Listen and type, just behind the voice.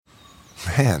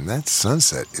Man, that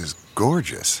sunset is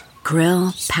gorgeous.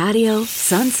 Grill, patio,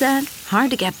 sunset.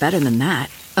 Hard to get better than that.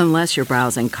 Unless you're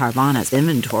browsing Carvana's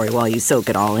inventory while you soak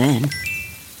it all in.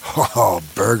 Oh,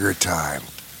 burger time.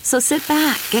 So sit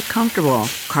back, get comfortable.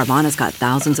 Carvana's got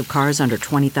thousands of cars under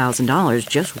 $20,000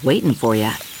 just waiting for you.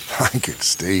 I could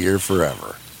stay here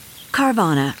forever.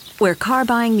 Carvana, where car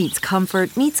buying meets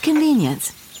comfort, meets convenience.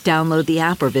 Download the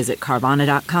app or visit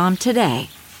Carvana.com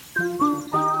today.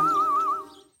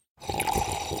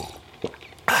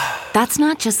 That's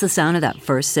not just the sound of that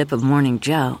first sip of Morning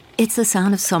Joe. It's the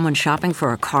sound of someone shopping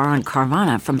for a car on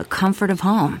Carvana from the comfort of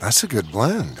home. That's a good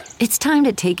blend. It's time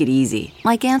to take it easy,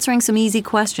 like answering some easy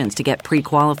questions to get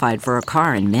pre-qualified for a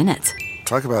car in minutes.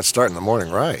 Talk about starting the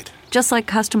morning right. Just like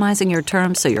customizing your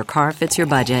terms so your car fits your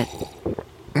budget.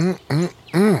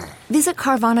 Visit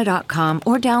Carvana.com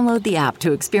or download the app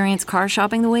to experience car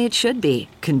shopping the way it should be.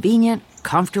 Convenient,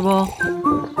 comfortable.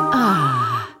 Ah.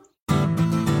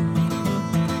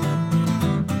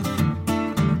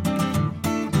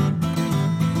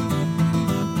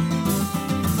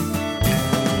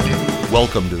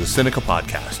 Welcome to the Sinica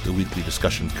Podcast, a weekly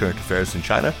discussion of current affairs in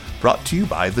China, brought to you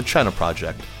by The China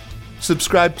Project.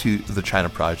 Subscribe to The China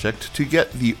Project to get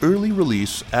the early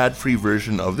release, ad-free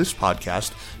version of this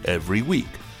podcast every week.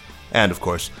 And of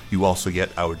course, you also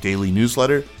get our daily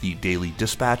newsletter, the Daily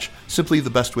Dispatch, simply the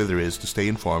best way there is to stay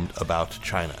informed about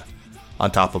China. On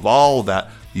top of all of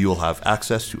that, you will have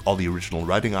access to all the original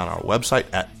writing on our website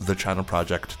at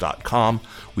thechinaproject.com.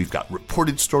 We've got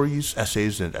reported stories,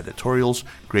 essays, and editorials,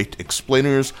 great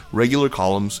explainers, regular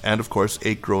columns, and of course,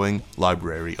 a growing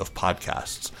library of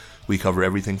podcasts. We cover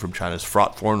everything from China's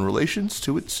fraught foreign relations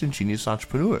to its ingenious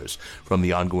entrepreneurs, from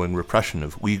the ongoing repression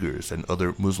of Uyghurs and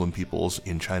other Muslim peoples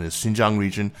in China's Xinjiang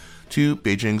region to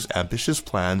Beijing's ambitious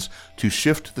plans to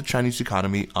shift the Chinese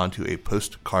economy onto a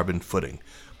post-carbon footing.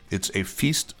 It's a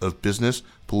feast of business,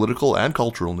 political, and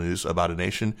cultural news about a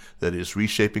nation that is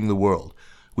reshaping the world.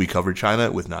 We cover China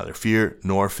with neither fear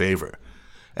nor favor.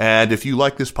 And if you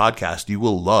like this podcast, you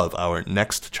will love our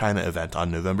next China event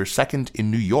on November 2nd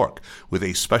in New York with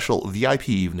a special VIP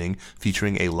evening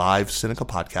featuring a live Sinica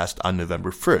podcast on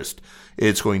November 1st.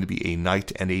 It's going to be a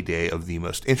night and a day of the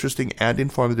most interesting and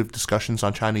informative discussions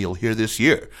on China you'll hear this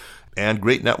year, and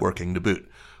great networking to boot.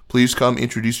 Please come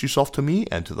introduce yourself to me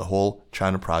and to the whole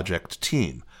China Project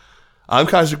team. I'm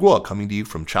Kaiser Guo, coming to you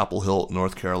from Chapel Hill,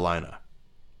 North Carolina.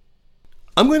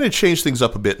 I'm going to change things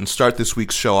up a bit and start this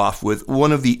week's show off with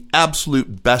one of the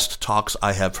absolute best talks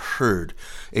I have heard.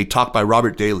 A talk by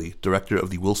Robert Daly, director of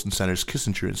the Wilson Center's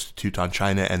Kissinger Institute on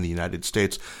China and the United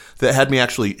States, that had me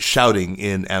actually shouting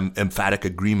in emphatic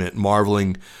agreement,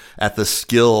 marveling at the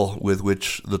skill with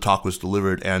which the talk was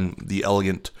delivered and the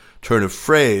elegant turn of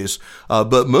phrase,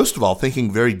 but most of all,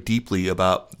 thinking very deeply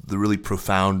about the really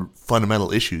profound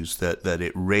fundamental issues that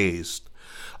it raised.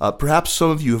 Perhaps some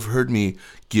of you have heard me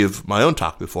give my own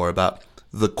talk before about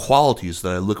the qualities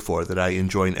that I look for, that I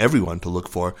enjoin everyone to look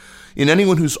for, in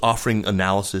anyone who's offering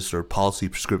analysis or policy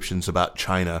prescriptions about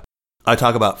China. I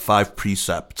talk about 5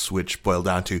 precepts, which boil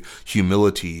down to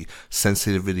humility,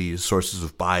 sensitivity to sources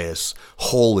of bias,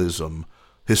 holism,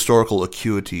 historical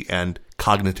acuity, and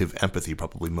cognitive empathy,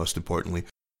 probably most importantly.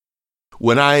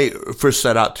 When I first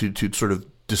set out to sort of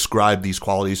describe these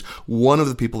qualities, one of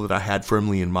the people that I had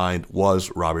firmly in mind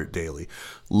was Robert Daly.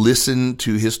 Listen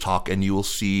to his talk and you will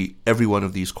see every one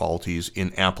of these qualities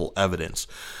in ample evidence.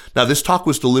 Now, this talk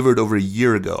was delivered over a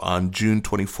year ago on June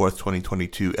 24th,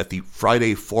 2022 at the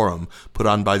Friday Forum put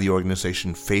on by the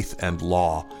organization Faith and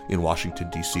Law in Washington,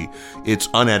 D.C. It's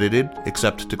unedited,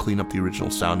 except to clean up the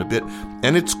original sound a bit,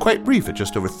 and it's quite brief at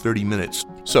just over 30 minutes.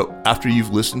 So, after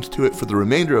you've listened to it for the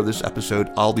remainder of this episode,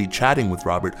 I'll be chatting with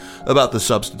Robert about the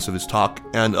substance of his talk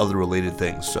and other related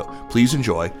things. So, please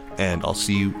enjoy, and I'll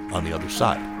see you on the other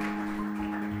side.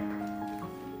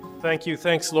 Thank you.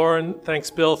 Thanks, Lauren.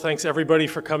 Thanks, Bill. Thanks, everybody,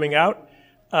 for coming out.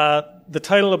 The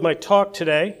title of my talk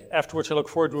today, after which I look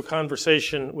forward to a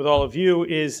conversation with all of you,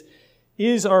 is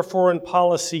Our Foreign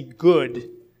Policy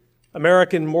Good?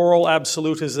 American Moral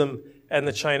Absolutism and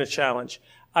the China Challenge.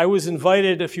 I was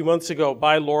invited a few months ago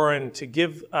by Lauren to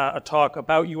give a talk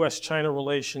about U.S.-China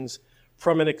relations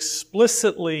from an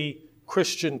explicitly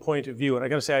Christian point of view. And I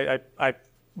got to say,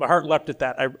 my heart leapt at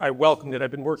that. I welcomed it.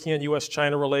 I've been working on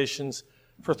U.S.-China relations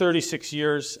for 36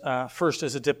 years, first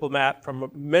as a diplomat from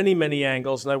many, many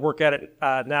angles, and I work at it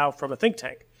now from a think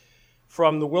tank,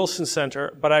 from the Wilson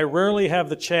Center, but I rarely have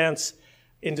the chance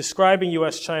in describing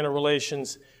U.S.-China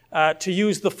relations to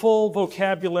use the full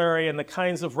vocabulary and the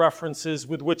kinds of references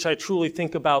with which I truly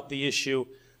think about the issue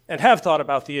and have thought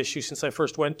about the issue since I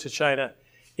first went to China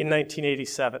in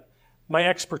 1987. My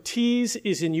expertise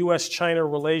is in U.S.-China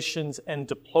relations and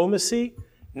diplomacy,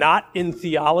 not in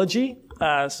theology.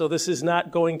 So this is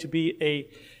not going to be a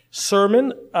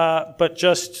sermon, but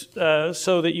just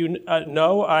so that you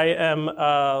know, I am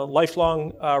a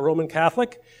lifelong Roman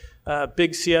Catholic,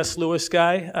 big C.S. Lewis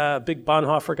guy, big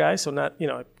Bonhoeffer guy, so not,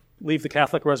 I leave the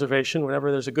Catholic reservation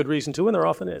whenever there's a good reason to, and there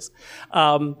often is.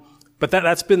 But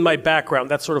that's been my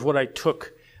background. That's sort of what I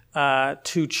took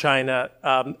to China,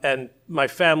 and my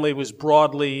family was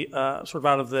broadly sort of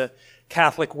out of the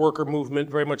Catholic worker movement,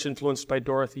 very much influenced by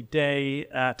Dorothy Day,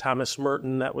 Thomas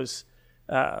Merton. That was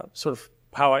sort of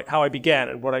how I began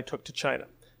and what I took to China.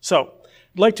 So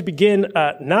I'd like to begin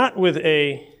not with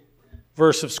a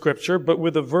verse of Scripture, but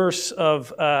with a verse of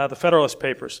the Federalist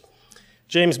Papers.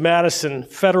 James Madison,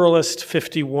 Federalist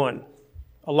 51,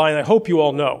 a line I hope you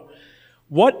all know.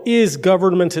 What is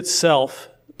government itself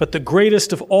but the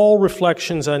greatest of all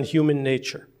reflections on human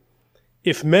nature?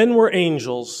 If men were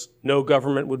angels, no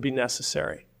government would be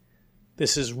necessary.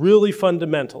 This is really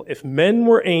fundamental. If men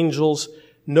were angels,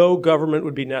 no government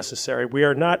would be necessary. We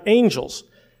are not angels.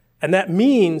 And that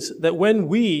means that when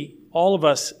we, all of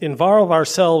us, involve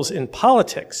ourselves in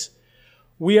politics,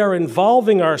 we are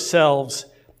involving ourselves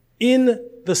in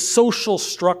the social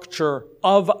structure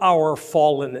of our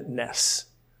fallenness.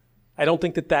 I don't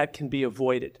think that can be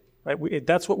avoided. Right?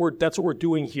 That's what we're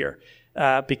doing here,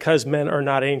 because men are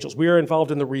not angels. We are involved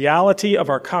in the reality of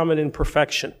our common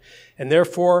imperfection, and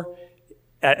therefore,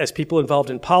 as people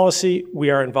involved in policy, we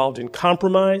are involved in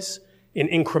compromise, in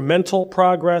incremental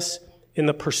progress, in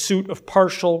the pursuit of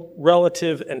partial,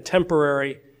 relative, and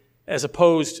temporary, as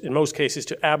opposed, in most cases,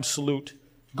 to absolute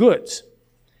goods.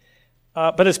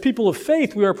 But as people of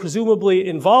faith, we are presumably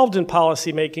involved in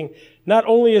policymaking not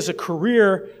only as a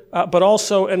career, but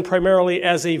also and primarily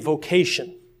as a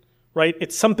vocation, right?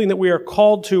 It's something that we are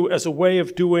called to as a way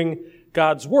of doing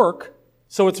God's work.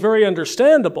 So it's very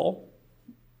understandable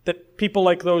that people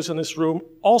like those in this room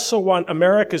also want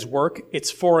America's work,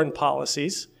 its foreign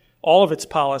policies, all of its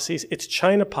policies, its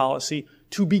China policy,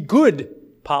 to be good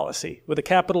policy with a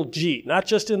capital G, not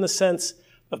just in the sense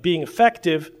of being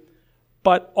effective,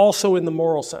 but also in the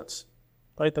moral sense,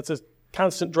 right? That's a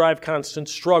constant drive, constant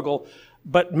struggle.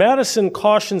 But Madison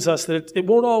cautions us that it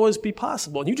won't always be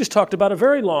possible. And you just talked about a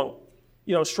very long,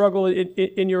 struggle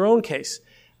in your own case.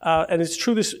 And it's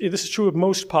true, this is true of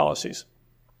most policies.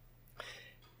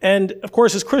 And of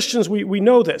course, as Christians, we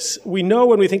know this. We know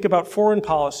when we think about foreign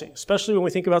policy, especially when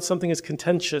we think about something as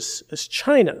contentious as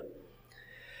China,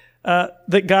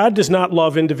 that God does not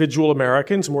love individual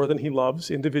Americans more than he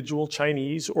loves individual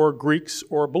Chinese or Greeks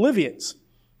or Bolivians.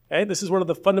 Okay? This is one of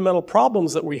the fundamental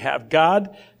problems that we have.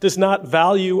 God does not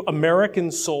value American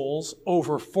souls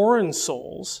over foreign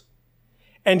souls,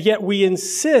 and yet we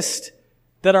insist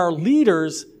that our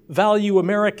leaders value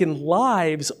American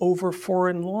lives over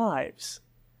foreign lives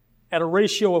at a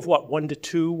ratio of what? 1 to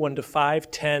 2, 1 to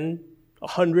 5, 10,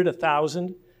 100,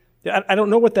 1,000? I don't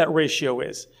know what that ratio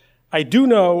is. I do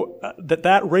know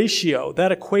that ratio,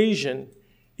 that equation,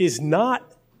 is not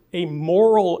a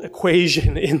moral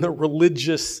equation in the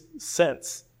religious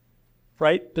sense,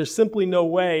 right? There's simply no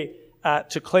way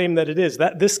to claim that it is.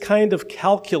 That this kind of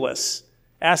calculus,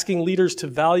 asking leaders to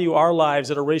value our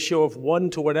lives at a ratio of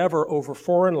 1 to whatever over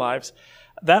foreign lives,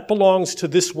 that belongs to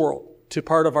this world, to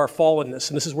part of our fallenness.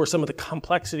 And this is where some of the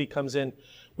complexity comes in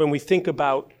when we think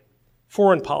about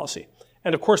foreign policy.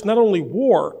 And of course, not only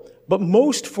war, but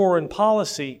most foreign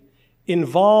policy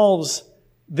involves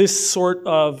this sort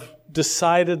of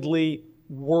decidedly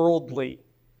worldly,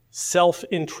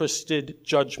 self-interested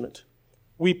judgment.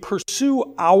 We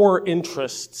pursue our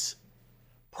interests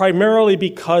primarily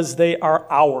because they are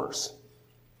ours,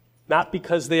 not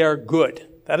because they are good.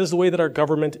 That is the way that our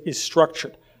government is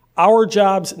structured. Our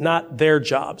jobs, not their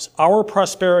jobs. Our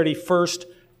prosperity first,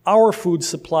 our food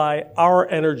supply, our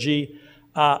energy,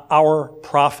 our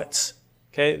profits.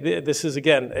 Okay, this is,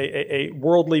 again, a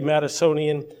worldly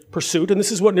Madisonian pursuit, and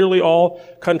this is what nearly all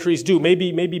countries do.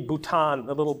 Maybe Bhutan,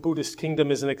 the little Buddhist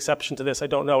kingdom, is an exception to this. I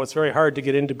don't know. It's very hard to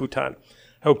get into Bhutan.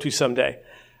 I hope to someday.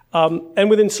 And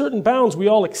within certain bounds, we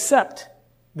all accept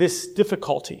this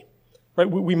difficulty. Right?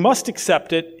 We must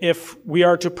accept it if we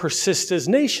are to persist as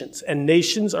nations, and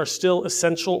nations are still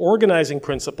essential organizing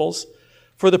principles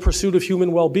for the pursuit of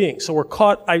human well-being. So we're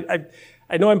caught,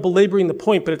 I know I'm belaboring the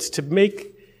point, but it's to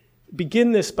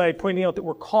begin this by pointing out that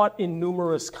we're caught in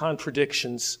numerous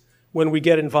contradictions when we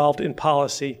get involved in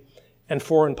policy and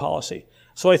foreign policy.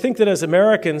 So I think that as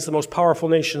Americans, the most powerful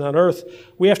nation on earth,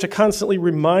 we have to constantly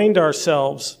remind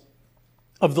ourselves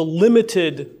of the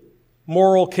limited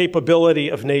moral capability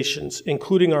of nations,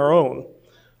 including our own.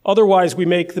 Otherwise, we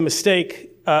make the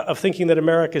mistake of thinking that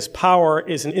America's power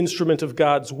is an instrument of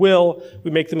God's will.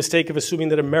 We make the mistake of assuming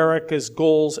that America's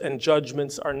goals and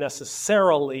judgments are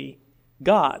necessarily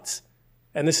God's.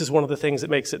 And this is one of the things that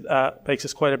makes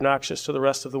us quite obnoxious to the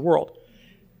rest of the world.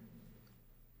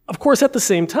 Of course, at the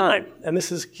same time, and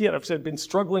this is, I've been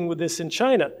struggling with this in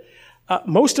China,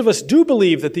 most of us do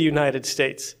believe that the United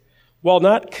States, while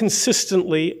not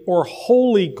consistently or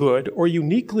wholly good or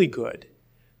uniquely good,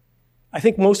 I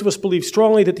think most of us believe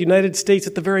strongly that the United States,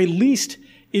 at the very least,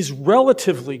 is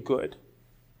relatively good,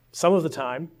 some of the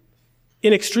time,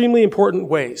 in extremely important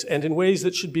ways, and in ways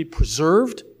that should be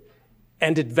preserved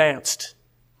and advanced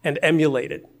and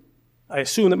emulated. I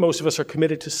assume that most of us are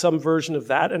committed to some version of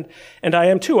that, and I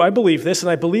am too. I believe this, and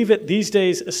I believe it these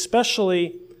days,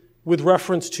 especially with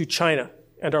reference to China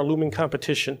and our looming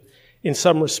competition in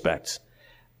some respects.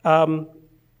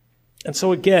 And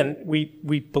so again,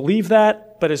 we believe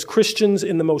that, but as Christians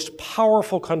in the most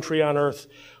powerful country on earth,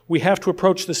 we have to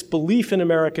approach this belief in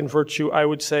American virtue, I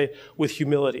would say, with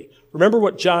humility. Remember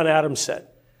what John Adams said: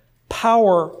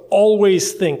 power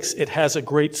always thinks it has a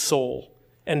great soul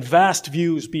and vast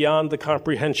views beyond the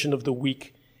comprehension of the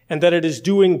weak, and that it is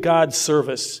doing God's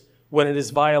service when it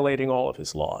is violating all of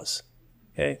his laws.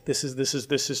 Okay? This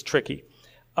is tricky.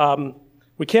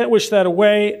 We can't wish that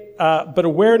away, but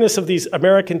awareness of these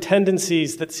American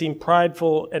tendencies that seem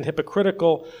prideful and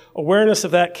hypocritical, awareness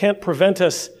of that can't prevent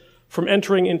us from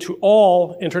entering into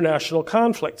all international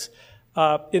conflicts.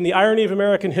 In The Irony of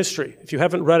American History, if you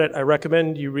haven't read it, I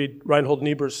recommend you read Reinhold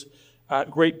Niebuhr's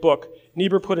great book.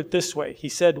 Niebuhr put it this way. He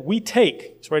said, we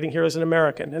take, he's writing here as an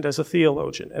American and as a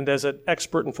theologian and as an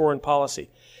expert in foreign policy.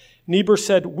 Niebuhr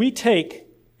said, we take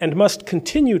and must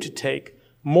continue to take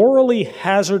morally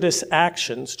hazardous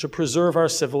actions to preserve our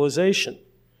civilization.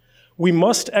 We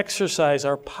must exercise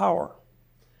our power.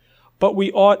 But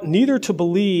we ought neither to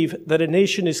believe that a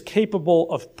nation is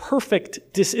capable of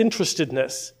perfect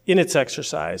disinterestedness in its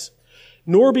exercise,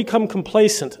 nor become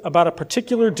complacent about a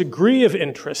particular degree of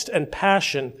interest and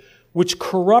passion which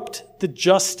corrupt the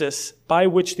justice by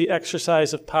which the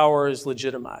exercise of power is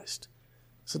legitimized.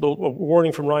 So a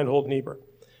warning from Reinhold Niebuhr.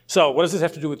 So what does this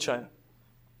have to do with China?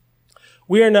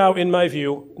 We are now, in my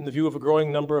view, in the view of a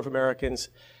growing number of Americans,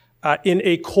 in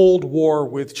a Cold War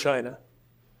with China.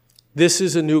 This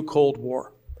is a new Cold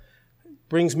War. It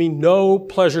brings me no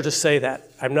pleasure to say that.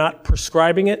 I'm not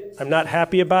prescribing it. I'm not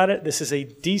happy about it. This is a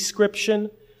description,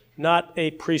 not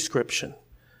a prescription.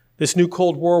 This new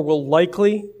Cold War will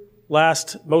likely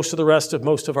last most of the rest of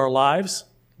most of our lives.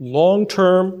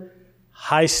 Long-term,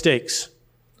 high stakes,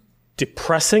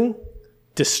 depressing,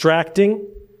 distracting,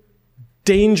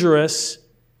 dangerous,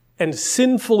 and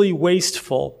sinfully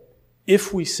wasteful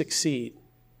if we succeed.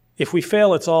 If we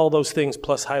fail, it's all those things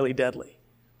plus highly deadly.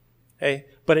 Okay?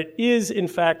 But it is, in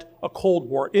fact, a Cold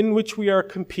War in which we are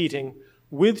competing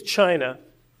with China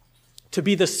to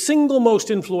be the single most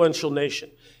influential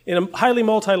nation. In a highly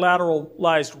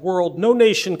multilateralized world, no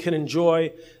nation can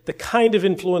enjoy the kind of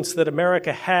influence that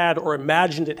America had or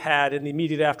imagined it had in the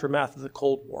immediate aftermath of the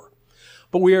Cold War.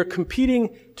 But we are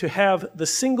competing to have the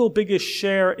single biggest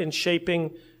share in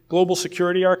shaping global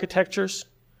security architectures,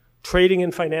 trading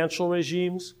and financial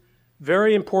regimes,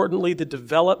 very importantly, the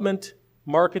development,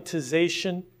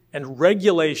 marketization, and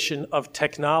regulation of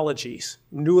technologies,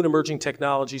 new and emerging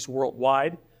technologies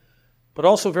worldwide, but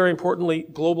also very importantly,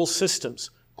 global systems,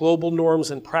 global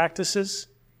norms and practices,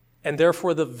 and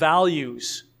therefore the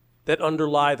values that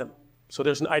underlie them. So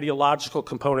there's an ideological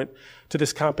component to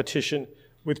this competition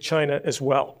with China as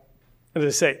well. And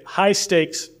as I say, high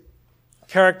stakes,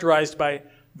 characterized by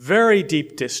very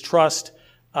deep distrust,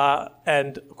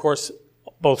 and of course,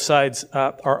 both sides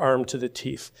are armed to the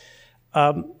teeth.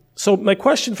 So my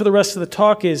question for the rest of the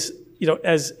talk is,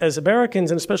 as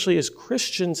Americans and especially as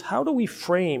Christians, how do we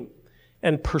frame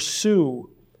and pursue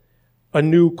a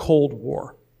new Cold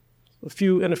War? A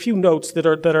few notes that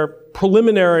are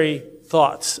preliminary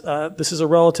thoughts. This is a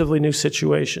relatively new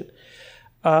situation.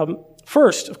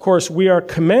 First, of course, we are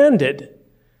commanded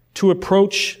to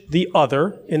approach the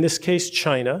other, in this case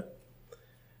China,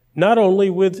 not only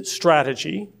with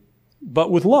strategy, but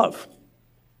with love,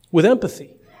 with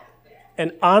empathy,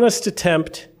 an honest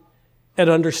attempt at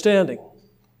understanding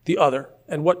the other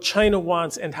and what China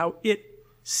wants and how it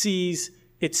sees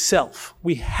itself.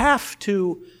 We have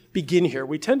to begin here.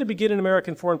 We tend to begin in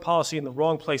American foreign policy in the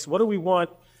wrong place. What do we want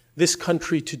this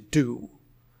country to do?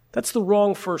 That's the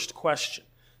wrong first question.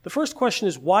 The first question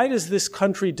is, why does this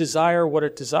country desire what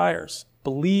it desires,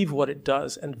 believe what it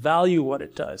does, and value what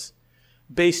it does?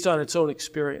 based on its own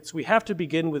experience. We have to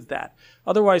begin with that.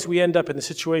 Otherwise, we end up in the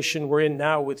situation we're in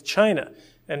now with China.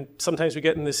 And sometimes we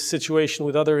get in this situation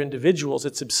with other individuals.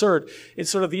 It's absurd. It's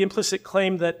sort of the implicit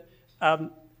claim that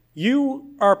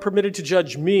you are permitted to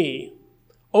judge me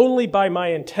only by my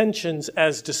intentions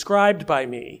as described by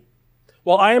me,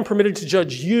 while I am permitted to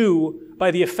judge you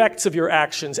by the effects of your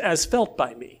actions as felt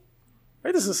by me.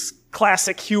 Right? This is a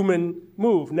classic human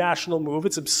move, national move.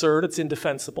 It's absurd. It's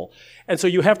indefensible. And so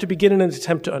you have to begin in an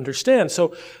attempt to understand.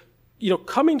 So,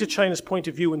 coming to China's point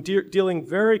of view and dealing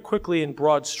very quickly in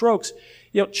broad strokes,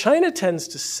 China tends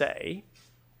to say,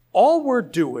 all we're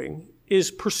doing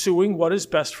is pursuing what is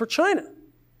best for China,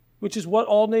 which is what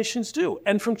all nations do.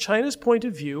 And from China's point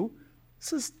of view,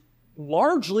 this is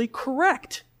largely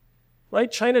correct,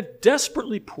 right? China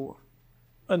desperately poor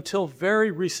until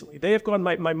very recently. They have gone,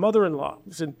 my mother-in-law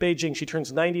was in Beijing, she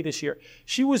turns 90 this year.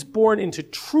 She was born into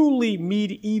truly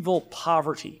medieval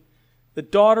poverty, the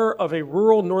daughter of a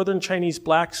rural northern Chinese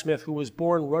blacksmith who was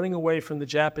born running away from the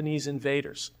Japanese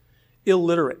invaders,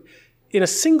 illiterate. In a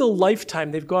single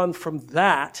lifetime, they've gone from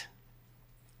that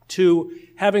to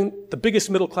having the biggest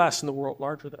middle class in the world,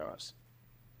 larger than ours.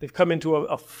 They've come into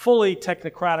a fully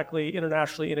technocratically,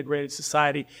 internationally integrated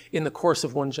society in the course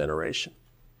of one generation.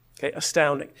 Okay,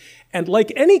 astounding. And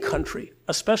like any country,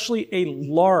 especially a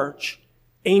large,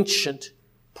 ancient,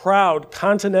 proud,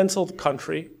 continental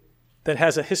country that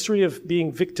has a history of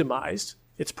being victimized,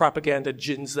 its propaganda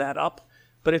gins that up,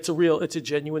 but it's a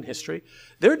genuine history.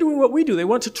 They're doing what we do. They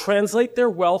want to translate their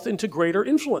wealth into greater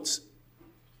influence.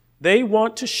 They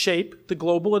want to shape the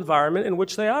global environment in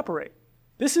which they operate.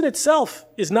 This in itself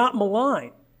is not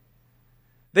malign.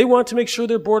 They want to make sure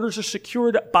their borders are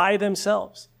secured by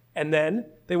themselves. And then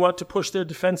they want to push their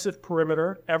defensive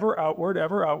perimeter ever outward,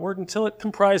 until it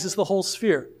comprises the whole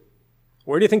sphere.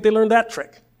 Where do you think they learned that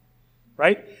trick?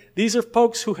 Right? These are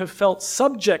folks who have felt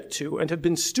subject to and have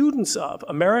been students of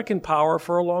American power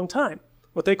for a long time,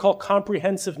 what they call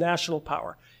comprehensive national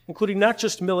power, including not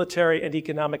just military and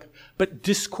economic, but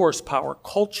discourse power,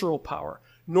 cultural power,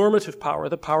 normative power,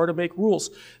 the power to make rules.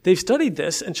 They've studied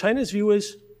this, and China's view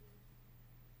is,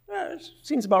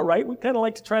 seems about right. We'd kind of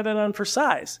like to try that on for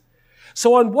size.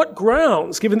 So on what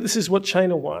grounds, given this is what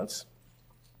China wants,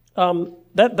 what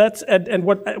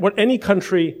any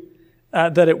country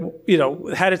that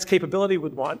it had its capability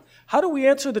would want, how do we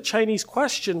answer the Chinese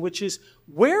question, which is,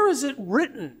 where is it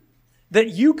written that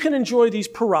you can enjoy these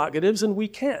prerogatives and we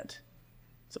can't?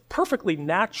 It's a perfectly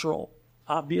natural,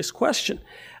 obvious question.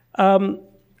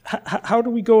 How do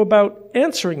we go about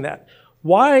answering that?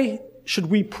 What are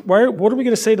we going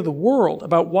to say to the world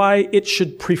about why it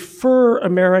should prefer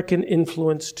American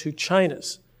influence to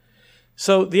China's?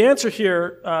 So the answer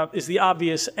here is the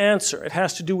obvious answer. It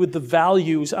has to do with the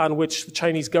values on which the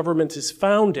Chinese government is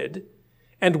founded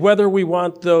and whether we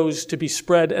want those to be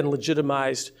spread and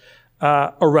legitimized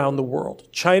around the world.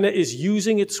 China is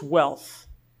using its wealth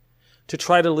to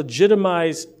try to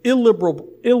legitimize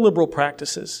illiberal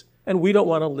practices, and we don't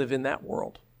want to live in that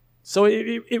world. So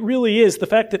it really is. The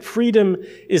fact that freedom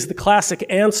is the classic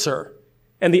answer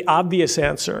and the obvious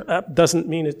answer doesn't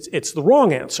mean it's the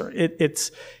wrong answer.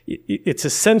 It's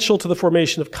essential to the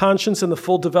formation of conscience and the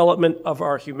full development of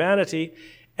our humanity,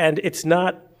 and it's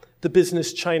not the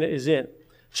business China is in.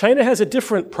 China has a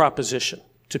different proposition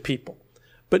to people,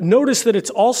 but notice that it's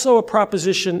also a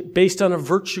proposition based on a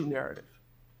virtue narrative.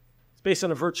 It's based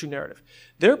on a virtue narrative.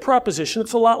 Their proposition,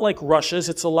 it's a lot like Russia's,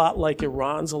 it's a lot like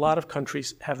Iran's, a lot of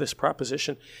countries have this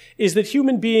proposition, is that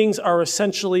human beings are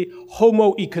essentially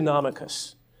homo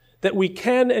economicus, that we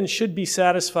can and should be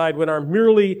satisfied when our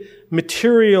merely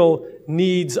material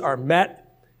needs are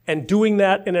met, and doing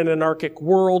that in an anarchic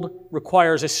world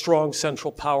requires a strong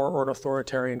central power or an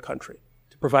authoritarian country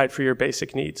to provide for your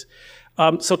basic needs.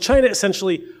 So China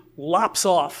essentially lops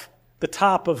off the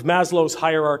top of Maslow's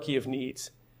hierarchy of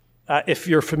needs. If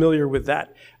you're familiar with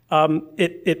that.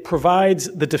 It provides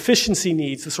the deficiency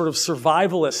needs, the sort of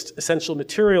survivalist essential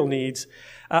material needs,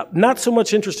 not so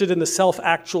much interested in the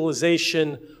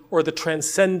self-actualization or the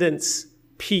transcendence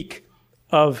peak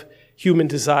of human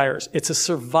desires. It's a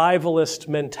survivalist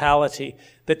mentality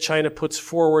that China puts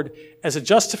forward as a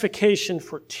justification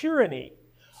for tyranny,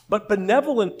 but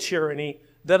benevolent tyranny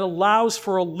that allows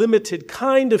for a limited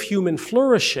kind of human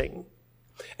flourishing.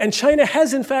 And China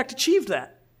has in fact achieved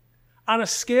that on a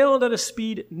scale and at a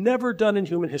speed never done in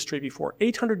human history before.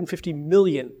 850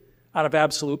 million out of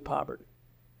absolute poverty,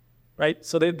 right?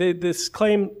 So this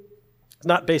claim is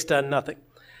not based on nothing.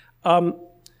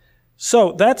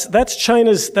 So that's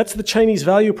the Chinese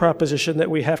value proposition that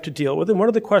we have to deal with. And one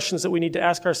of the questions that we need to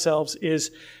ask ourselves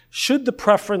is, should the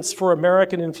preference for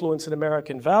American influence and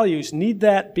American values, need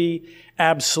that be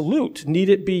absolute? Need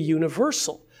it be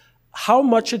universal? How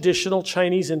much additional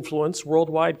Chinese influence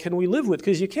worldwide can we live with?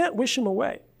 Because you can't wish them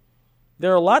away.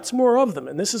 There are lots more of them.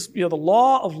 And this is, the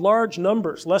law of large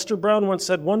numbers. Lester Brown once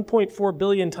said 1.4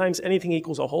 billion times anything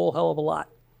equals a whole hell of a lot.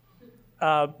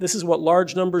 This is what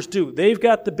large numbers do. They've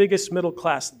got the biggest middle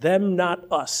class, them,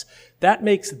 not us. That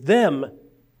makes them,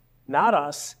 not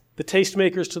us, the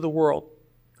tastemakers to the world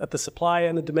at the supply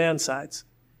and the demand sides.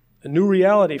 A new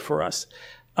reality for us.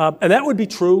 And that would be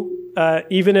true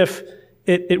even if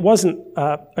it wasn't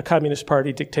a Communist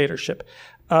Party dictatorship.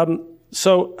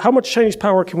 So how much Chinese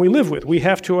power can we live with? We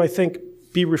have to, I think,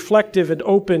 be reflective and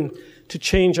open to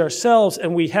change ourselves,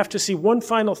 and we have to see one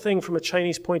final thing from a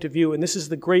Chinese point of view, and this is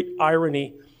the great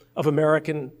irony of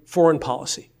American foreign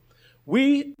policy.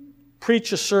 We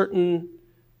preach a certain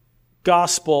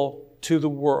gospel to the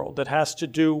world that has to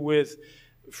do with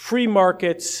free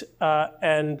markets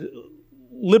and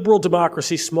liberal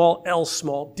democracy, small l,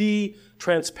 small d,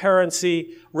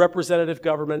 transparency, representative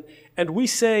government. And we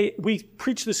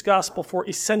preach this gospel for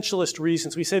essentialist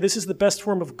reasons. We say this is the best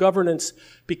form of governance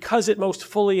because it most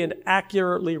fully and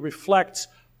accurately reflects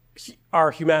our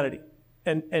humanity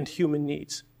and human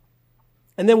needs.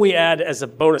 And then we add, as a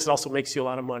bonus, it also makes you a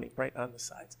lot of money, right, on the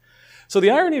sides. So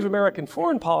the irony of American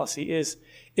foreign policy is,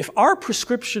 if our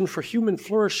prescription for human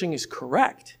flourishing is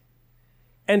correct,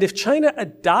 and if China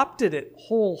adopted it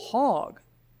whole hog,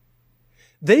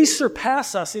 they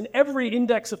surpass us in every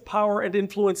index of power and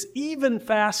influence even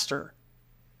faster.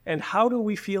 And how do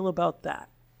we feel about that?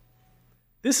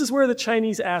 This is where the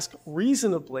Chinese ask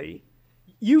reasonably,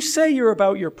 you say you're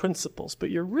about your principles, but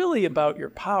you're really about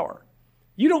your power.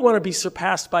 You don't want to be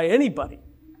surpassed by anybody.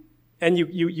 And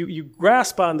you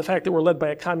grasp on the fact that we're led by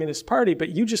a communist party, but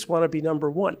you just want to be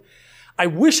number one. I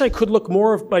wish I could look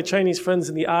more of my Chinese friends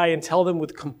in the eye and tell them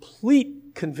with complete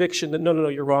conviction that no,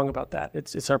 you're wrong about that.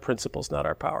 It's our principles, not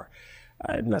our power.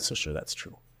 I'm not so sure that's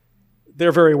true.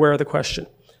 They're very aware of the question.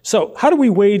 So how do we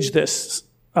wage this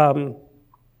Cold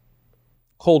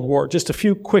War? Just a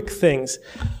few quick things.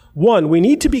 One, we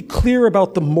need to be clear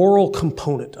about the moral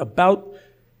component, about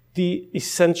the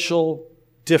essential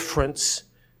difference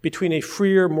between a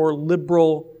freer, more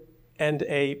liberal, and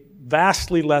a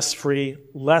vastly less free,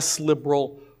 less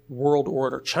liberal world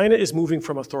order. China is moving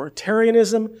from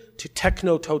authoritarianism to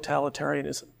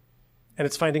techno-totalitarianism. And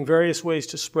it's finding various ways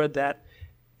to spread that.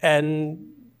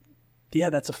 And yeah,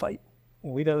 that's a fight.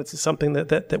 We know it's something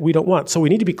that we don't want. So we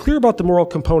need to be clear about the moral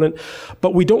component,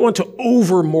 but we don't want to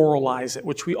over-moralize it,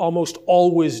 which we almost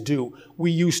always do.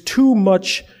 We use too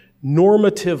much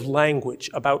normative language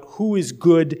about who is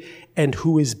good and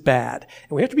who is bad.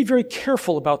 And we have to be very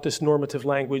careful about this normative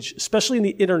language, especially in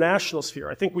the international sphere.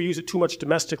 I think we use it too much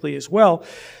domestically as well,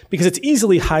 because it's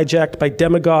easily hijacked by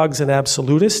demagogues and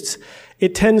absolutists.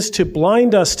 It tends to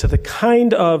blind us to the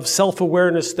kind of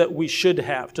self-awareness that we should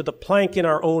have, to the plank in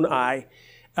our own eye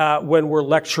when we're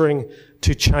lecturing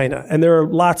to China. And there are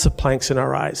lots of planks in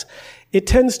our eyes. It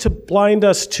tends to blind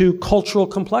us to cultural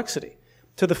complexity,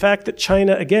 to the fact that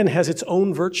China, again, has its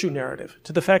own virtue narrative,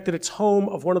 to the fact that it's home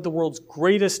of one of the world's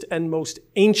greatest and most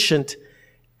ancient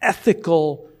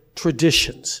ethical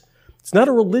traditions. It's not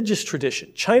a religious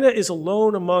tradition. China is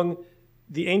alone among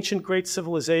the ancient great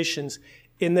civilizations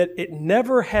in that it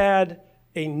never had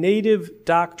a native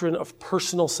doctrine of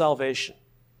personal salvation.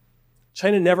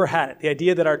 China never had it. The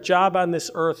idea that our job on this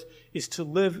earth is to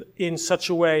live in such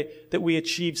a way that we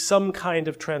achieve some kind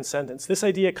of transcendence. This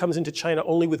idea comes into China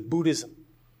only with Buddhism,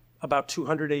 about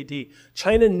 200 AD.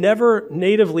 China never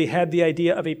natively had the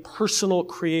idea of a personal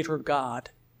creator God,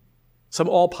 some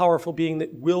all-powerful being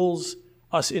that wills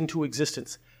us into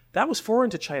existence. That was foreign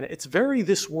to China. It's very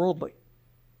this worldly.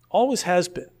 Always has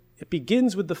been. It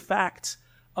begins with the facts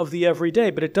of the everyday,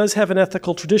 but it does have an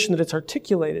ethical tradition that it's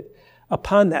articulated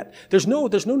upon that. There's no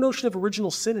notion of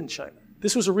original sin in China.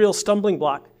 This was a real stumbling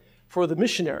block for the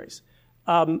missionaries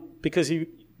because the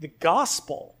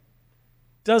gospel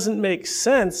doesn't make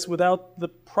sense without the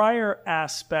prior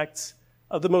aspects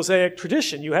of the Mosaic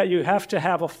tradition. You have to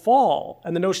have a fall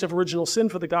and the notion of original sin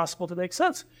for the gospel to make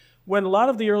sense. When a lot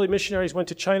of the early missionaries went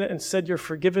to China and said, you're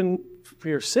forgiven for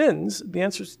your sins, the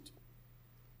answer is,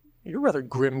 you're a rather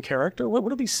grim character.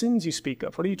 What are these sins you speak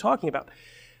of? What are you talking about?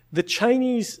 The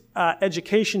Chinese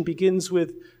education begins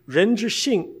with 人之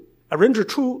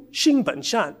初性本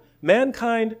善.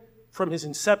 Mankind, from his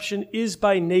inception, is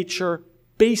by nature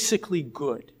basically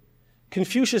good.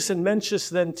 Confucius and Mencius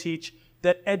then teach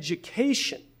that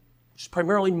education, which is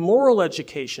primarily moral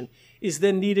education, is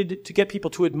then needed to get people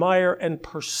to admire and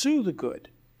pursue the good.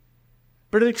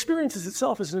 But it experiences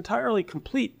itself as an entirely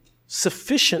complete,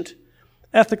 sufficient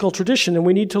ethical tradition, and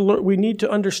we need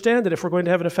to understand it if we're going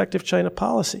to have an effective China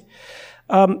policy.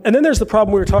 And then there's the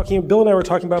problem Bill and I were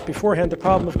talking about beforehand, the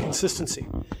problem of consistency.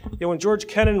 When George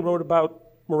Kennan wrote about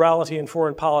morality in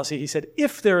foreign policy, he said,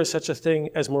 if there is such a thing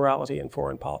as morality in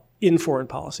foreign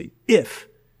policy,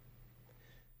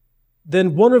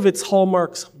 then one of its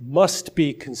hallmarks must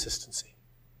be consistency.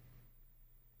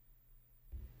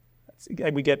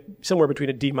 We get somewhere between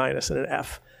a D- and an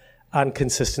F on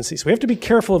consistency. So we have to be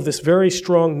careful of this very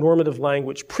strong normative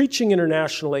language. Preaching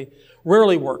internationally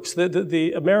rarely works.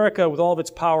 The America, with all of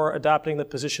its power, adopting the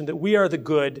position that we are the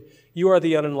good, you are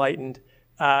the unenlightened,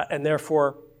 and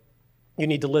therefore you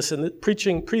need to listen.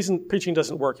 Preaching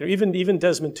doesn't work. Even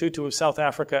Desmond Tutu of South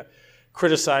Africa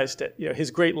criticized it.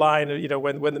 His great line,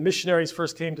 when the missionaries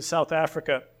first came to South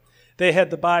Africa, they had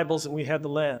the Bibles and we had the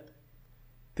land.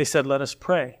 They said, let us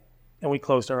pray. And we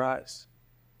closed our eyes.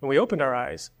 When we opened our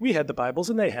eyes, we had the Bibles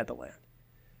and they had the land.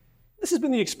 This has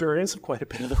been the experience of quite a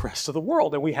bit of the rest of the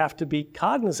world, and we have to be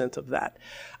cognizant of that.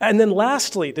 And then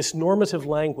lastly, this normative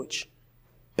language,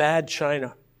 bad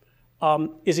China,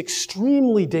 is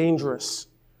extremely dangerous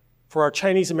for our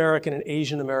Chinese American and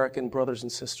Asian American brothers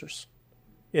and sisters.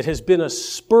 It has been a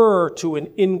spur to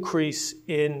an increase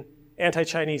in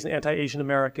anti-Chinese and anti-Asian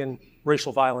American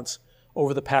racial violence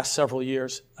over the past several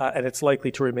years, and it's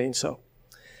likely to remain so.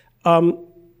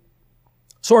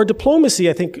 So our diplomacy,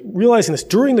 I think, realizing this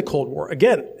during the Cold War,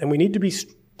 again, and we need to be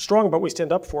strong about what we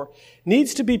stand up for,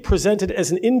 needs to be presented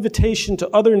as an invitation to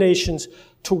other nations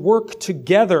to work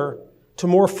together to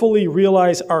more fully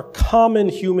realize our common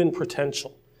human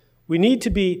potential. We need to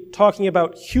be talking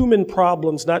about human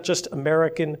problems, not just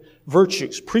American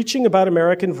virtues. Preaching about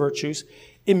American virtues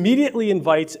immediately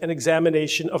invites an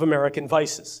examination of American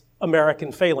vices,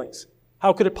 American failings.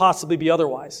 How could it possibly be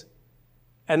otherwise?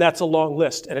 And that's a long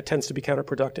list, and it tends to be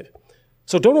counterproductive.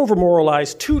 So don't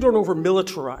over-moralize. 2, don't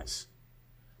over-militarize.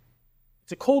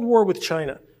 It's a Cold War with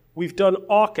China. We've done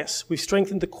AUKUS. We've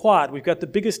strengthened the Quad. We've got the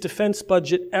biggest defense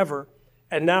budget ever.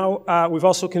 And now we've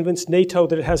also convinced NATO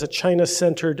that it has a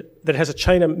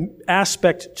China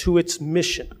aspect to its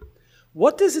mission.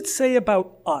 What does it say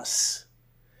about us?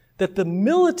 That the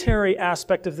military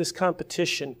aspect of this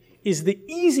competition is the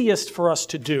easiest for us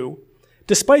to do,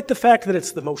 despite the fact that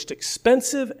it's the most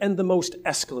expensive and the most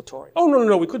escalatory. Oh,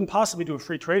 no, we couldn't possibly do a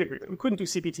free trade agreement. We couldn't do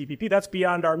CPTPP. That's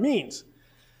beyond our means.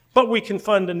 But we can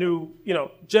fund a new,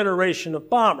 generation of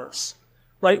bombers,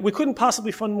 right? We couldn't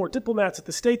possibly fund more diplomats at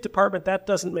the State Department. That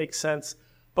doesn't make sense.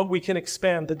 But we can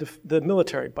expand the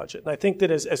military budget. And I think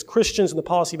that as Christians in the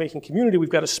policymaking community, we've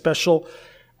got a special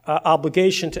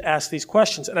obligation to ask these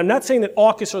questions. And I'm not saying that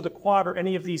AUKUS or the Quad or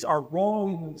any of these are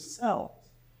wrong themselves.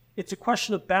 It's a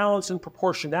question of balance and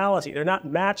proportionality. They're not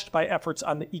matched by efforts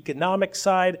on the economic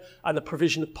side, on the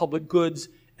provision of public goods,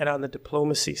 and on the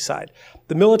diplomacy side.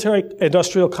 The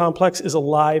military-industrial complex is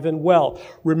alive and well.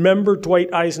 Remember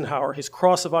Dwight Eisenhower, his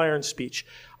Cross of Iron speech.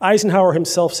 Eisenhower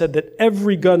himself said that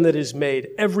every gun that is made,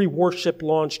 every warship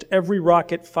launched, every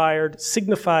rocket fired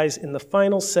signifies, in the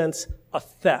final sense, a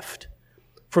theft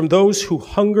from those who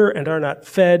hunger and are not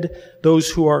fed, those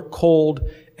who are cold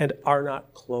and are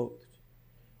not clothed.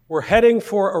 We're heading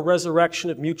for a resurrection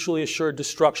of mutually assured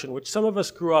destruction, which some of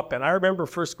us grew up in. I remember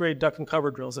first grade duck and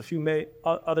cover drills.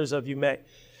 Others of you may.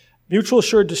 Mutual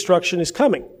assured destruction is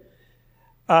coming.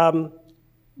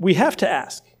 We have to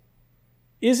ask,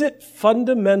 is it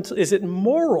fundamental, is it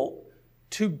moral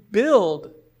to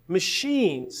build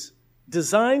machines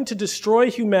designed to destroy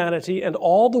humanity and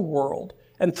all the world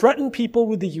and threaten people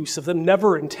with the use of them,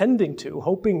 never intending to,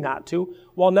 hoping not to,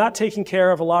 while not taking care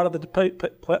of a lot of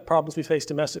the problems we face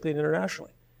domestically and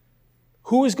internationally?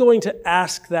 Who is going to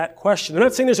ask that question? I'm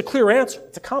not saying there's a clear answer.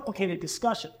 It's a complicated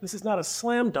discussion. This is not a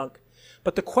slam dunk,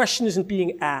 but the question isn't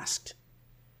being asked.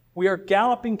 We are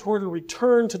galloping toward a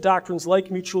return to doctrines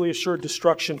like mutually assured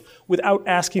destruction without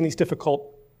asking these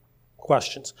difficult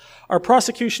questions. Our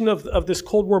prosecution of this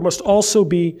Cold War must also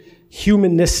be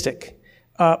humanistic.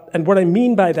 And what I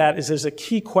mean by that is there's a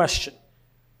key question.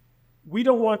 We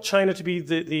don't want China to be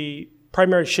the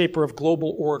primary shaper of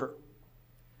global order.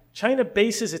 China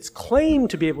bases its claim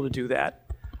to be able to do that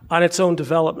on its own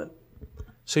development.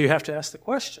 So you have to ask the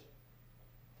question,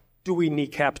 do we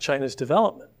kneecap China's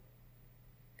development?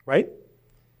 Right?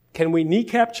 Can we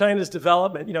kneecap China's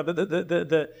development?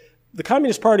 The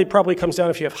Communist Party probably comes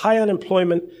down if you have high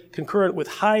unemployment concurrent with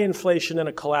high inflation and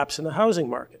a collapse in the housing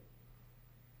market.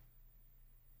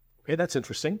 Okay, that's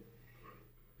interesting.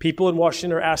 People in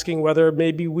Washington are asking whether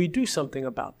maybe we do something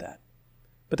about that.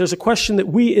 But there's a question that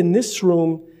we in this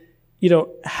room,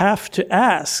 have to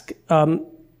ask.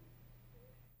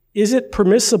 Is it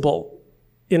permissible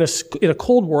in a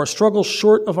Cold War, a struggle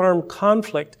short of armed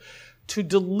conflict, to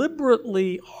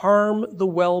deliberately harm the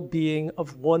well-being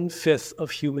of 1/5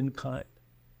 of humankind?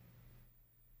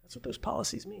 That's what those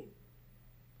policies mean.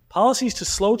 Policies to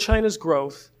slow China's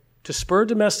growth, to spur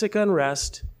domestic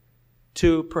unrest,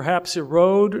 to perhaps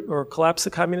erode or collapse the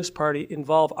Communist Party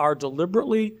involve our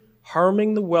deliberately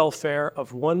harming the welfare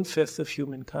of 1/5 of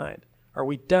humankind. Are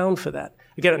we down for that?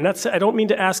 Again, I don't mean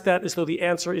to ask that as though the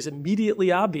answer is immediately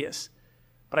obvious,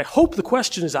 but I hope the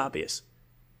question is obvious.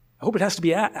 I hope it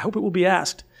will be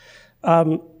asked.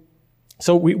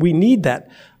 So we need that.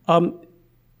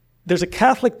 There's a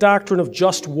Catholic doctrine of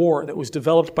just war that was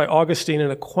developed by Augustine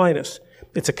and Aquinas.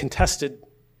 It's a contested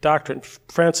doctrine.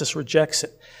 Francis rejects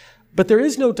it. But there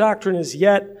is no doctrine as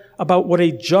yet about what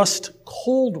a just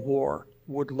Cold War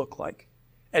would look like.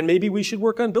 And maybe we should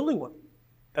work on building one.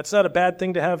 That's not a bad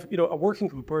thing to have, a working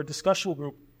group or a discussion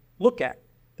group look at.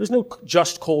 There's no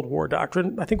just Cold War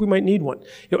doctrine. I think we might need one.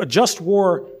 A just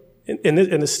war in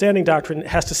the standing doctrine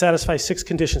has to satisfy 6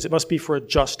 conditions. It must be for a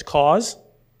just cause.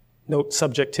 Note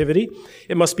subjectivity.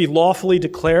 It must be lawfully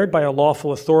declared by a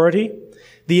lawful authority.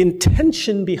 The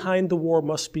intention behind the war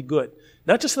must be good.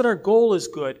 Not just that our goal is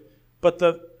good, but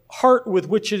the heart with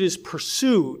which it is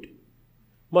pursued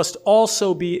must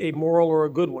also be a moral or a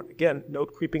good one. Again,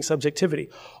 note creeping subjectivity.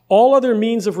 All other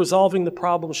means of resolving the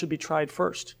problem should be tried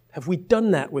first. Have we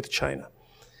done that with China?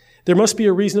 There must be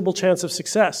a reasonable chance of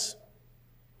success.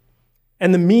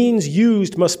 And the means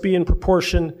used must be in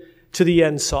proportion to the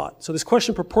end sought. So this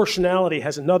question of proportionality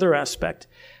has another aspect.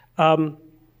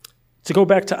 To go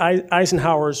back to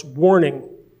Eisenhower's warning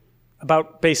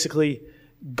about basically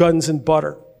guns and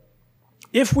butter.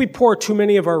 If we pour too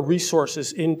many of our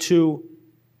resources into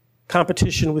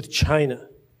competition with China,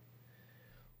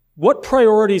 what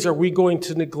priorities are we going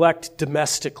to neglect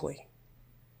domestically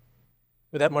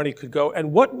where that money could go?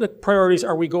 And what priorities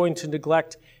are we going to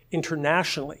neglect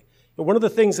internationally? And one of the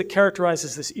things that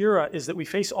characterizes this era is that we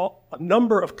face a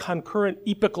number of concurrent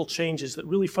epochal changes that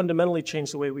really fundamentally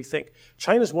change the way we think.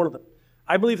 China is one of them.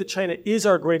 I believe that China is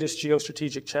our greatest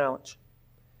geostrategic challenge.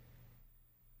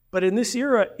 But in this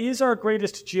era, is our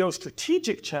greatest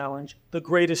geostrategic challenge the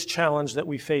greatest challenge that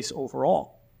we face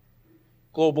overall?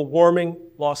 Global warming,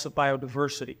 loss of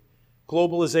biodiversity,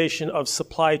 globalization of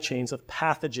supply chains, of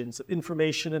pathogens, of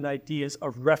information and ideas,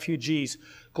 of refugees,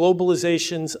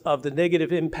 globalizations of the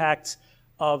negative impacts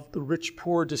of the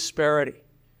rich-poor disparity,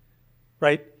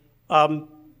 right?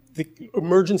 The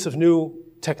emergence of new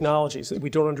technologies that we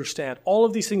don't understand. All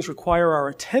of these things require our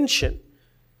attention,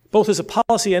 both as a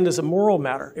policy and as a moral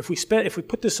matter. If we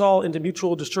put this all into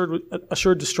mutual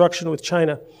assured destruction with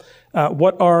China,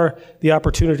 what are the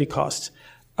opportunity costs?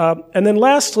 And then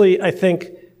lastly, I think,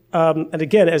 and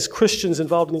again, as Christians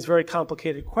involved in these very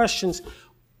complicated questions,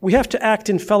 we have to act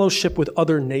in fellowship with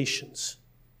other nations.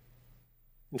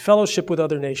 In fellowship with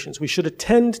other nations. We should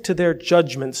attend to their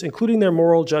judgments, including their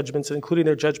moral judgments and including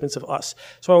their judgments of us.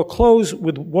 So I will close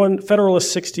with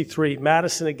Federalist 63,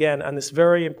 Madison again, on this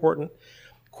very important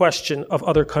question of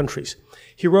other countries.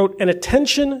 He wrote, "An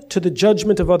attention to the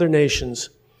judgment of other nations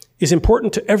is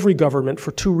important to every government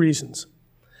for 2 reasons.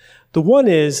 The one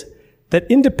is that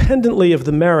independently of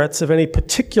the merits of any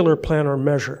particular plan or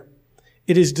measure,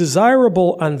 it is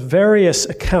desirable on various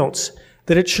accounts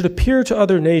that it should appear to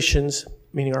other nations,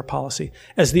 meaning our policy,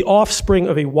 as the offspring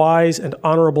of a wise and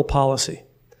honorable policy.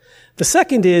 The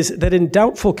second is that in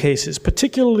doubtful cases,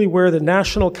 particularly where the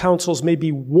national councils may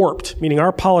be warped, meaning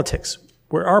our politics,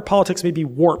 where our politics may be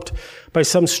warped by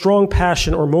some strong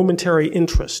passion or momentary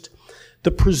interest,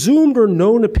 the presumed or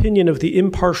known opinion of the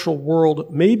impartial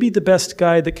world may be the best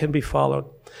guide that can be followed.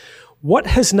 What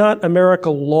has not America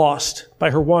lost by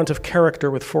her want of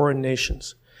character with foreign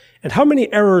nations? And how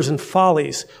many errors and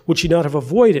follies would she not have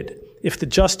avoided if the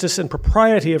justice and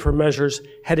propriety of her measures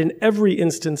had in every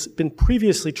instance been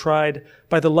previously tried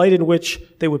by the light in which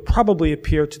they would probably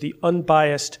appear to the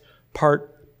unbiased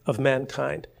part of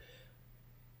mankind?"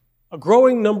 A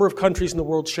growing number of countries in the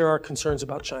world share our concerns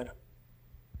about China.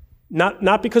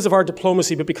 Not because of our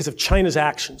diplomacy, but because of China's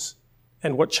actions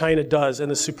and what China does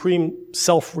and the supreme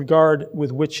self-regard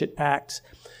with which it acts.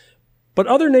 But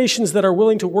other nations that are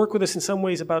willing to work with us in some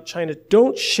ways about China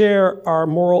don't share our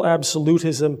moral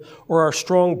absolutism or our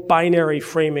strong binary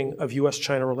framing of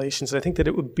U.S.-China relations. And I think that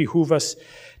it would behoove us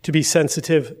to be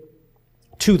sensitive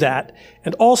to that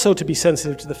and also to be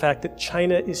sensitive to the fact that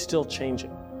China is still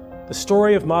changing. The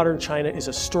story of modern China is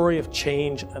a story of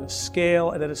change on a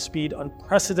scale and at a speed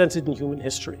unprecedented in human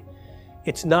history.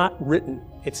 It's not written.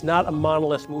 It's not a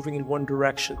monolith moving in one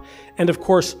direction. And of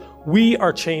course, we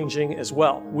are changing as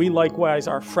well. We likewise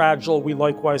are fragile. We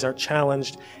likewise are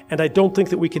challenged. And I don't think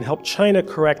that we can help China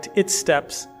correct its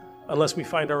steps unless we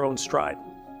find our own stride.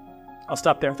 I'll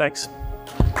stop there. Thanks.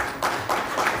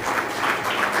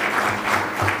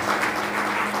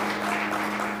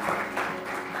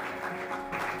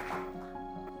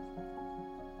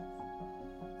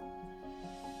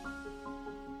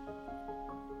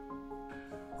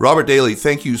 Robert Daly,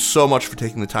 thank you so much for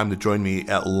taking the time to join me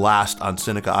at last on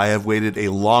Sinica. I have waited a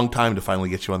long time to finally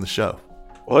get you on the show.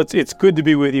 Well, it's good to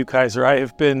be with you, Kaiser. I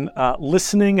have been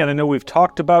listening, and I know we've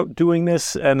talked about doing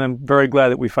this, and I'm very glad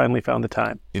that we finally found the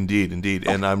time. Indeed.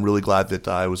 And I'm really glad that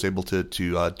I was able to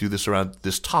do this around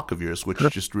this talk of yours, which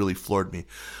just really floored me.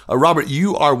 Robert,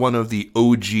 you are one of the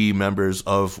OG members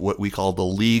of what we call the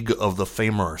League of the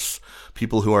Famers,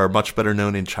 people who are much better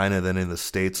known in China than in the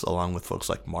States, along with folks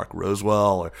like Mark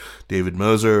Roswell or David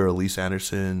Moser or Elise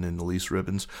Anderson and Elise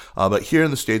Ribbons. But here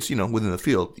in the States, within the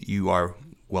field, you are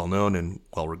well known and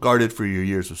well regarded for your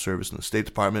years of service in the State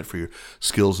Department, for your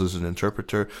skills as an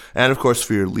interpreter, and of course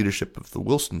for your leadership of the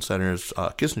Wilson Center's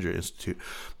Kissinger Institute.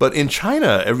 But in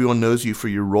China, everyone knows you for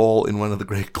your role in one of the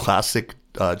great classic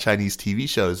Chinese TV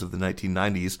shows of the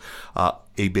 1990s,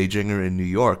 A Beijinger in New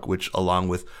York, which along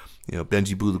with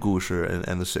Benji Bu the Gushi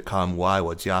and the sitcom Wai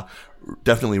Wo Jia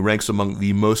definitely ranks among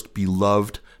the most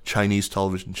beloved Chinese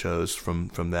television shows from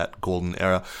that golden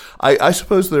era. I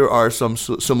suppose there are some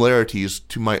similarities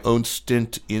to my own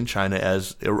stint in China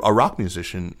as a rock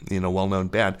musician in a well-known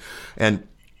band. And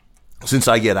since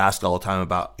I get asked all the time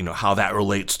about, how that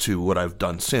relates to what I've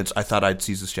done since, I thought I'd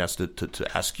seize this chance to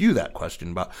ask you that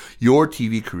question about your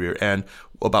TV career and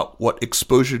about what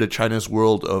exposure to China's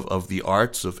world of the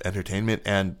arts, of entertainment,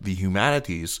 and the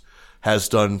humanities has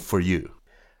done for you.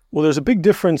 Well, there's a big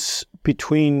difference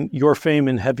between your fame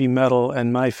in heavy metal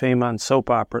and my fame on soap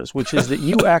operas, which is that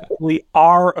you actually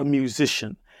are a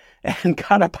musician and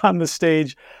got up on the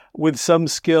stage with some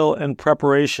skill and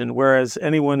preparation, whereas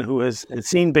anyone who has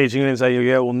seen Beijing and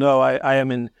Zayuye will know I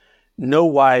am in no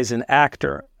wise an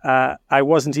actor. I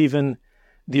wasn't even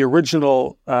the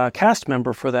original cast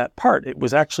member for that part. It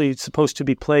was actually supposed to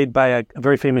be played by a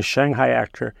very famous Shanghai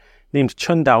actor named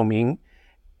Chen Daoming,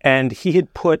 and he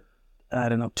had put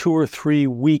 2 or 3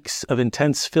 weeks of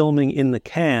intense filming in the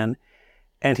can,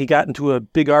 and he got into a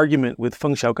big argument with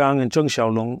Feng Xiaogang and Zheng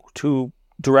Xiaolong, two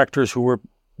directors who were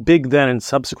big then and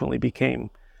subsequently became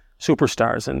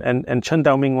superstars. And Chen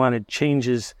Daoming wanted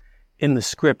changes in the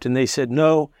script, and they said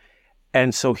no,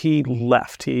 and so he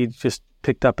left. He just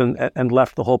picked up and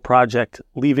left the whole project,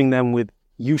 leaving them with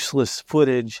useless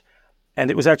footage. And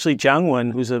it was actually Jiang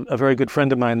Wen, who's a very good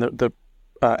friend of mine, the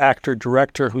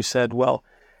actor-director, who said, well,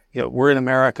 we're in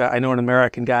America. I know an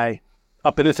American guy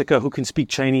up at Ithaca who can speak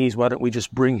Chinese. Why don't we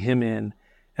just bring him in?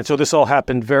 And so this all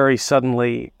happened very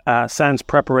suddenly, sans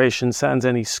preparation, sans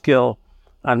any skill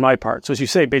on my part. So as you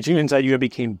say, Beijing and Zayuye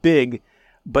became big,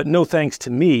 but no thanks to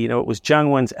me. It was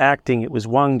Jiang Wen's acting, it was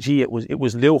Wang Ji, it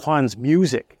was Liu Huan's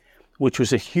music, which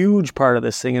was a huge part of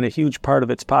this thing and a huge part of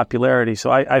its popularity. So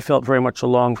I felt very much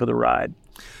along for the ride.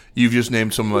 You've just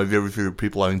named some of my very favorite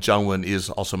people. I mean, Jiang Wen is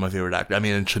also my favorite actor. I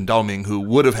mean, and Chen Daoming, who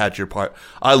would have had your part.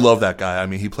 I love that guy. I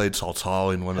mean, he played Cao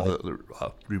Cao in one of the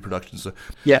reproductions.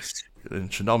 Yes. And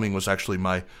Chen Daoming was actually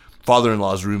my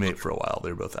father-in-law's roommate for a while.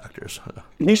 They were both actors.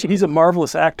 He's a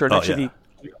marvelous actor. And the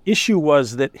issue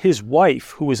was that his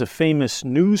wife, who was a famous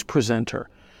news presenter,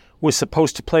 was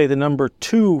supposed to play the number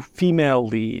 2 female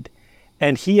lead.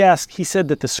 And he said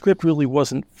that the script really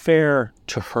wasn't fair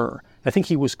to her. I think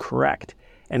he was correct.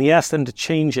 And he asked them to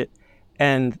change it,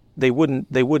 and they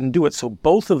wouldn't do it. So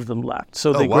both of them left.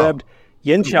 So they grabbed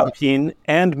Yan Xiaopin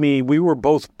and me. We were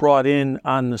both brought in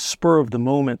on the spur of the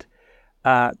moment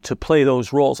to play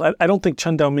those roles. I don't think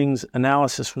Chen Daoming's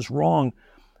analysis was wrong,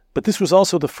 but this was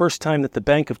also the first time that the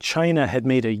Bank of China had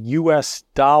made a U.S.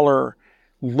 dollar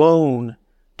loan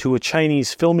to a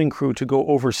Chinese filming crew to go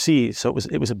overseas. So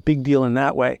it was a big deal in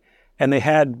that way. And they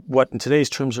had what in today's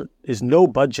terms is no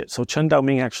budget. So Chen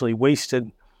Daoming actually wasted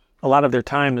a lot of their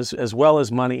time as well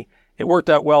as money. It worked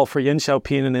out well for Yan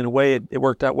Xiaopin, and in a way it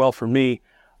worked out well for me,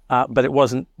 but it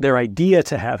wasn't their idea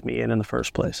to have me in the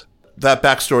first place. That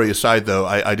backstory aside, though,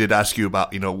 I did ask you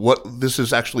about, what this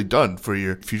has actually done for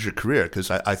your future career, because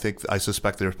I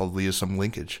suspect there probably is some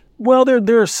linkage. Well,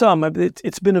 there are some.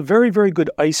 It's been a very, very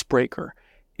good icebreaker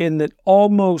in that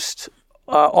almost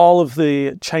all of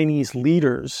the Chinese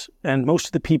leaders and most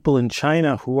of the people in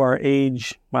China who are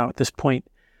at this point,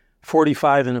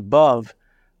 45 and above,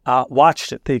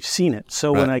 watched it. They've seen it.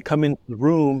 So When I come into the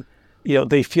room,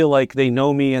 they feel like they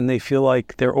know me and they feel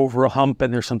like they're over a hump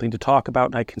and there's something to talk about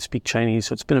and I can speak Chinese.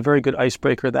 So it's been a very good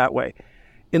icebreaker that way.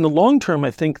 In the long term,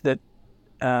 I think that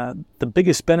the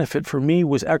biggest benefit for me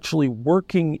was actually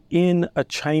working in a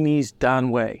Chinese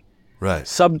danwei, Right.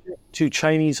 subject to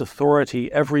Chinese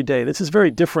authority every day. This is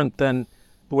very different than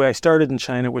the way I started in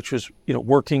China, which was,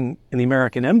 working in the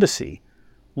American embassy,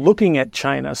 looking at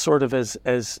China sort of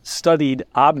as studied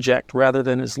object rather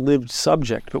than as lived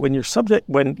subject. But when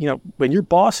your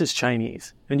boss is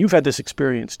Chinese, and you've had this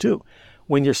experience too,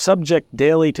 when you're subject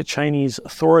daily to Chinese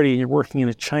authority and you're working in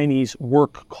a Chinese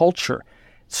work culture,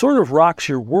 it sort of rocks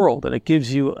your world, and it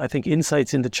gives you, I think,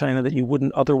 insights into China that you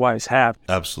wouldn't otherwise have.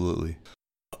 Absolutely.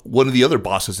 One of the other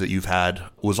bosses that you've had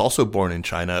was also born in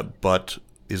China, but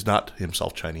is not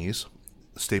himself Chinese,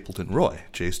 Stapleton Roy,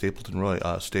 J. Stapleton Roy,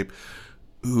 Stape,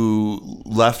 who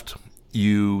left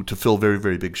you to fill very,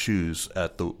 very big shoes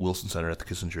at the Wilson Center at the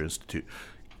Kissinger Institute.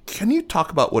 Can you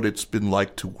talk about what it's been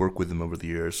like to work with him over the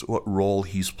years, what role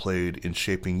he's played in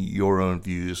shaping your own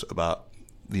views about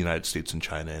the United States and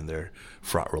China and their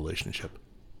fraught relationship?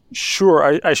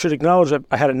 Sure. I should acknowledge that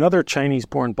I had another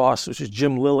Chinese-born boss, which is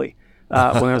Jim Lilly, when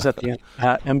I was at the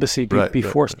embassy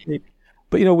before Stape.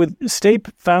 But, with Stape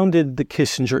founded the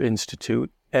Kissinger Institute,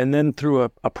 and then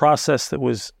through a process that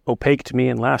was opaque to me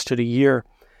and lasted a year,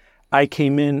 I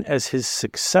came in as his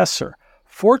successor.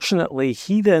 Fortunately,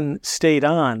 he then stayed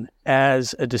on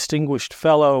as a distinguished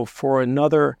fellow for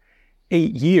another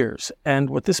 8 years. And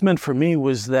what this meant for me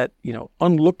was that,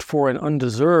 unlooked for and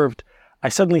undeserved, I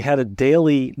suddenly had a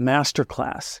daily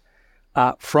masterclass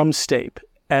from Stape.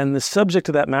 And the subject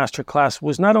of that masterclass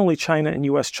was not only China and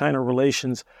U.S.-China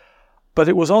relations, but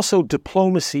it was also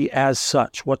diplomacy as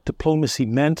such, what diplomacy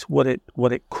meant, what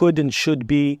it could and should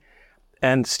be,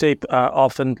 and Stape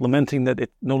often lamenting that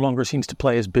it no longer seems to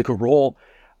play as big a role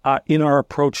in our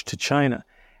approach to China.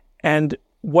 And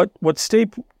what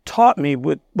Stape taught me,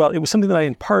 it was something that I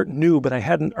in part knew, but I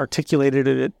hadn't articulated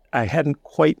it, I hadn't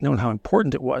quite known how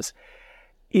important it was,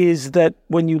 is that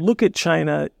when you look at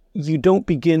China, you don't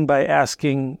begin by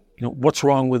asking, what's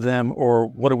wrong with them or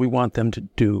what do we want them to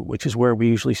do, which is where we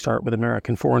usually start with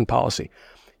American foreign policy.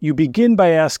 You begin by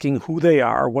asking who they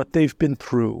are, what they've been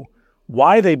through,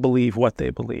 why they believe what they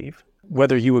believe,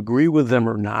 whether you agree with them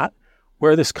or not,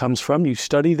 where this comes from. You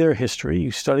study their history,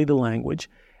 you study the language,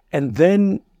 and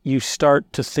then you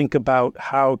start to think about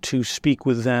how to speak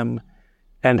with them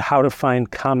and how to find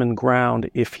common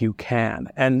ground if you can.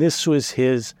 And this was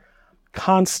his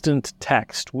constant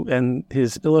text, and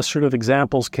his illustrative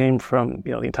examples came from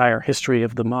the entire history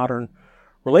of the modern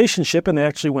relationship, and they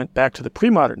actually went back to the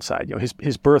pre-modern side.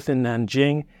 His birth in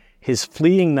Nanjing, his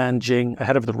fleeing Nanjing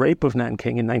ahead of the rape of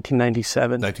Nanking in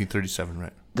 1997. 1937,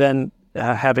 right. Then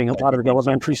having a lot of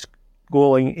elementary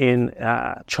schooling in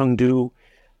Chengdu.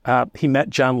 He met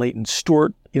John Leighton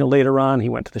Stewart, later on. He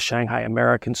went to the Shanghai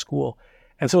American School.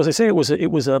 And so, as I say, it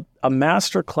was a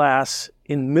master class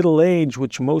in middle age,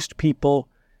 which most people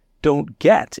don't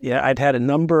get. I'd had a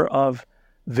number of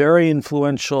very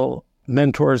influential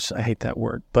mentors, I hate that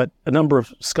word, but a number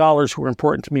of scholars who were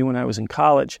important to me when I was in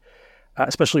college,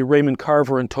 especially Raymond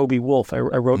Carver and Toby Wolfe. I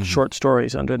wrote short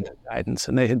stories under their guidance,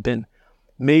 and they had been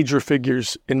major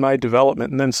figures in my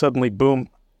development. And then suddenly, boom,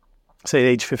 say at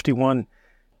age 51,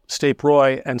 Stape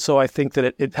Roy. And so I think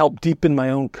that it helped deepen my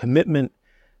own commitment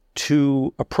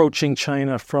to approaching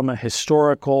China from a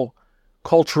historical,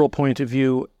 cultural point of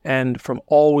view, and from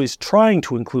always trying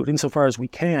to include, insofar as we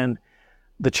can,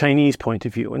 the Chinese point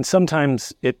of view. And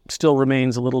sometimes it still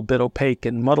remains a little bit opaque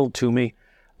and muddled to me,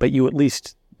 but you at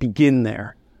least begin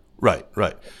there. Right.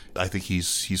 I think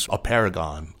he's a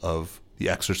paragon of the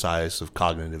exercise of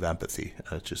cognitive empathy.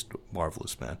 Just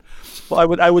marvelous, man.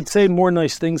 Well, I would say more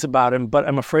nice things about him, but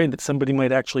I'm afraid that somebody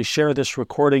might actually share this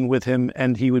recording with him,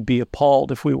 and he would be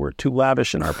appalled if we were too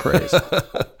lavish in our praise.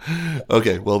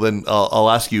 Okay, well then I'll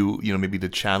ask you, maybe to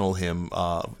channel him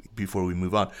before we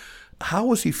move on. How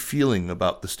was he feeling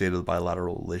about the state of the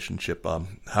bilateral relationship?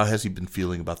 How has he been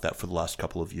feeling about that for the last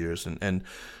couple of years? And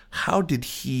how did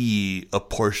he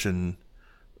apportion,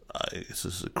 this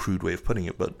is a crude way of putting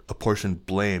it, but apportion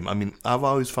blame? I mean, I've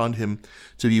always found him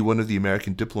to be one of the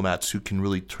American diplomats who can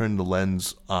really turn the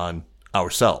lens on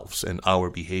ourselves and our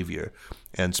behavior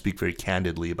and speak very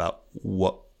candidly about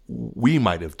what we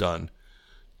might have done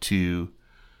to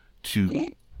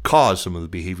cause some of the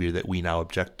behavior that we now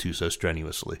object to so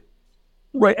strenuously.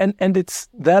 Right, and it's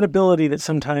that ability that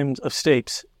sometimes of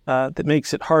Stape's that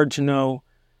makes it hard to know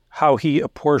how he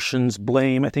apportions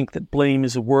blame. I think that blame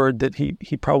is a word that he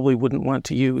probably wouldn't want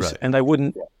to use, right. And I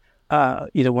wouldn't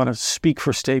want to speak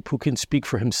for Stape, who can speak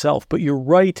for himself. But you're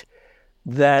right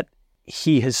that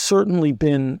he has certainly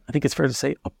been, I think it's fair to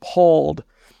say, appalled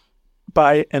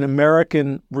by an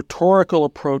American rhetorical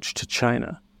approach to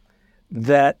China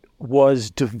that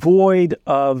was devoid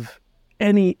of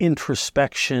any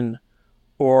introspection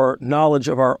or knowledge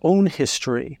of our own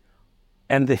history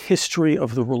and the history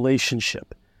of the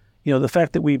relationship. The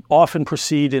fact that we often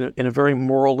proceed in a very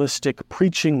moralistic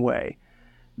preaching way,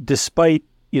 despite,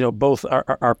 both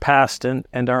our past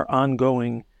and our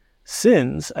ongoing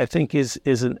sins, I think is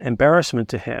an embarrassment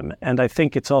to him. And I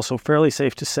think it's also fairly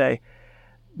safe to say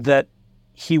that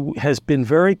he has been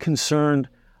very concerned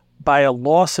by a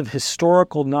loss of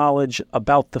historical knowledge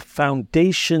about the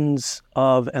foundations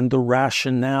of and the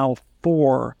rationale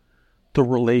for the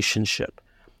relationship.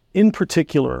 In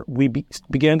particular, we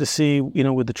began to see,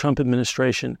 with the Trump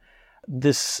administration,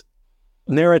 this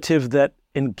narrative that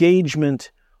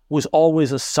engagement was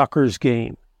always a sucker's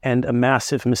game and a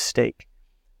massive mistake,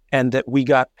 and that we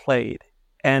got played.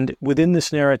 And within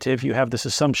this narrative, you have this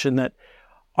assumption that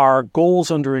our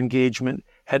goals under engagement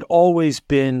had always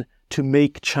been to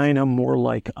make China more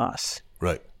like us.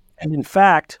 Right. And in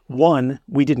fact,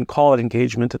 we didn't call it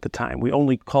engagement at the time. We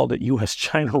only called it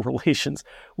U.S.-China relations.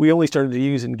 We only started to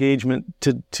use engagement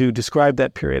to describe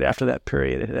that period after that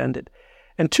period had ended.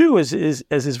 And two, as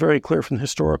is very clear from the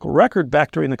historical record,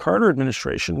 back during the Carter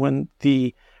administration, when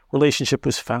the relationship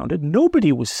was founded,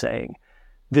 nobody was saying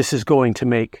this is going to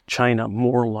make China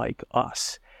more like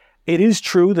us. It is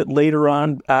true that later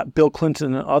on, Bill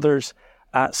Clinton and others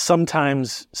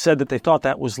sometimes said that they thought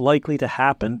that was likely to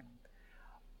happen,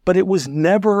 but it was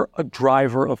never a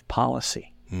driver of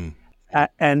policy.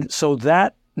 And so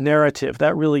that narrative,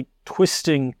 that really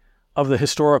twisting of the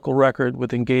historical record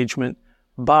with engagement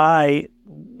by,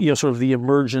 sort of the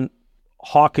emergent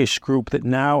hawkish group that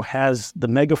now has the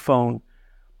megaphone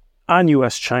on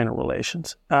U.S.-China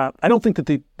relations. I don't think that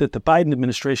the Biden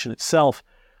administration itself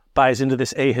buys into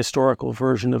this ahistorical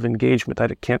version of engagement. I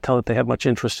can't tell that they have much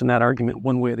interest in that argument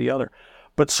one way or the other.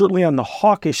 But certainly on the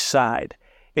hawkish side,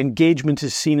 engagement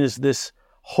is seen as this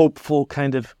hopeful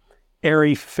kind of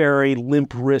airy-fairy,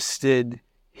 limp-wristed,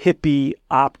 hippie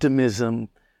optimism,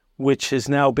 which has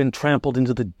now been trampled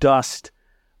into the dust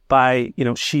by,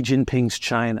 Xi Jinping's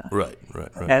China. Right.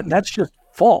 And that's just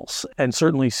false. And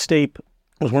certainly Stape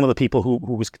was one of the people who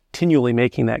was continually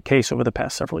making that case over the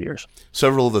past several years.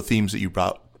 Several of the themes that you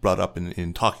brought up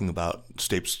in talking about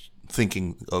Stape's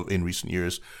thinking in recent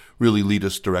years really lead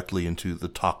us directly into the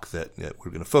talk that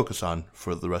we're going to focus on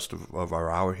for the rest of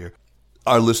our hour here.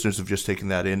 Our listeners have just taken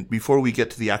that in. Before we get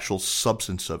to the actual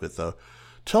substance of it, though,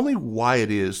 tell me why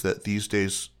it is that these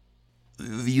days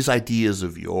these ideas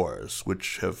of yours,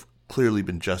 which have clearly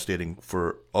been gestating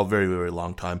for a very, very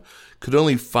long time, could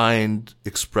only find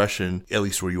expression, at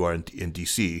least where you are in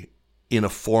D.C., in a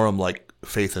forum like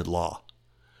Faith and Law.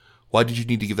 Why did you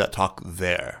need to give that talk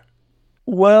there?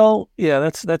 Well, yeah,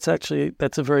 that's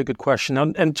a very good question.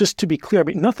 And just to be clear,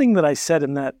 nothing that I said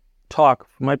in that talk,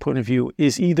 from my point of view,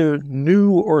 is either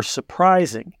new or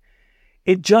surprising.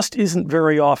 It just isn't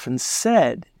very often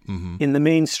said in the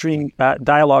mainstream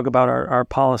dialogue about our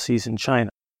policies in China.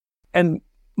 And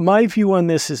my view on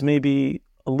this is maybe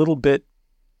a little bit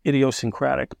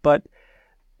idiosyncratic, but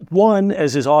one,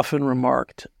 as is often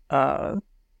remarked,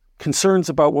 concerns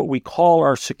about what we call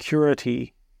our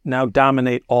security now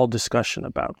dominate all discussion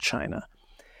about China.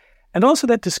 And also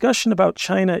that discussion about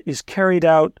China is carried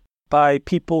out by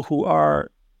people who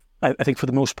are, I think for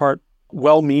the most part,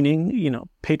 well-meaning,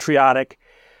 patriotic,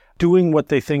 doing what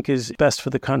they think is best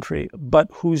for the country, but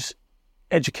whose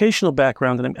educational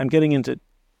background, and I'm getting into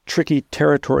tricky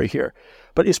territory here,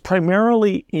 but is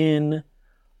primarily in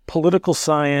political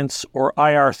science or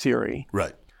IR theory.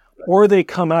 Right. Or they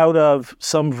come out of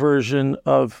some version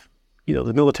of,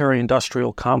 the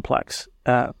military-industrial complex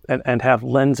and have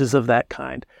lenses of that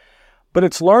kind. But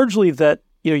it's largely that,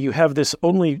 you have this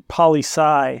only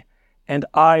poli-sci and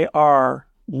IR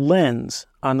lens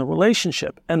on the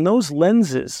relationship. And those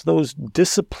lenses, those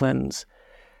disciplines,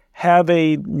 have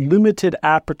a limited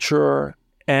aperture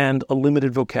and a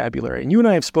limited vocabulary. And you and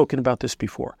I have spoken about this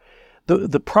before.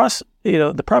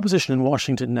 The proposition in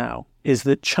Washington now is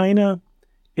that China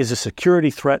is a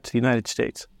security threat to the United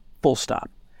States, full stop.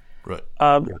 Right.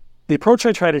 The approach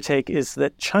I try to take is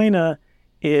that China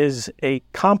is a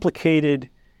complicated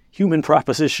human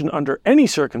proposition under any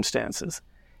circumstances,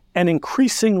 an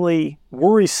increasingly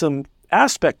worrisome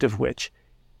aspect of which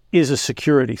is a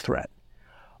security threat.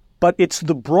 But it's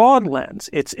the broad lens,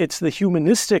 it's the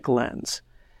humanistic lens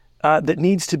that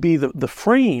needs to be the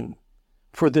frame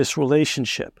for this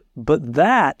relationship. But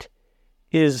that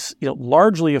is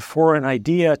largely a foreign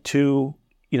idea to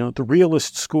the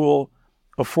realist school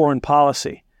of foreign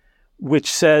policy, which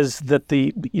says that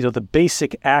the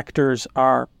basic actors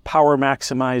are power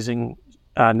maximizing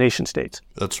nation states.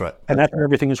 That's right. And that's where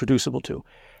everything is reducible to.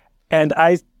 And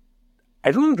I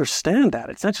don't understand that.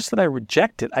 It's not just that I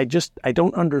reject it. I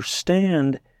don't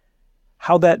understand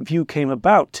how that view came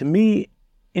about. To me,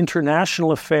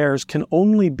 international affairs can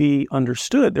only be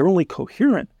understood, they're only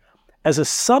coherent, as a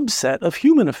subset of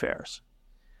human affairs.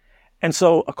 And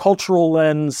so a cultural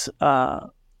lens, a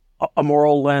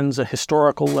moral lens, a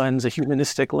historical lens, a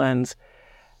humanistic lens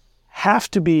have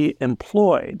to be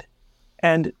employed.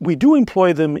 And we do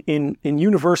employ them in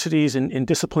universities and in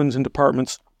disciplines and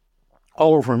departments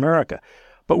all over America.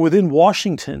 But within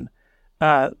Washington,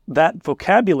 that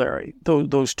vocabulary,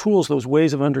 those tools, those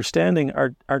ways of understanding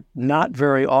are not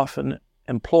very often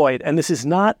employed. And this is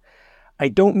not, I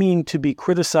don't mean to be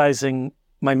criticizing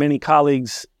my many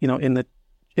colleagues,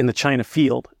 in the China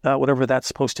field, whatever that's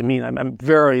supposed to mean. I'm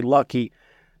very lucky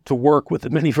to work with the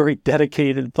many very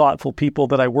dedicated, thoughtful people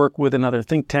that I work with in other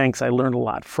think tanks. I learned a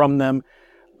lot from them,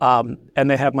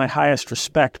 and they have my highest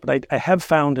respect. But I have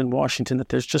found in Washington that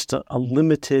there's just a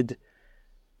limited,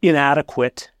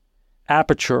 inadequate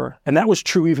aperture, and that was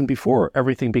true even before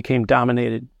everything became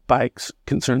dominated by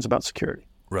concerns about security.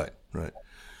 Right.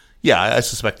 Yeah, I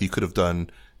suspect you could have done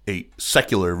a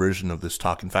secular version of this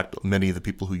talk. In fact, many of the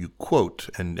people who you quote,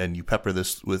 and you pepper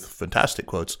this with fantastic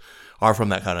quotes, are from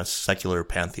that kind of secular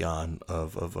pantheon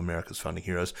of America's founding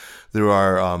heroes. There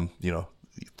are,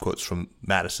 quotes from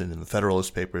Madison in the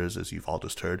Federalist Papers, as you've all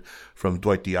just heard, from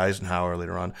Dwight D. Eisenhower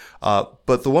later on.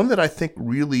 But the one that I think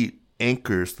really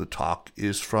anchors the talk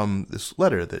is from this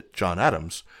letter that John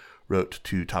Adams wrote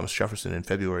to Thomas Jefferson in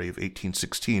February of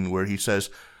 1816, where he says,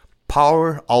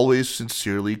 "Power always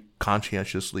sincerely,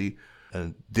 conscientiously,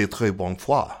 and de très bonne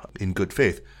foi, in good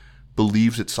faith,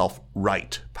 believes itself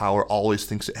right. Power always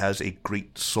thinks it has a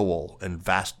great soul and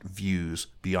vast views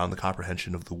beyond the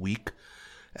comprehension of the weak,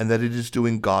 and that it is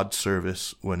doing God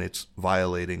service when it's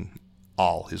violating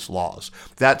all his laws."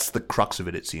 That's the crux of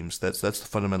it, it seems. That's the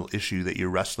fundamental issue that you're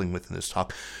wrestling with in this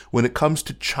talk. When it comes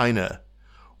to China,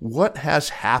 what has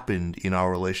happened in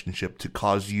our relationship to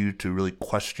cause you to really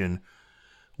question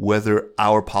whether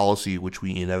our policy, which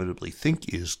we inevitably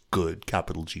think is good,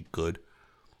 capital G good,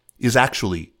 is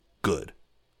actually good?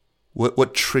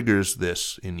 What triggers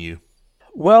this in you?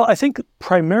 Well, I think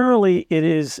primarily it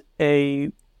is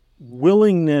a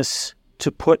willingness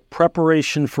to put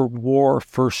preparation for war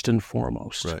first and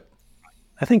foremost. Right.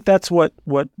 I think that's what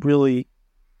really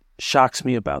shocks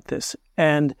me about this.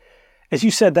 And as you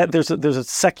said, that there's a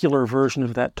secular version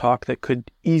of that talk that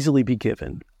could easily be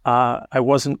given. I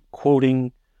wasn't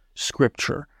quoting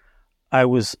scripture. I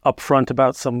was upfront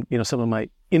about some of my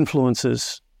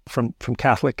influences from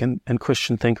Catholic and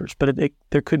Christian thinkers, but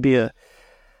there could be a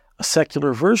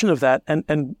secular version of that.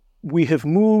 And we have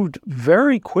moved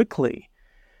very quickly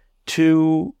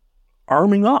to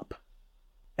arming up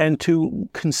and to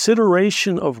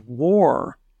consideration of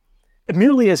war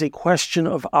merely as a question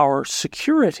of our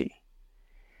security.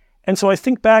 And so I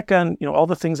think back on all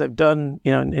the things I've done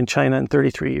in China in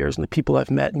 33 years and the people I've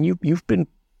met, and you've been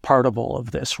part of all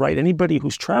of this, right? Anybody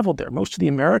who's traveled there, most of the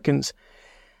Americans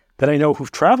that I know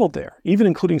who've traveled there, even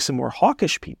including some more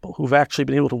hawkish people who've actually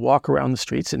been able to walk around the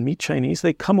streets and meet Chinese,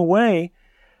 they come away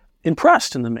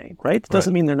impressed in the main, right? It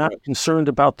doesn't mean they're not concerned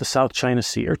about the South China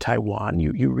Sea or Taiwan.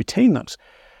 You retain those.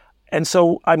 And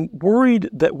so I'm worried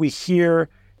that we hear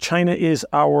China is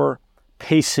our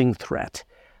pacing threat.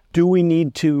 Do we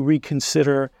need to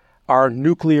reconsider our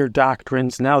nuclear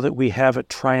doctrines now that we have a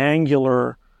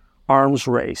triangular arms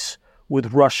race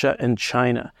with Russia and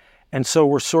China? And so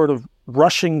we're sort of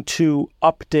rushing to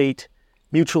update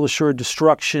mutual assured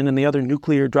destruction and the other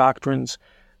nuclear doctrines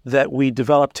that we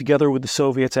developed together with the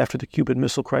Soviets after the Cuban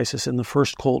Missile Crisis in the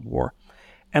first Cold War.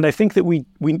 And I think that we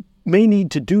may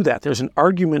need to do that. There's an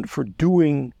argument for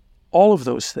doing all of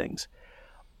those things.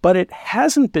 But it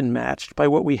hasn't been matched by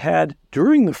what we had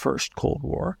during the first Cold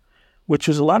War, which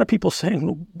was a lot of people saying,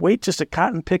 well, wait just a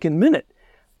cotton-picking minute.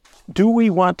 Do we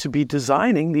want to be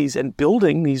designing these and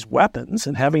building these weapons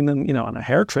and having them, on a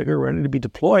hair trigger ready to be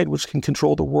deployed, which can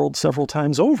control the world several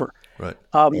times over? Right.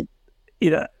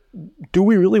 Do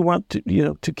we really want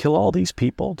to kill all these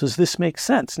people? Does this make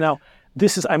sense? Now,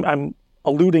 this is I'm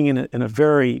alluding in a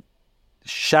very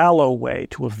shallow way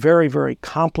to a very, very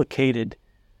complicated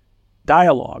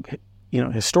dialogue,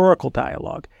 historical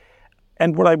dialogue.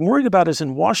 And what I'm worried about is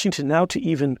in Washington now to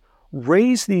even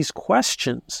raise these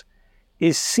questions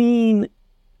is seen,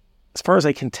 as far as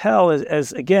I can tell,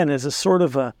 as a sort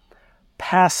of a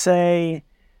passé,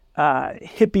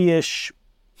 hippie-ish,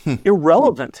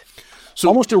 irrelevant,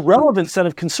 almost irrelevant set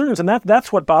of concerns. And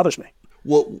that's what bothers me.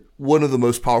 Well, one of the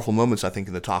most powerful moments, I think,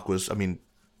 in the talk was, I mean,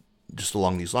 just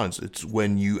along these lines, it's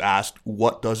when you asked,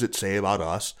 what does it say about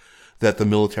us that the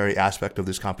military aspect of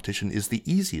this competition is the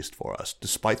easiest for us,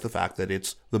 despite the fact that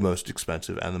it's the most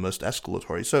expensive and the most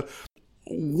escalatory. So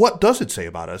what does it say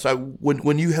about us?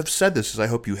 When you have said this, as I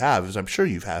hope you have, as I'm sure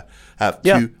you have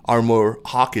to our more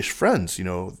hawkish friends,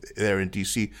 there in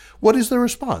D.C., what is their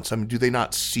response? I mean, do they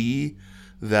not see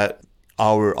that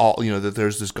that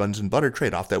there's this guns and butter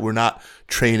trade-off, that we're not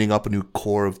training up a new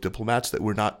corps of diplomats, that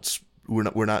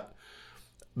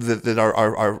that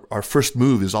our first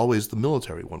move is always the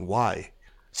military one? Why?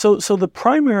 So the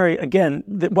primary, again,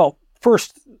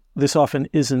 first, this often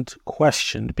isn't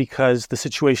questioned because the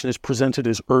situation is presented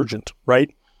as urgent,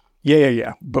 right?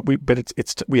 Yeah. But we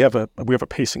have a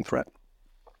pacing threat.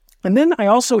 And then I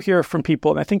also hear from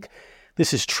people, and I think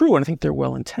this is true, and I think they're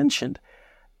well intentioned,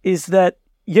 is that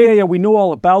we know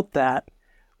all about that.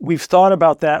 We've thought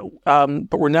about that,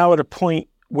 but we're now at a point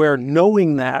where,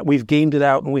 knowing that, we've gamed it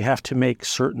out and we have to make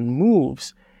certain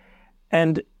moves.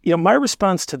 And my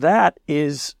response to that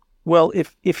is, well,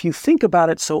 if you think about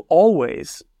it so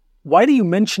always, why do you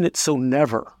mention it so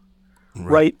never?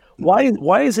 Right?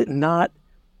 Why is it not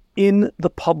in the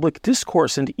public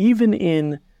discourse? And even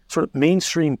in sort of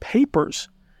mainstream papers,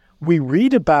 we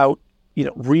read about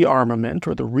rearmament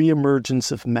or the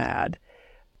reemergence of MAD,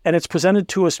 and it's presented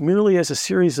to us merely as a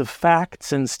series of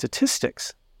facts and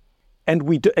statistics. And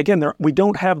we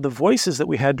don't have the voices that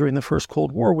we had during the first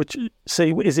Cold War, which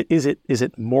say, is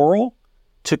it moral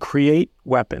to create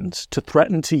weapons, to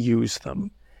threaten to use them?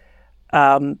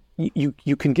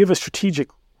 You can give a strategic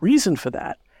reason for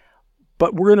that,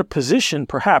 but we're in a position,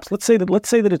 perhaps, let's say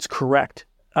that it's correct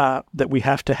that we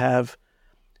have to have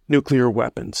nuclear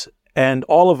weapons. And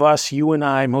all of us, you and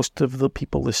I, most of the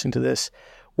people listening to this,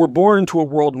 were born into a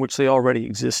world in which they already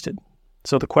existed.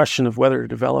 So the question of whether to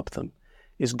develop them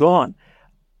is gone.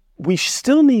 We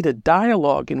still need a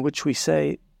dialogue in which we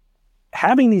say,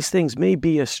 having these things may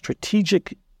be a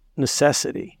strategic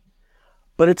necessity,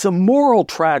 but it's a moral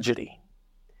tragedy.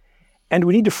 And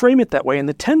we need to frame it that way. And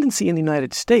the tendency in the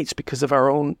United States, because of our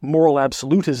own moral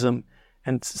absolutism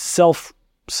and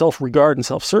self-regard and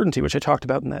self-certainty, which I talked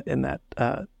about in that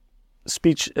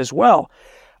speech as well,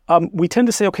 we tend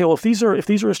to say, okay, well, if these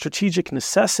are a strategic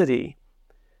necessity,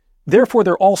 therefore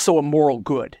they're also a moral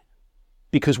good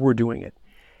because we're doing it.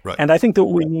 Right. And I think that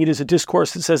what we need is a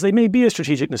discourse that says they may be a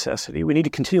strategic necessity. We need to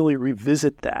continually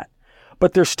revisit that.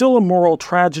 But there's still a moral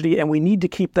tragedy, and we need to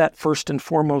keep that first and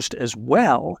foremost as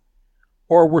well,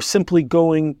 or we're simply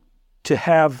going to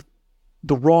have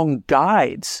the wrong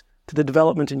guides to the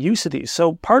development and use of these.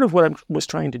 So part of what I was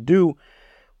trying to do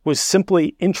was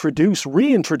simply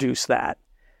reintroduce that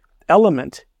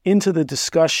element into the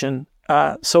discussion.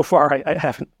 So far, I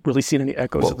haven't really seen any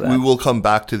echoes of that. We will come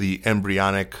back to the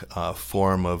embryonic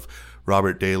form of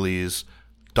Robert Daly's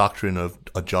doctrine of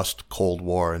a just Cold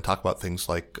War and talk about things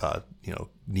like,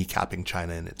 kneecapping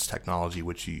China and its technology,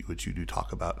 which you do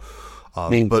talk about.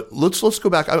 But let's go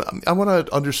back. I want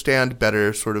to understand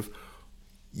better sort of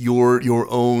your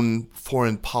own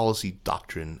foreign policy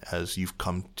doctrine as you've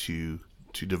come to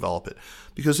develop it,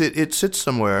 because it sits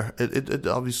somewhere. It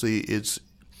obviously is.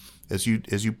 As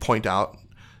you point out,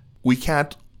 we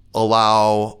can't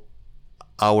allow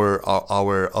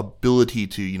our ability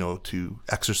to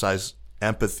exercise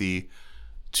empathy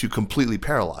to completely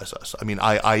paralyze us. I mean,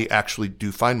 I actually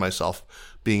do find myself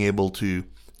being able to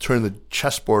turn the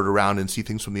chessboard around and see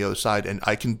things from the other side, and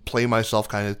I can play myself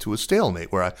kind of to a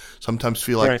stalemate where I sometimes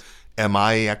feel like, right, am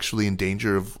I actually in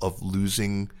danger of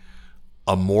losing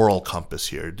a moral compass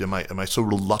here? Am I so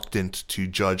reluctant to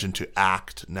judge and to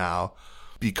act now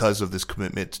because of this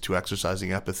commitment to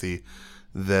exercising empathy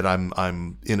that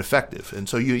I'm ineffective? And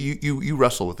so you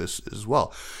wrestle with this as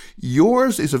well.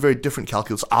 Yours is a very different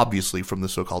calculus, obviously, from the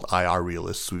so-called IR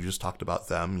realists. We've just talked about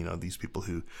them, these people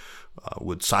who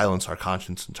would silence our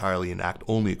conscience entirely and act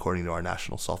only according to our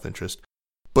national self-interest.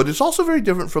 But it's also very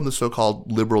different from the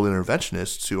so-called liberal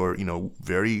interventionists who are,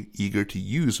 very eager to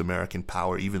use American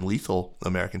power, even lethal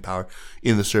American power,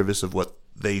 in the service of what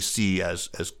they see as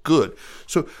good.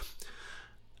 So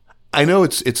I know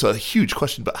it's a huge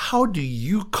question, but how do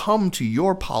you come to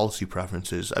your policy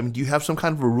preferences? I mean, do you have some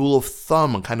kind of a rule of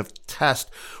thumb, a kind of test,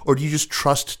 or do you just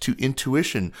trust to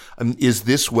intuition? I mean, is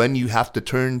this when you have to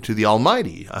turn to the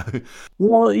Almighty?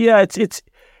 Well, yeah,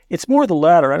 it's more the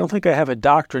latter. I don't think I have a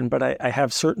doctrine, but I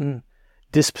have certain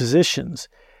dispositions.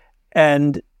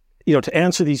 And, to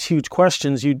answer these huge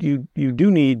questions, you do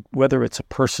need, whether it's a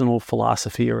personal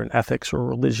philosophy or an ethics or a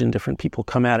religion, different people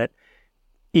come at it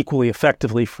equally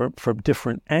effectively from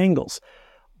different angles.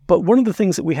 But one of the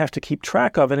things that we have to keep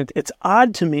track of, and it's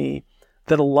odd to me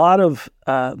that a lot of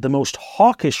the most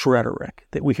hawkish rhetoric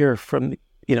that we hear from,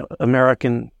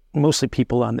 American, mostly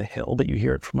people on the Hill, but you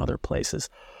hear it from other places,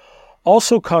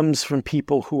 also comes from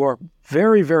people who are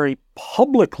very, very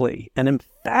publicly and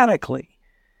emphatically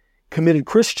committed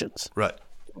Christians. Right.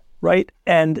 Right.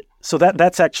 And so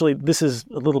that's actually, this is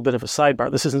a little bit of a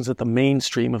sidebar. This isn't at the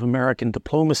mainstream of American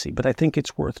diplomacy, but I think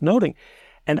it's worth noting.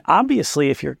 And obviously,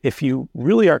 if you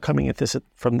really are coming at this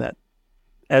from that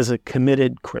as a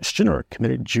committed Christian or a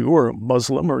committed Jew or a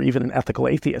Muslim or even an ethical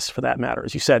atheist for that matter,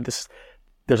 as you said,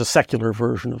 there's a secular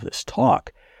version of this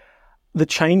talk. The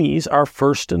Chinese are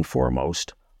first and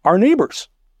foremost our neighbors,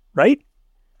 right?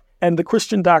 And the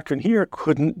Christian doctrine here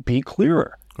couldn't be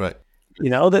clearer. Right.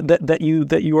 That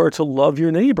you are to love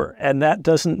your neighbor. And that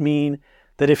doesn't mean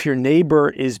that if your neighbor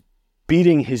is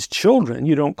beating his children,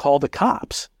 you don't call the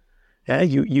cops. Yeah,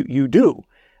 you do.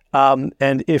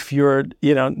 And if your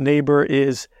neighbor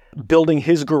is building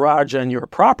his garage on your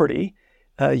property,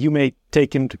 you may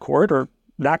take him to court or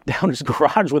knock down his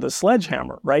garage with a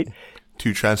sledgehammer, right?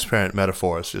 Two transparent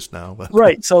metaphors just now. But.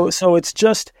 Right. So it's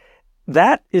just,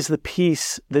 that is the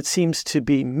piece that seems to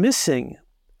be missing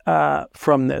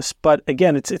from this. But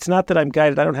again, it's not that I'm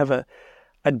guided. I don't have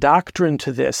a doctrine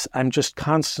to this. I'm just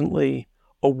constantly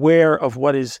aware of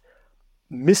what is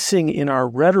missing in our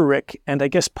rhetoric. And I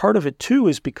guess part of it too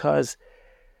is because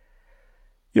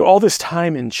all this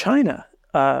time in China,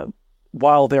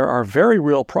 while there are very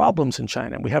real problems in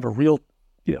China, and we have a real,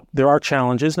 there are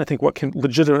challenges, and I think what can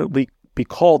legitimately be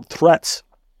called threats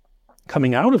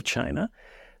coming out of China,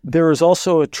 there is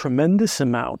also a tremendous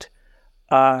amount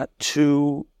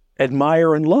to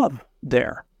admire and love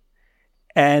there.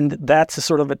 And that's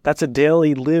a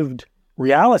daily lived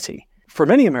reality for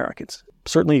many Americans,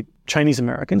 certainly Chinese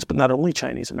Americans, but not only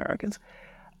Chinese Americans.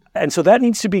 And so that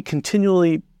needs to be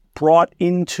continually brought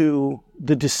into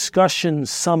the discussion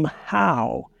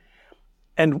somehow.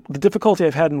 And the difficulty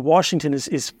I've had in Washington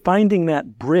is finding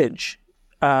that bridge.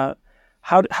 How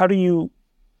do you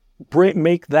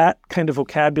make that kind of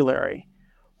vocabulary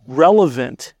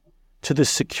relevant to the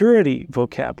security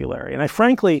vocabulary? And I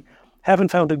frankly haven't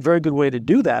found a very good way to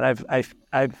do that.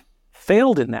 I've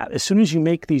failed in that. As soon as you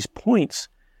make these points,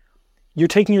 you're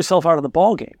taking yourself out of the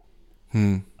ballgame.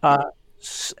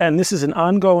 And this is an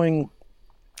ongoing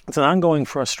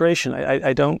frustration.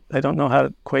 I don't know how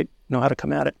to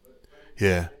come at it.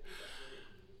 Yeah.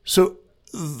 So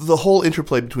the whole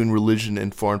interplay between religion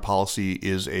and foreign policy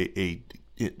is a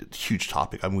huge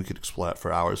topic. I mean, we could explore that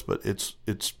for hours, but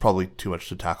it's probably too much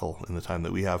to tackle in the time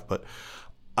that we have. But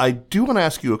I do want to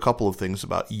ask you a couple of things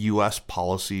about U.S.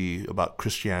 policy, about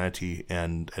Christianity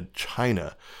and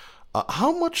China.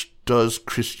 How much does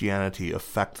Christianity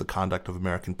affect the conduct of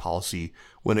American policy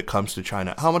when it comes to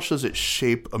China? How much does it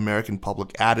shape American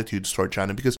public attitudes toward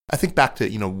China? Because I think back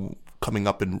to, coming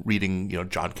up and reading,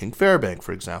 John King Fairbank,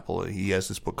 for example. He has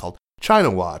this book called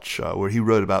China Watch, where he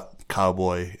wrote about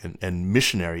cowboy and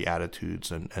missionary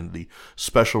attitudes and the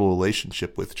special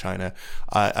relationship with China.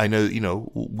 I know,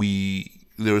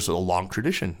 there was a long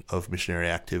tradition of missionary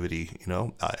activity,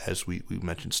 as we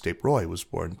mentioned, Stape Roy was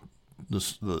born.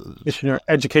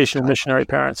 Educational missionary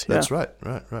parents. Yeah. That's right.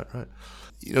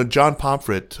 John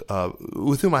Pomfret,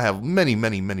 with whom I have many,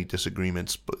 many, many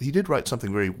disagreements, but he did write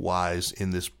something very wise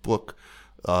in this book,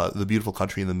 The Beautiful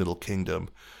Country in the Middle Kingdom,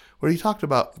 where he talked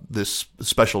about this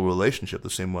special relationship,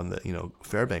 the same one that,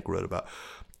 Fairbank wrote about.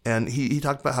 And he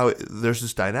talked about how there's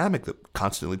this dynamic that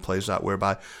constantly plays out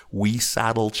whereby we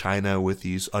saddle China with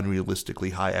these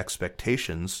unrealistically high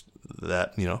expectations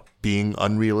that, being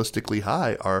unrealistically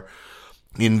high are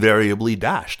invariably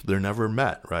dashed. They're never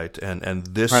met, right? And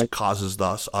this causes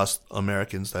us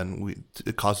Americans,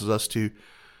 it causes us to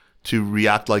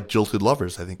react like jilted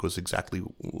lovers, I think was exactly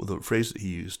the phrase that he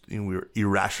used. We were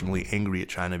irrationally angry at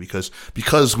China because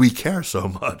we care so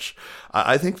much.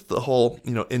 I think the whole,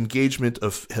 engagement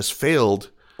has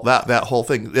failed. That whole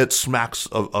thing, it smacks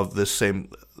of the same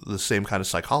kind of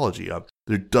psychology.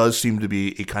 There does seem to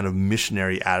be a kind of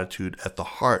missionary attitude at the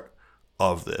heart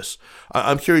of this.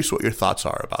 I'm curious what your thoughts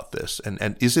are about this.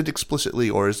 And is it explicitly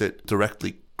or is it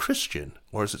directly Christian,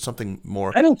 or is it something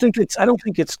more? I don't think it's,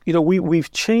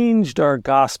 we've changed our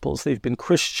gospels. They've been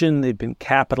Christian, they've been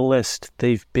capitalist,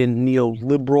 they've been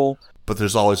neoliberal. But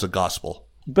there's always a gospel.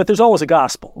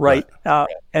 Right?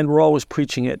 And we're always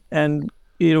preaching it. And,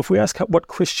 if we ask what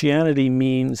Christianity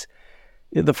means,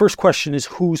 the first question is,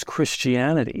 whose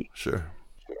Christianity? Sure.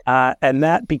 And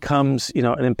that becomes,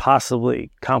 an impossibly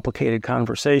complicated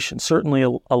conversation.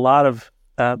 Certainly a lot of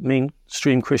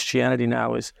mainstream Christianity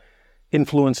now is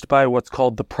influenced by what's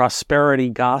called the prosperity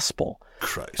gospel.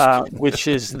 Christ. which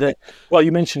is that, well,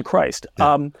 you mentioned Christ.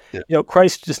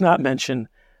 Christ does not mention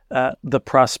the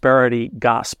prosperity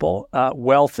gospel.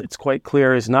 Wealth, it's quite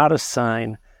clear, is not a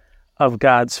sign of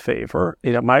God's favor.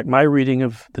 My reading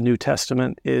of the New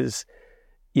Testament is,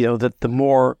 that the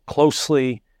more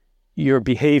closely your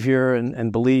behavior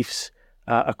and beliefs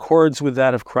accords with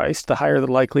that of Christ, the higher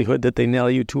the likelihood that they nail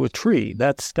you to a tree.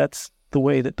 That's the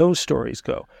way that those stories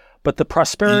go. But the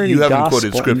prosperity you haven't gospel,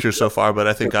 quoted scripture so far, but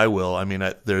I think I will. I mean,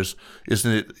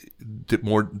 isn't it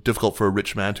more difficult for a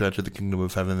rich man to enter the kingdom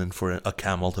of heaven than for a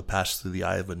camel to pass through the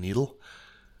eye of a needle?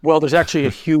 Well, there's actually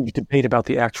a huge debate about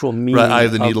the actual meaning. Right, eye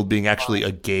of the needle being actually a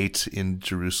gate in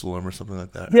Jerusalem or something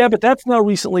like that. Yeah, but that's now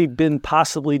recently been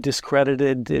possibly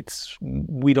discredited.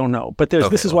 We don't know. But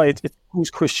this is why it's who's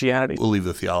Christianity. We'll leave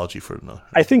the theology for another.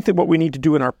 I think that what we need to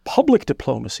do in our public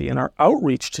diplomacy and our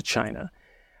outreach to China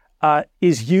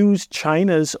is use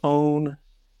China's own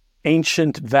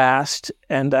ancient, vast,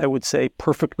 and I would say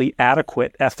perfectly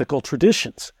adequate ethical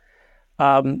traditions.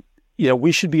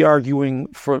 We should be arguing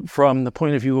from the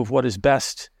point of view of what is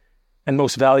best and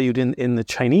most valued in the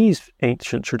Chinese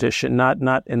ancient tradition,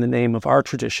 not in the name of our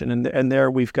tradition. And there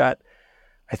we've got,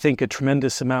 I think, a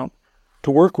tremendous amount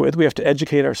to work with. We have to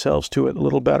educate ourselves to it a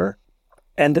little better.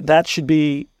 And that should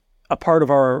be a part of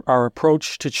our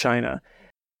approach to China,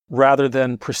 rather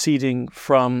than proceeding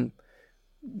from,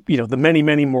 the many,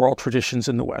 many moral traditions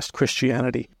in the West,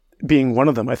 Christianity being one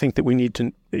of them. I think that we need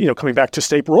to, coming back to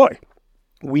Stape Roy,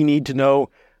 we need to know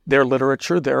their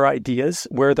literature, their ideas,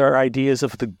 where their ideas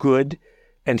of the good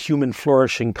and human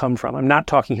flourishing come from. I'm not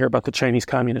talking here about the Chinese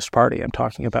Communist Party. I'm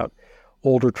talking about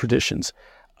older traditions.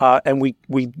 And we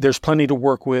there's plenty to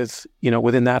work with,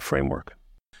 within that framework.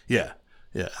 Yeah,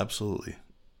 absolutely.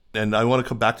 And I want to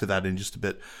come back to that in just a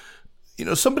bit.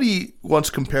 Somebody once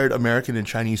compared American and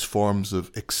Chinese forms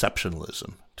of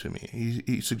exceptionalism to me.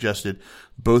 He suggested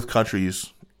both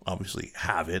countries obviously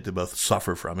have it. They both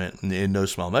suffer from it in no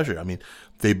small measure. I mean,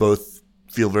 they both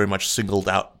feel very much singled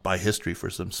out by history for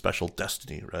some special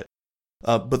destiny, right?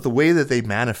 But the way that they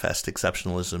manifest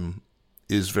exceptionalism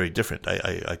is very different.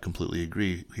 I completely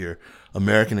agree here.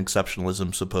 American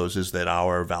exceptionalism supposes that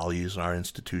our values and our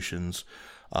institutions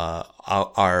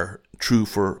are true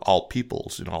for all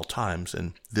peoples in all times,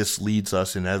 and this leads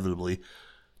us inevitably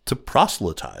to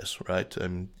proselytize, right?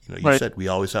 And you said we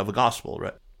always have a gospel,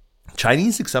 right?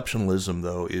 Chinese exceptionalism,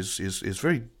 though, is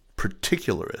very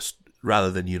particularist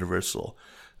rather than universal.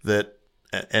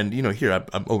 And here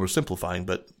I'm oversimplifying,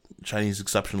 but Chinese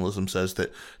exceptionalism says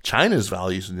that China's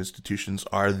values and institutions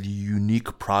are the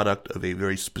unique product of a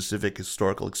very specific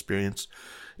historical experience.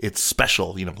 It's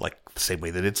special, like the same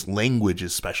way that its language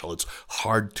is special. It's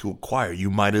hard to acquire. You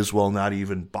might as well not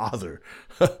even bother.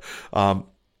 While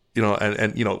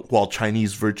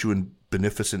Chinese virtue and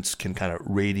beneficence can kind of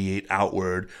radiate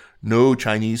outward, no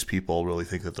Chinese people really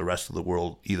think that the rest of the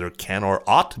world either can or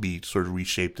ought to be sort of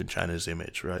reshaped in China's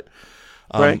image, right?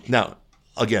 Right. Now,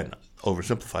 again,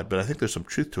 oversimplified, but I think there's some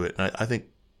truth to it. And I think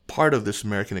part of this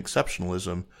American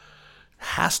exceptionalism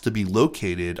has to be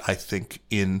located, I think,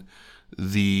 in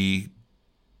the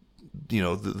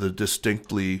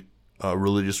distinctly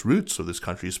religious roots of this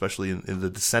country, especially in the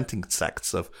dissenting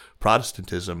sects of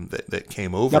Protestantism that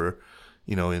came over,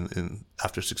 in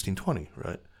after 1620,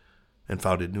 right, and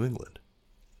founded New England.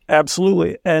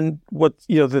 Absolutely. And what,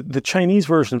 the Chinese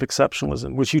version of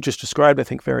exceptionalism, which you just described, I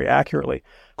think, very accurately.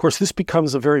 Of course, this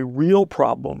becomes a very real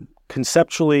problem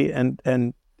conceptually and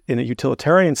in a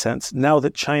utilitarian sense now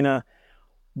that China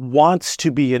wants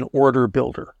to be an order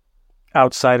builder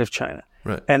outside of China.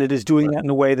 Right. And it is doing that in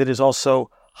a way that is also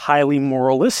highly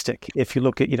moralistic. If you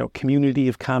look at, community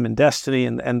of common destiny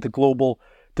and the global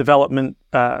development,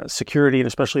 security, and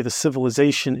especially the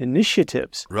civilization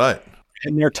initiatives. Right.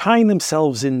 And they're tying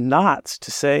themselves in knots to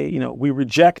say, we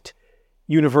reject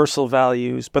universal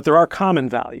values, but there are common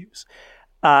values.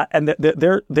 And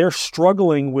they're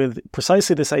struggling with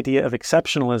precisely this idea of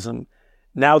exceptionalism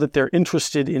now that they're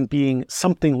interested in being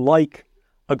something like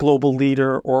a global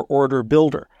leader or order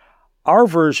builder. Our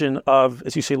version of,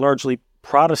 as you say, largely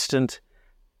Protestant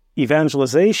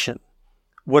evangelization,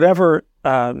 whatever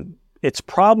its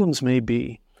problems may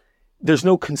be, there's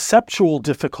no conceptual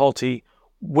difficulty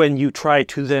when you try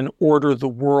to then order the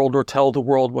world or tell the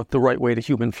world what the right way to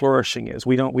human flourishing is.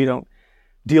 We don't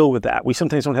deal with that. We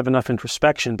sometimes don't have enough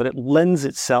introspection, but it lends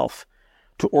itself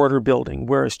to order building.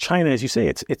 Whereas China, as you say,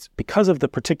 it's because of the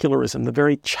particularism, the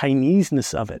very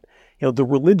Chineseness of it. The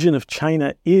religion of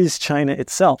China is China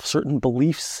itself, certain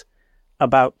beliefs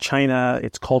about China,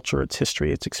 its culture, its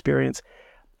history, its experience.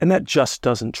 And that just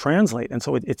doesn't translate. And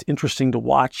so it's interesting to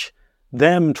watch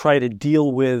them try to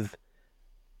deal with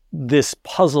this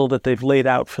puzzle that they've laid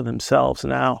out for themselves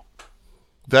now.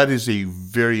 That is a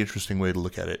very interesting way to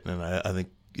look at it. And I think,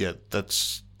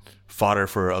 that's fodder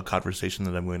for a conversation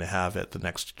that I'm going to have at the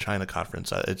next China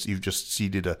conference. You've just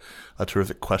seeded a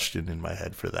terrific question in my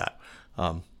head for that.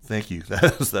 Thank you.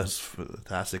 That's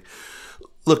fantastic.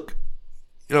 Look,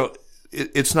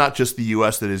 it's not just the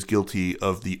U.S. that is guilty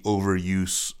of the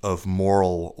overuse of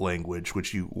moral language,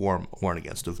 which you warn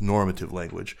against, of normative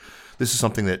language. This is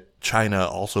something that China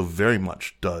also very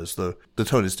much does. The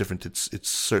tone is different. It's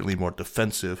certainly more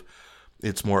defensive.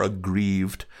 It's more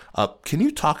aggrieved. Can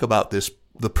you talk about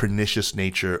the pernicious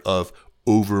nature of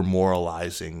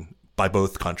over-moralizing by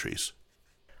both countries?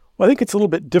 Well, I think it's a little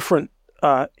bit different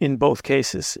in both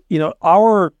cases.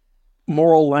 Our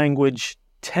moral language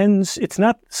it's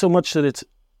not so much that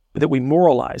we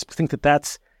moralize, but think that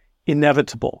that's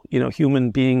inevitable.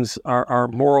 Human beings are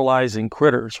moralizing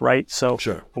critters, right? So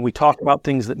sure. When we talk about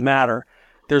things that matter,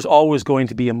 there's always going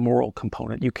to be a moral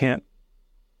component. You can't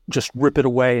just rip it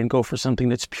away and go for something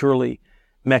that's purely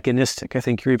mechanistic. I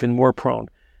think you're even more prone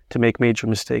to make major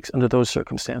mistakes under those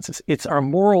circumstances. It's our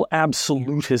moral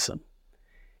absolutism.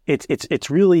 It's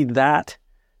really that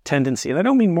tendency. And I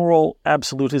don't mean moral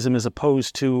absolutism as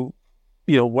opposed to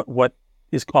what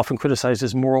is often criticized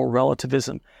as moral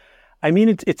relativism. I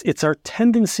mean, it's our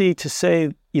tendency to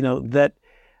say, that,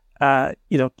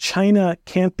 China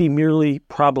can't be merely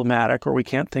problematic, or we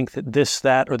can't think that this,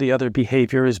 that, or the other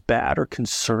behavior is bad or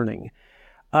concerning.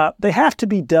 They have to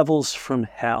be devils from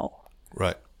hell.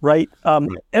 Right. Right?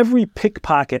 Every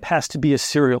pickpocket has to be a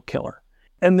serial killer.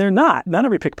 And they're not. Not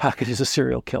every pickpocket is a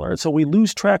serial killer. And so we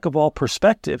lose track of all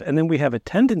perspective. And then we have a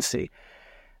tendency,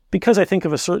 because I think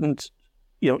of a certain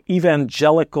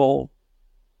evangelical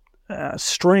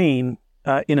strain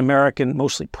in American,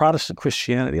 mostly Protestant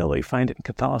Christianity, although you find it in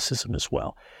Catholicism as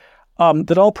well,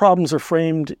 that all problems are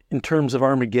framed in terms of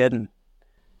Armageddon.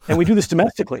 And we do this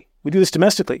domestically.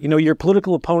 Your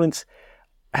political opponents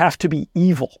have to be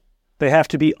evil. They have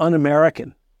to be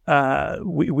un-American.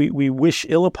 We wish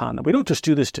ill upon them. We don't just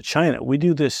do this to China. We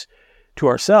do this to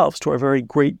ourselves, to our very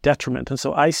great detriment. And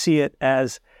so I see it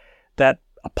as that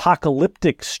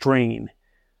apocalyptic strain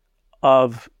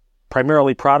of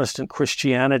primarily Protestant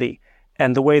Christianity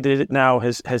and the way that it now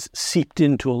has seeped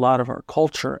into a lot of our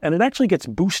culture. And it actually gets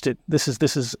boosted. This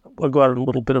is I'll go out on a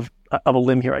little bit of a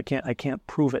limb here. I can't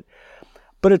prove it.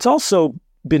 But it's also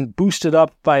been boosted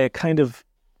up by a kind of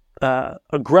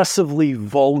aggressively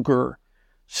vulgar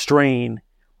strain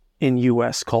in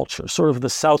U.S. culture, sort of the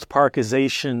South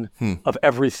Parkization of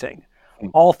everything.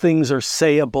 All things are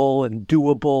sayable and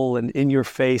doable and in your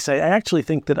face. I actually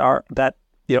think that that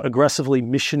aggressively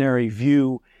missionary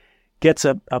view gets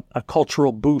a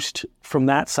cultural boost from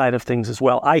that side of things as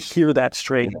well. I hear that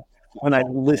strain when I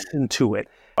listen to it.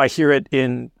 I hear it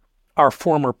in our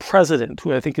former president,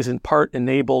 who I think is in part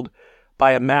enabled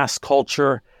by a mass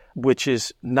culture which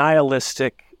is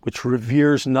nihilistic, which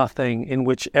reveres nothing, in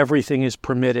which everything is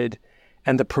permitted,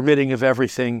 and the permitting of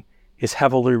everything is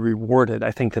heavily rewarded.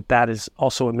 I think that is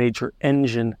also a major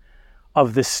engine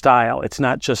of this style. It's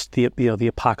not just the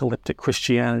apocalyptic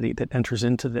Christianity that enters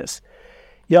into this.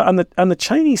 Yeah, on the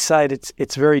Chinese side,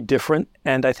 it's very different,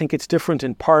 and I think it's different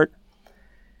in part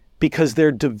because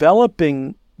they're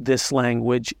developing this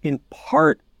language in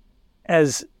part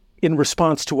as in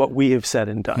response to what we have said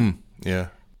and done. Yeah.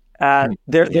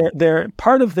 They're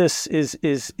part of this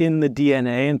is in the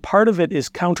DNA, and part of it is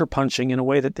counterpunching in a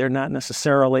way that they're not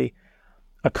necessarily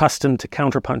accustomed to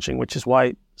counterpunching, which is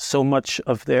why so much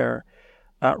of their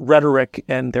rhetoric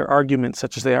and their arguments,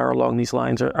 such as they are along these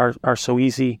lines, are so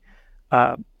easy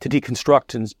to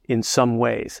deconstruct in some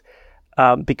ways,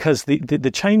 because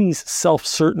the Chinese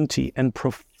self-certainty and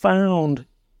profound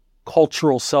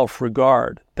cultural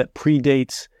self-regard that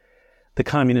predates the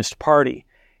Communist Party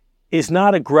is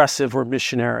not aggressive or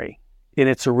missionary in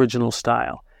its original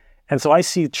style. And so I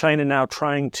see China now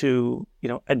trying to,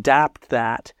 adapt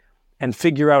that and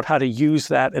figure out how to use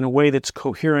that in a way that's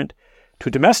coherent to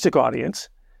a domestic audience,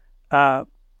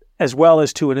 as well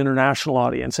as to an international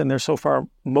audience. And they're so far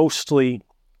mostly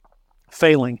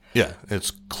failing. Yeah,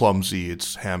 it's clumsy,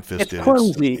 it's ham-fisted. It's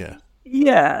clumsy.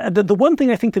 Yeah. The one thing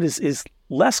I think that is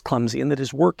less clumsy and that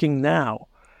is working now,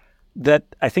 that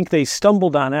I think they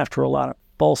stumbled on after a lot of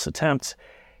false attempts,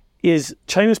 is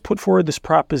China's put forward this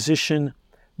proposition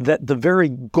that the very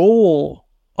goal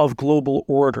of global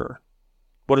order,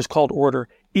 what is called order,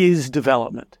 is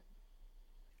development.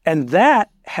 And that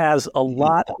has a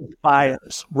lot of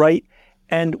bias, right?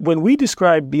 And when we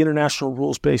describe the international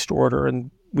rules-based order,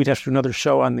 and we'd have to do another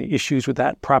show on the issues with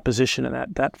that proposition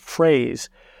and that phrase,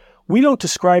 we don't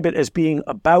describe it as being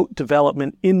about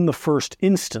development in the first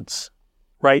instance,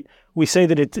 right? We say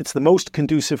that it's the most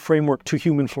conducive framework to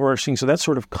human flourishing, so that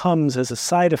sort of comes as a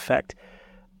side effect.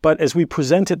 But as we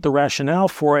present it, the rationale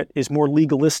for it is more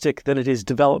legalistic than it is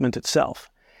development itself.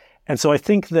 And so I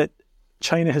think that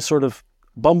China has sort of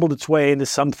bumbled its way into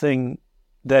something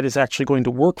that is actually going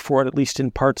to work for it, at least in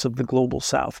parts of the global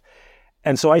South.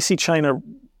 And so I see China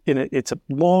it's a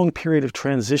long period of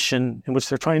transition in which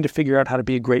they're trying to figure out how to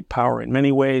be a great power in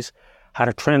many ways, how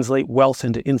to translate wealth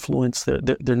into influence.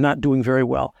 They're not doing very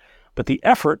well. But the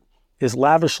effort is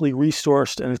lavishly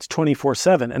resourced, and it's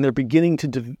 24/7, and they're beginning to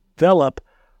develop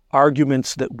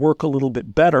arguments that work a little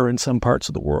bit better in some parts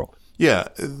of the world. Yeah,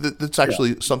 that's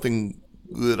actually something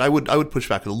that I would push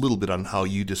back a little bit on how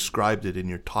you described it in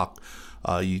your talk.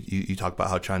 You talk about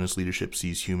how China's leadership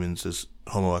sees humans as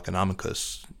Homo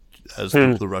economicus, as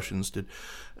the Russians did.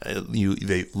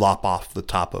 They lop off the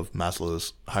top of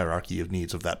Maslow's hierarchy of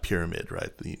needs of that pyramid,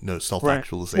 right?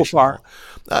 Self-actualization. Right.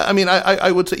 I mean,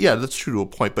 I would say, yeah, that's true to a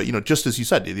point. But just as you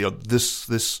said,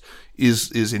 this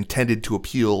is intended to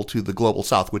appeal to the global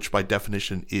South, which by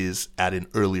definition is at an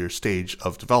earlier stage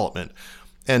of development.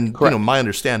 And my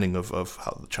understanding of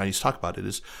how the Chinese talk about it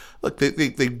is, look,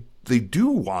 they do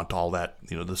want all that,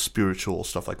 the spiritual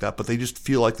stuff like that, but they just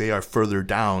feel like they are further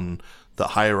down the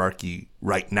hierarchy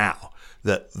right now,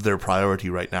 that their priority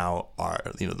right now are,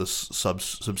 the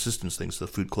subsistence things, the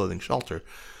food, clothing, shelter.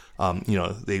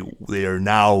 They are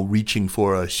now reaching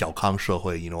for a 小康社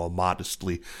会, a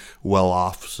modestly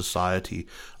well-off society.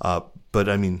 But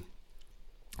I mean,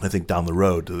 I think down the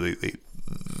road,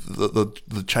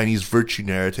 the Chinese virtue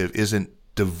narrative isn't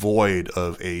devoid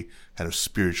of a kind of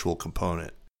spiritual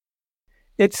component.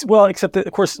 Except that,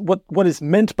 of course, what is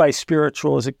meant by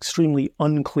spiritual is extremely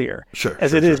unclear. Sure.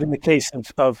 It is in the case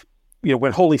of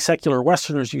when wholly secular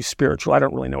Westerners use spiritual, I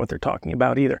don't really know what they're talking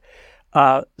about either.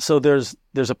 So there's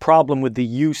a problem with the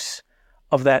use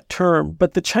of that term.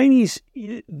 But the Chinese,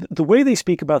 the way they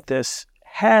speak about this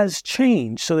has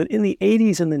changed, so that in the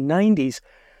 80s and the 90s,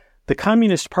 the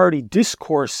Communist Party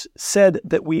discourse said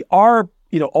that we are,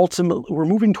 ultimately, we're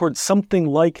moving towards something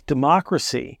like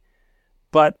democracy.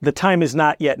 But the time is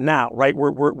not yet now, right?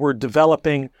 We're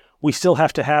developing. We still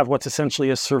have to have what's essentially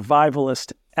a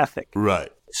survivalist ethic. Right.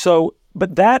 So,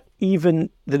 but that even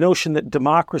the notion that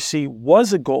democracy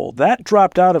was a goal, that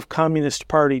dropped out of Communist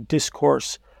Party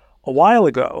discourse a while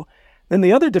ago. Then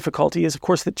the other difficulty is, of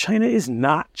course, that China is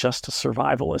not just a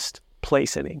survivalist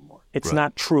place anymore. It's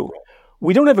not true.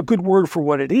 We don't have a good word for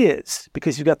what it is,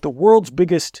 because you've got the world's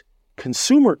biggest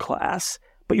consumer class,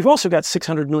 but you've also got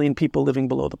 600 million people living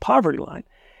below the poverty line.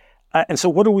 And so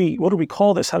what do we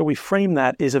call this? How do we frame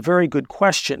that is a very good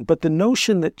question. But the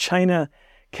notion that China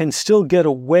can still get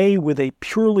away with a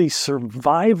purely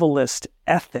survivalist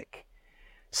ethic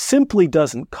simply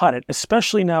doesn't cut it,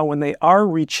 especially now when they are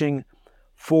reaching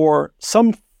for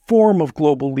some form of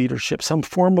global leadership, some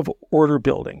form of order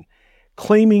building,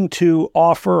 claiming to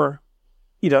offer,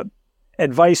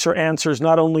 advice or answers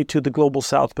not only to the global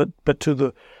South, but to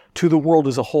the world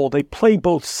as a whole. They play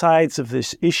both sides of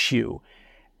this issue.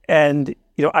 And,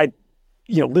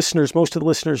 listeners, most of the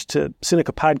listeners to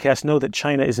Sinica podcast know that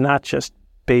China is not just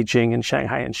Beijing and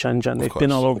Shanghai and Shenzhen. They've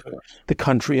been all over the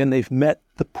country, and they've met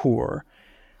the poor.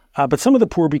 But some of the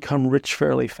poor become rich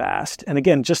fairly fast. And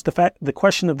again, just the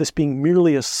question of this being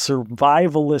merely a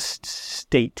survivalist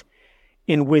state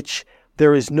in which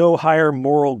there is no higher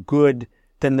moral good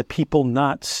than the people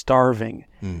not starving.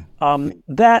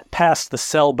 That passed the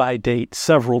sell-by date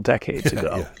several decades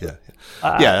ago.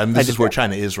 Yeah, and this is where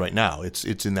China is right now.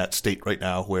 It's in that state right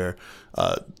now where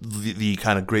the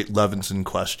kind of great Levinson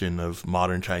question of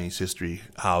modern Chinese history,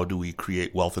 how do we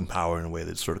create wealth and power in a way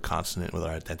that's sort of consonant with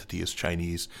our identity as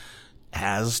Chinese,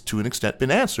 has to an extent been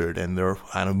answered. And they're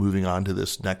kind of moving on to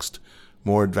this next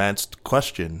more advanced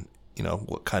question,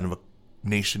 what kind of a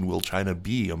nation will China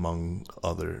be among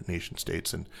other nation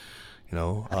states? And,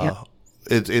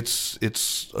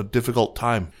 it's a difficult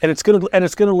time. And it's going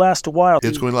to last a while.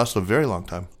 It's going to last a very long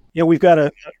time. We've got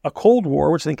a Cold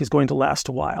War, which I think is going to last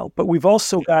a while, but we've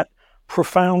also got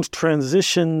profound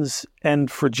transitions and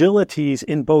fragilities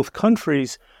in both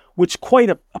countries, which quite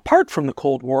apart from the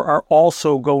Cold War are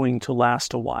also going to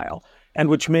last a while, and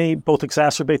which may both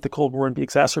exacerbate the Cold War and be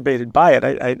exacerbated by it.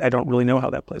 I don't really know how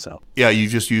that plays out. Yeah, you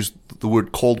just used the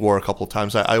word Cold War a couple of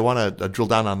times. I want to drill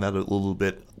down on that a little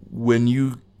bit. When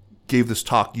you gave this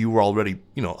talk, you were already,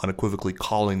 unequivocally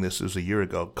calling this, as a year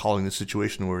ago, calling the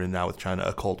situation we're in now with China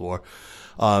a Cold War.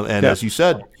 As you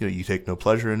said, you take no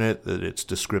pleasure in it, that it's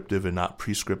descriptive and not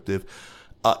prescriptive.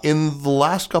 In the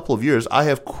last couple of years, I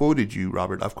have quoted you,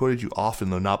 Robert. I've quoted you often,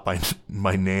 though not by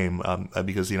my name,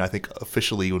 because I think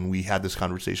officially when we had this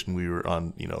conversation, we were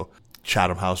on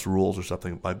Chatham House rules or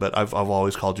something. But I've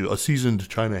always called you a seasoned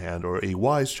China hand or a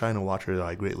wise China watcher that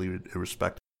I greatly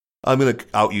respect. I'm going to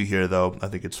out you here, though. I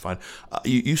think it's fine.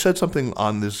 You said something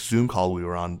on this Zoom call we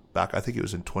were on back, I think it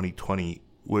was in 2020,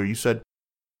 where you said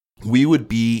we would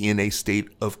be in a state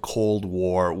of Cold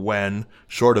War when,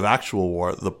 short of actual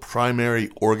war, the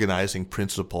primary organizing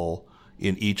principle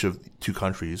in each of the two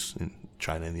countries, in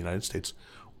China and the United States,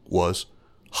 was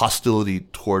hostility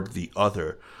toward the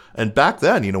other. And back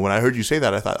then, when I heard you say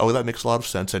that, I thought, oh, that makes a lot of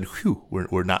sense. And whew,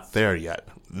 we're not there yet.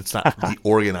 It's not the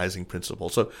organizing principle.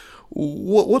 So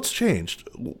what's changed?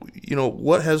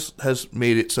 What has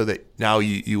made it so that now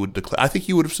you would declare? I think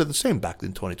you would have said the same back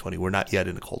in 2020. We're not yet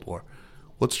in a Cold War.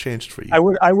 What's changed for you?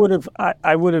 I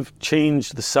would have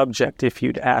changed the subject if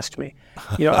you'd asked me.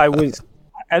 I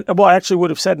actually would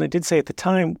have said, and I did say at the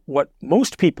time, what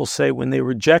most people say when they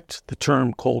reject the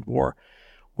term Cold War,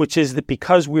 which is that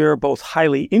because we are both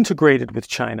highly integrated with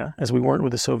China, as we weren't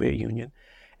with the Soviet Union,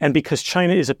 and because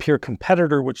China is a peer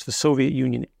competitor, which the Soviet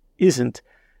Union isn't,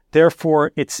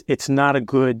 therefore it's not a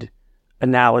good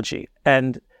analogy.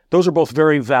 And those are both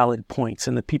very valid points.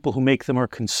 And the people who make them are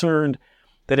concerned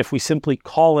that if we simply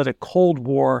call it a Cold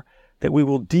War, that we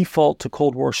will default to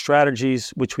Cold War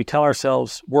strategies, which we tell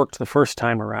ourselves worked the first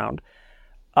time around,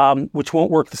 which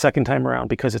won't work the second time around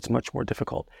because it's much more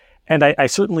difficult. And I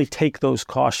certainly take those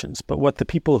cautions. But what the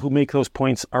people who make those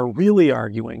points are really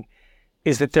arguing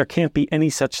is that there can't be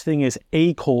any such thing as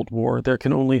a Cold War. There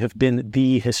can only have been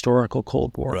the historical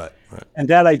Cold War. Right. And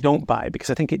that I don't buy, because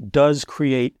I think it does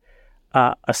create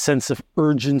a sense of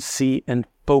urgency and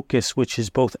focus, which is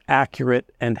both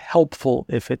accurate and helpful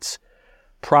if it's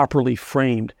properly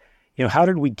framed. How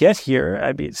did we get here?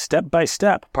 I mean, step by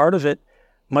step. Part of it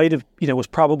might have, was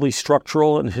probably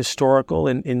structural and historical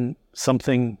in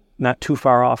something not too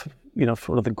far off,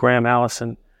 sort of the Graham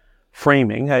Allison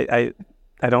framing. I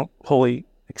don't wholly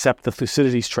accept the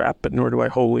Thucydides trap, but nor do I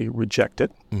wholly reject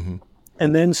it. Mm-hmm.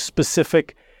 And then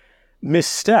specific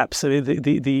missteps. I mean,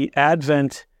 the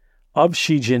advent of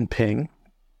Xi Jinping,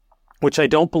 which I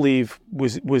don't believe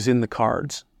was in the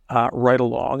cards right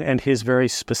along, and his very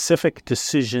specific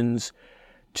decisions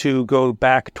to go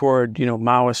back toward,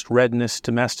 Maoist readiness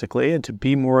domestically and to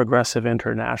be more aggressive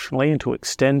internationally and to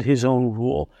extend his own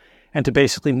rule and to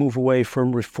basically move away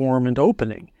from reform and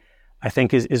opening, I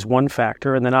think is one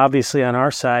factor. And then obviously on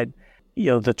our side,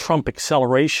 the Trump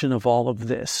acceleration of all of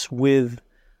this with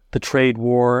the trade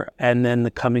war and then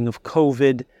the coming of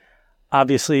COVID,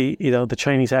 obviously, the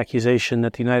Chinese accusation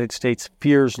that the United States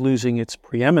fears losing its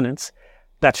preeminence,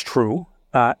 that's true.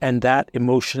 And that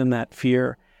emotion and that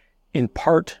fear in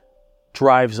part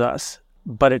drives us,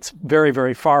 but it's very,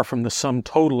 very far from the sum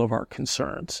total of our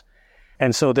concerns.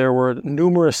 And so there were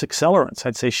numerous accelerants.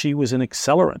 I'd say Xi was an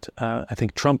accelerant. I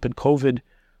think Trump and COVID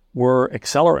were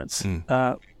accelerants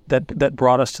that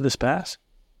brought us to this pass.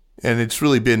 And it's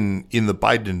really been in the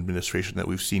Biden administration that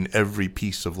we've seen every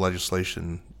piece of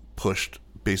legislation pushed,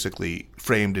 basically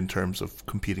framed in terms of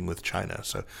competing with China.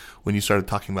 So when you started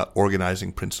talking about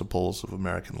organizing principles of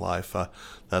American life,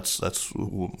 that's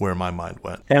where my mind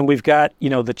went. And we've got,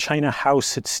 the China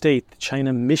House at State, the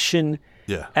China mission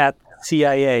at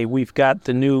CIA. We've got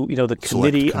the new, the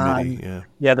committee on,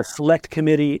 the select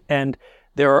committee. And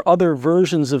there are other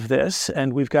versions of this.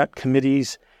 And we've got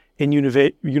committees in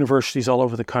universities all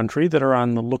over the country that are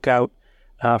on the lookout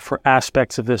for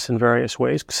aspects of this in various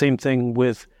ways. Same thing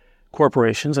with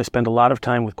corporations. I spend a lot of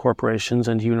time with corporations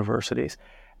and universities.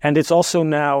 And it's also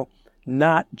now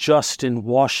not just in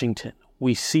Washington.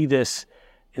 We see this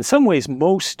in some ways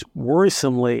most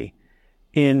worrisomely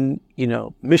in,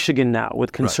 Michigan now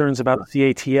with concerns about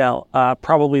the ATL.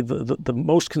 Probably the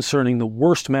most concerning, the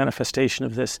worst manifestation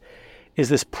of this is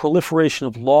this proliferation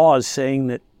of laws saying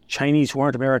that Chinese who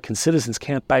aren't American citizens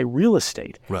can't buy real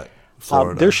estate. Right.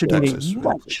 Florida, there should Texas, be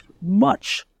a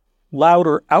much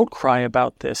louder outcry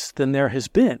about this than there has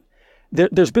been.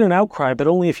 There's been an outcry, but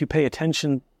only if you pay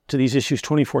attention to these issues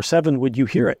 24/7 would you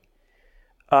hear it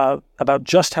about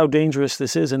just how dangerous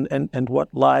this is and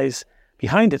what lies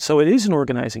behind it. So it is an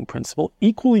organizing principle,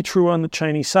 equally true on the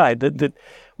Chinese side. That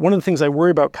one of the things I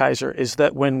worry about, Kaiser, is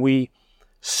that when we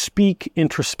speak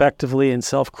introspectively and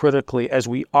self-critically as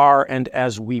we are and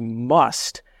as we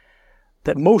must,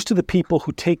 that most of the people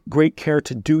who take great care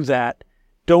to do that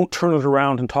don't turn it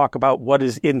around and talk about what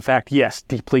is, in fact, yes,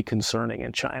 deeply concerning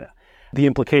in China. The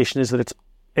implication is that it's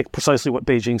precisely what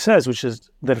Beijing says, which is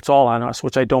that it's all on us,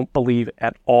 which I don't believe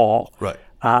at all. Right.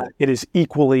 It is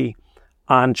equally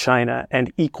on China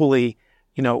and equally,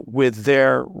 with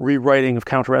their rewriting of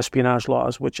counter-espionage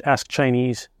laws, which ask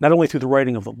Chinese, not only through the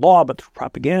writing of the law, but through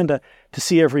propaganda, to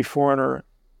see every foreigner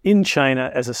in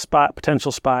China as a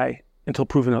potential spy until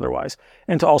proven otherwise,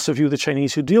 and to also view the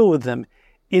Chinese who deal with them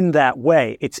in that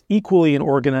way. It's equally an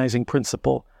organizing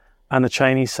principle on the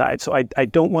Chinese side. So I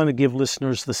don't want to give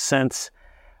listeners the sense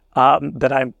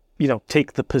that I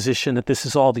take the position that this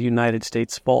is all the United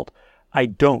States' fault. I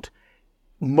don't.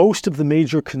 Most of the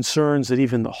major concerns that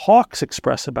even the hawks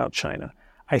express about China,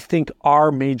 I think,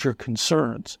 are major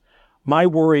concerns. My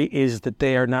worry is that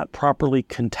they are not properly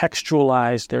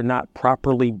contextualized, they're not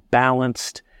properly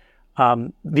balanced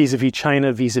vis-a-vis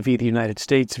China, vis-a-vis the United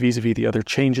States, vis-a-vis the other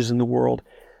changes in the world.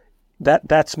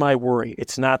 That's my worry.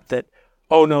 It's not that,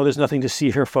 oh no, there's nothing to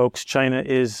see here, folks. China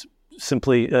is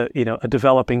simply a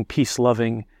developing,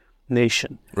 peace-loving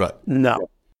nation. Right. No.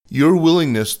 Your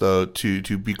willingness, though,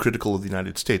 to be critical of the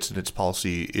United States and its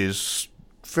policy is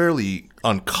fairly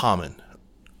uncommon.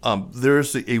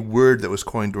 There's a word that was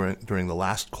coined during the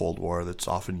last Cold War that's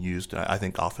often used, I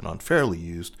think often unfairly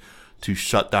used, to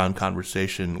shut down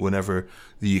conversation whenever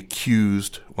the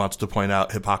accused wants to point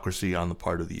out hypocrisy on the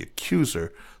part of the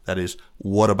accuser. That is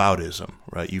whataboutism,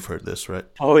 right? You've heard this, right?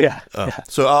 Oh, yeah.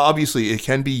 So obviously it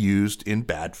can be used in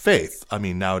bad faith. I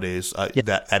mean, nowadays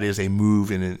that is a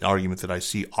move in an argument that I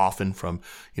see often from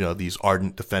these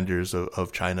ardent defenders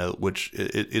of China, which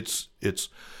it's.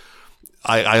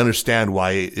 I understand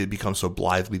why it becomes so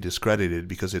blithely discredited,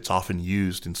 because it's often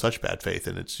used in such bad faith,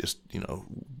 and it's just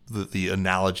the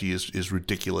analogy is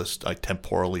ridiculous, like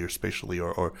temporally or spatially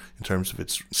or in terms of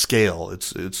its scale.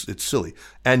 It's silly,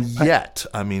 and yet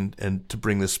and to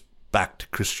bring this back to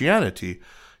Christianity,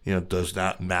 does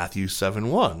not Matthew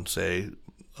 7:1 say?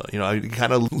 It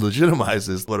kind of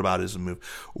legitimizes whataboutism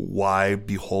move. Why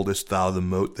beholdest thou the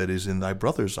mote that is in thy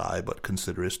brother's eye, but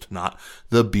considerest not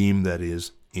the beam that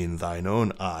is in thine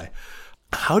own eye?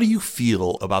 How do you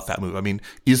feel about that move? I mean,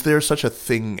 is there such a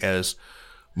thing as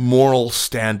moral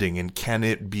standing, and can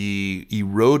it be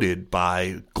eroded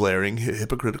by glaring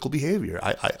hypocritical behavior?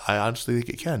 I honestly think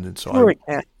it can. And so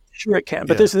Sure it can.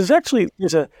 But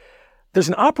there's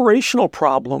an operational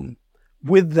problem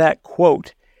with that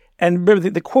quote. And remember,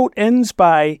 the quote ends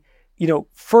by,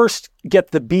 first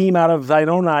get the beam out of thine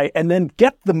own eye and then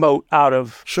get the mote out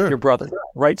of your brother,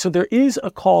 right? So there is a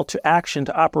call to action,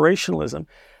 to operationalism.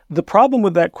 The problem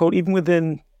with that quote, even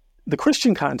within the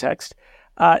Christian context,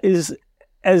 is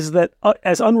as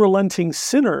unrelenting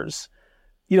sinners,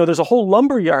 there's a whole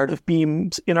lumberyard of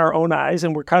beams in our own eyes,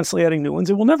 and we're constantly adding new ones,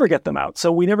 and we'll never get them out.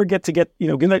 So we never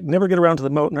never get around to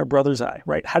the mote in our brother's eye,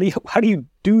 right? How do you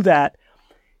do that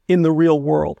in the real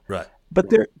world? Right.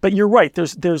 But you're right.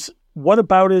 There's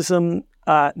whataboutism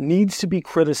needs to be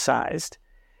criticized,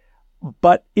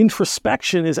 but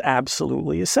introspection is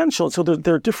absolutely essential. So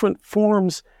there are different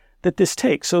forms that this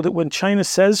takes. So that when China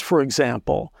says, for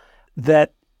example,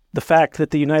 that the fact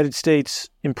that the United States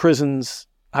imprisons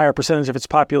a higher percentage of its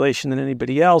population than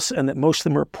anybody else, and that most of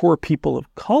them are poor people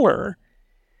of color,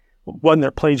 one,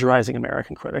 they're plagiarizing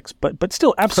American critics, but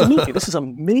still, absolutely, this is a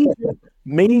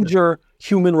major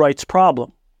human rights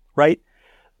problem, right?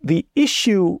 The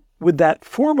issue with that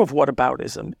form of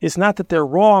whataboutism is not that they're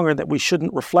wrong or that we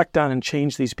shouldn't reflect on and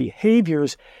change these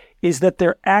behaviors, is that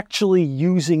they're actually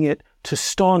using it to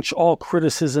staunch all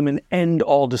criticism and end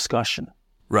all discussion.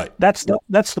 Right. That's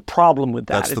the problem with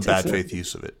that. That's the bad faith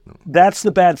use of it. That's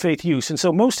the bad faith use. And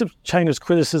so most of China's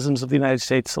criticisms of the United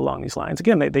States along these lines,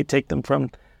 again, they take them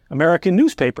from American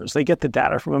newspapers. They get the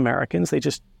data from Americans. They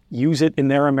just use it in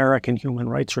their American human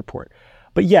rights report.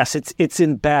 But yes, it's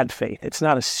in bad faith. It's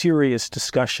not a serious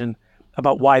discussion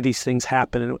about why these things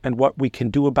happen and what we can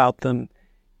do about them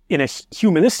in a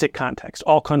humanistic context.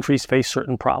 All countries face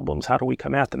certain problems. How do we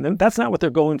come at them? And that's not what they're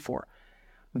going for.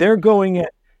 They're going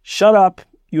at, shut up,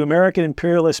 you American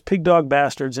imperialist pig dog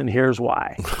bastards, and here's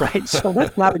why, right? So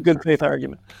that's not a good faith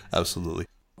argument. Absolutely.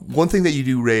 One thing that you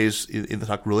do raise in the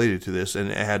talk related to this,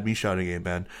 and it had me shouting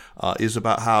amen, is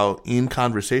about how in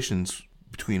conversations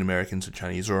between Americans and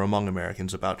Chinese, or among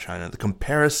Americans about China, the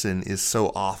comparison is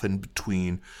so often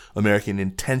between American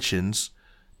intentions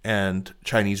and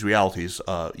Chinese realities.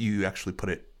 You actually put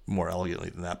it more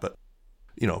elegantly than that, but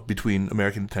between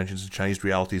American intentions and Chinese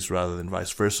realities rather than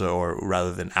vice versa, or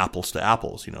rather than apples to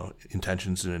apples,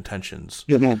 intentions and intentions.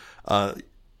 Mm-hmm.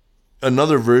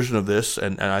 Another version of this,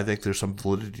 and I think there's some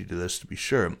validity to this to be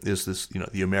sure, is this,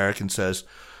 the American says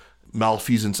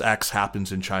malfeasance X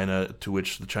happens in China, to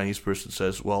which the Chinese person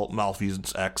says, well,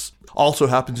 malfeasance X also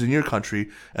happens in your country.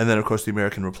 And then, of course, the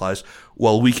American replies,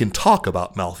 well, we can talk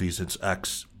about malfeasance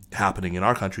X happening in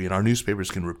our country, and our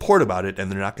newspapers can report about it, and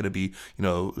they're not going to be,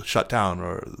 shut down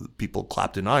or people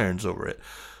clapped in irons over it,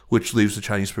 which leaves the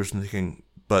Chinese person thinking,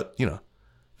 but,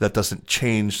 that doesn't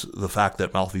change the fact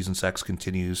that malfeasance X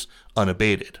continues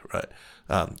unabated,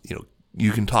 right?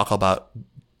 You can talk about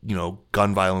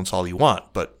gun violence all you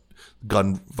want, but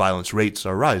gun violence rates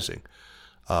are rising.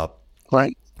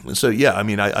 Right. So yeah, I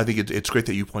mean, I think it's great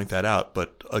that you point that out,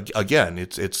 but again,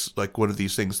 it's like one of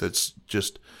these things that's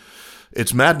just,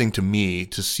 it's maddening to me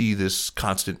to see this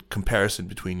constant comparison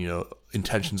between,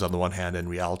 intentions on the one hand and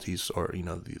realities, or,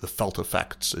 the felt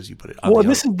effects, as you put it. Well,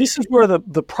 this is where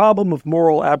the problem of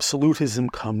moral absolutism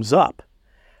comes up,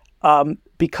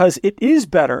 because it is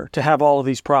better to have all of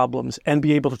these problems and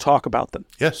be able to talk about them.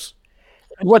 Yes.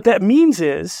 And what that means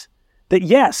is that,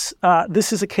 yes,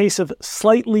 this is a case of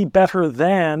slightly better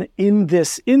than in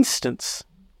this instance,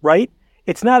 right?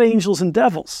 It's not angels and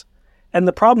devils. And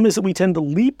the problem is that we tend to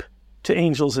leap to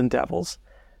angels and devils.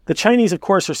 The Chinese, of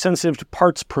course, are sensitive to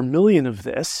parts per million of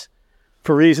this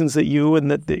for reasons that you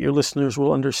and that your listeners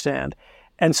will understand.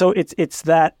 And so it's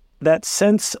that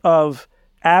sense of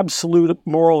absolute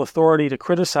moral authority to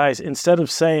criticize, instead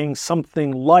of saying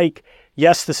something like,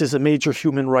 yes, this is a major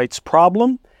human rights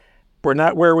problem. We're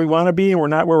not where we want to be and we're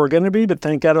not where we're going to be, but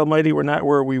thank God Almighty, we're not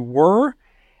where we were.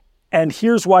 And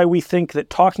here's why we think that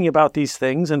talking about these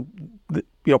things and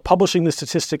publishing the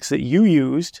statistics that you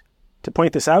used to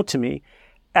point this out to me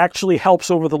actually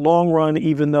helps over the long run,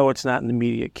 even though it's not an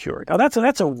immediate cure. Now,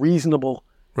 that's a reasonable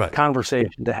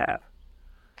conversation to have.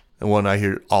 And one I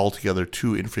hear altogether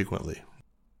too infrequently.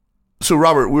 So,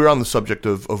 Robert, we're on the subject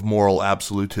of moral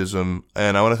absolutism,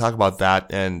 and I want to talk about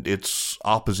that and its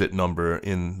opposite number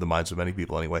in the minds of many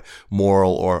people anyway,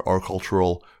 moral or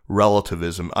cultural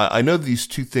relativism. I know these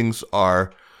two things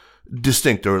are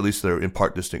distinct, or at least they're in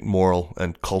part distinct, moral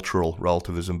and cultural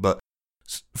relativism, but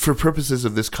for purposes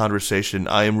of this conversation,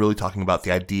 I am really talking about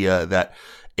the idea that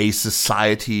a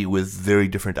society with very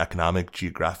different economic,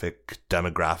 geographic,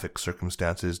 demographic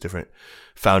circumstances, different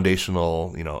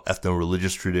foundational,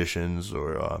 ethno-religious traditions,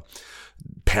 or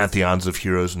pantheons of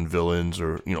heroes and villains,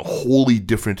 or, wholly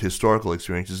different historical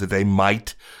experiences, that they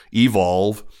might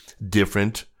evolve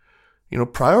different,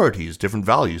 priorities, different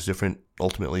values, different,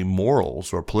 ultimately,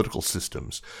 morals or political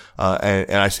systems.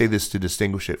 And I say this to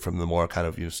distinguish it from the more kind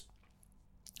of,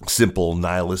 simple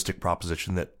nihilistic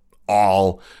proposition that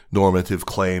all normative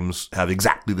claims have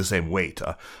exactly the same weight.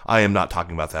 I am not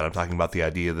talking about that. I'm talking about the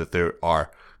idea that there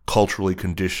are culturally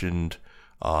conditioned,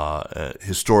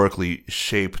 historically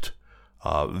shaped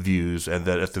views, and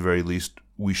that at the very least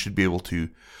we should be able to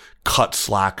cut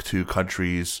slack to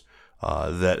countries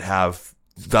that have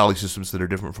value systems that are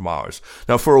different from ours.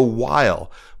 Now, for a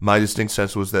while, my distinct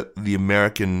sense was that the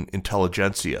American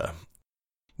intelligentsia,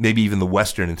 maybe even the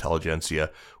Western intelligentsia,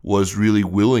 was really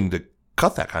willing to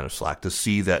cut that kind of slack, to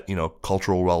see that,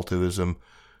 cultural relativism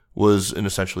was an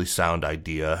essentially sound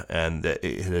idea, and that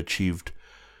it had achieved,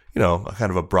 a kind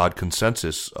of a broad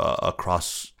consensus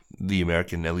across the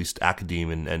American, at least academe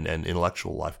and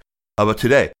intellectual life. But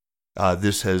today, I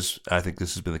think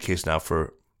this has been the case now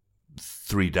for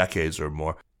 3 decades or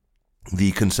more,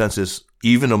 the consensus,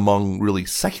 even among really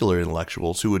secular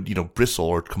intellectuals who would, bristle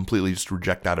or completely just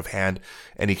reject out of hand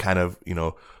any kind of,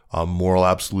 moral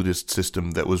absolutist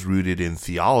system that was rooted in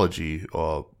theology,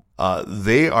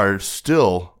 they are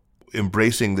still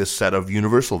embracing this set of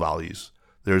universal values.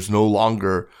 There's no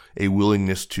longer a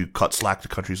willingness to cut slack to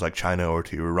countries like China or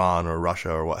to Iran or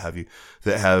Russia or what have you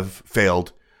that have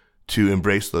failed to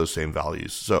embrace those same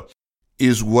values. So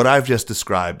is what I've just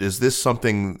described, is this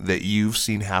something that you've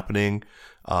seen happening?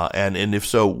 And if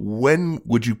so, when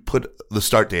would you put the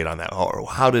start date on that? Or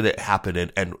how did it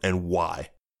happen and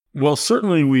why? Well,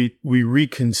 certainly we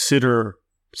reconsider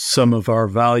some of our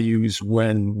values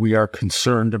when we are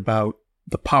concerned about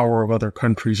the power of other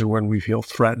countries or when we feel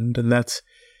threatened. And that's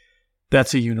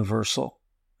a universal.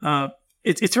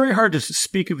 It's very hard to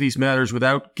speak of these matters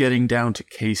without getting down to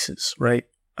cases, right?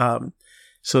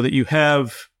 So that you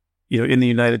have, in the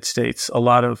United States, a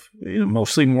lot of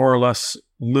mostly more or less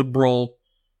liberal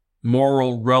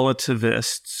moral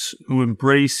relativists who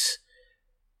embrace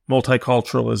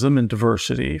multiculturalism and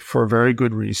diversity for very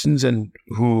good reasons, and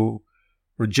who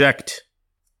reject,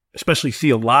 especially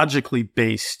theologically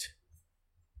based,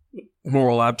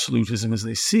 moral absolutism as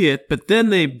they see it. But then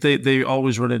they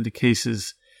always run into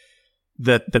cases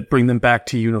that bring them back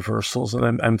to universals.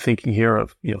 And I'm thinking here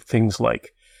of things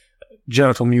like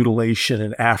genital mutilation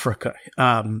in Africa,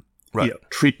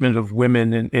 treatment of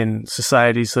women in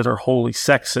societies that are wholly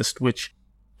sexist, which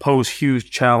pose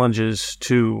huge challenges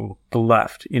to the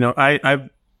left. I've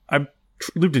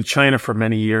lived in China for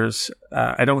many years.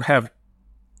 I don't have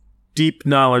deep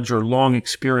knowledge or long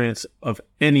experience of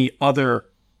any other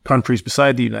countries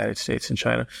beside the United States and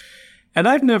China. And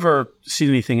I've never seen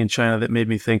anything in China that made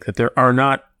me think that there are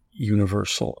not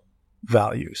universal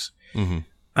values. Mm-hmm.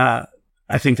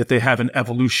 I think that they have an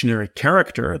evolutionary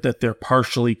character, that they're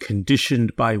partially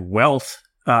conditioned by wealth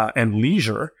and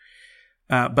leisure.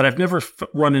 But I've never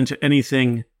run into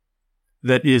anything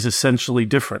that is essentially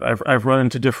different. I've run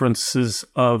into differences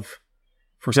of,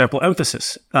 for example,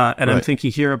 emphasis. And I'm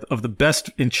thinking here of the best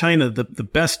in China, the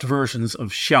best versions of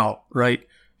xiao, right?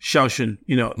 Xiaoxun,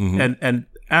 and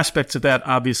aspects of that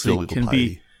obviously filial can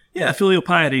piety. Filial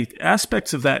piety.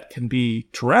 Aspects of that can be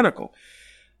tyrannical.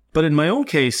 But in my own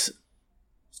case,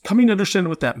 coming to understand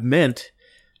what that meant,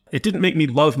 it didn't make me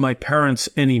love my parents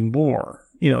anymore.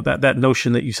 That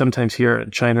notion that you sometimes hear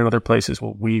in China and other places,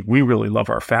 well, we really love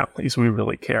our families. We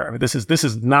really care. I mean, this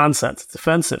is nonsense. It's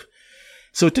offensive.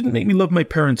 So it didn't make me love my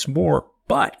parents more,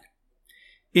 but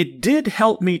it did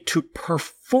help me to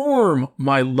perform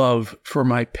my love for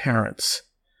my parents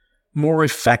more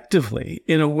effectively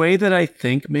in a way that I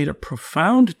think made a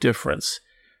profound difference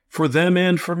for them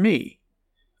and for me.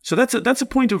 So that's a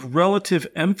point of relative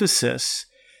emphasis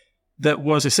that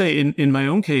was, I say, in my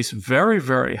own case, very,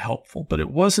 very helpful, but it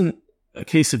wasn't a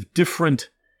case of different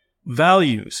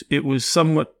values. It was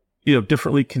somewhat,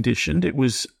 differently conditioned. It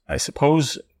was, I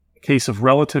suppose, a case of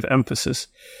relative emphasis,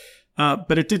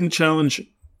 but it didn't challenge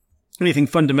anything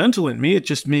fundamental in me. It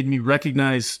just made me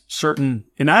recognize certain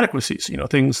inadequacies,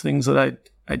 things that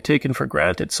I'd taken for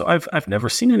granted. So I've never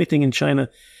seen anything in China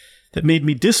that made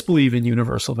me disbelieve in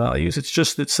universal values. It's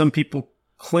just that some people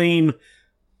claim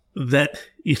that,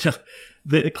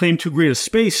 they claim too great a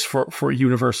space for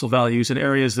universal values in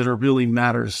areas that are really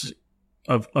matters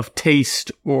of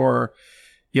taste or,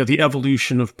 the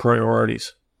evolution of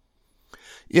priorities.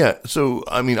 Yeah. So,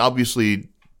 I mean, obviously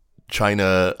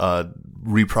China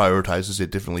reprioritizes,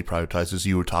 it differently prioritizes.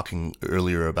 You were talking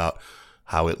earlier about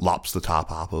how it lops the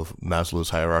top off of Maslow's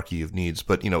hierarchy of needs,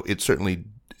 but, it certainly,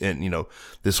 and,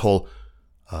 this whole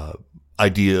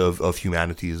idea of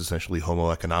humanity is essentially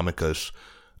homo economicus.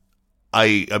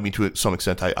 I mean, to some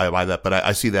extent, I buy that, but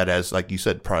I see that as, like you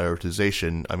said,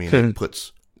 prioritization. I mean, it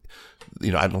puts,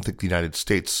 I don't think the United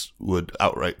States would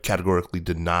outright categorically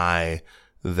deny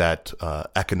that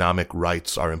economic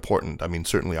rights are important. I mean,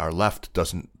 certainly our left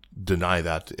doesn't deny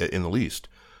that in the least.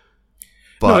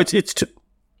 But, no,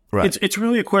 it's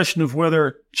really a question of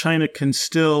whether China can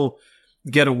still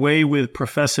get away with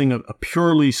professing a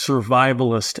purely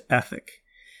survivalist ethic.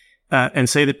 And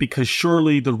say that because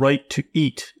surely the right to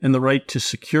eat and the right to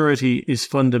security is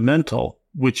fundamental,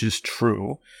 which is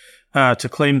true, to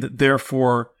claim that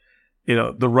therefore,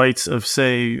 the rights of,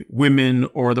 say, women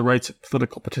or the rights of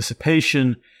political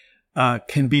participation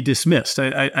can be dismissed.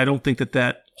 I don't think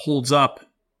that holds up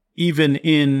even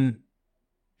in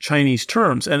Chinese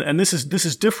terms. And this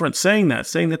is different saying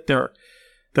that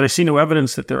I see no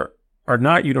evidence that there are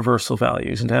not universal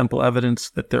values and ample evidence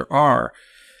that there are.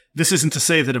 This isn't to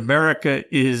say that America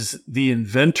is the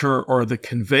inventor or the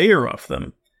conveyor of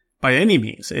them by any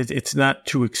means. It's not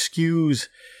to excuse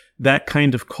that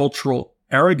kind of cultural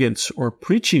arrogance or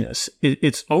preachiness.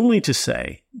 It's only to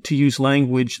say, to use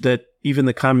language that even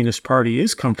the Communist Party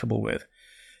is comfortable with,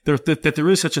 that there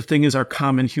is such a thing as our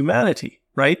common humanity,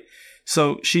 right?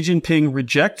 So Xi Jinping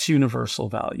rejects universal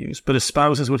values, but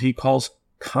espouses what he calls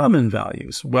common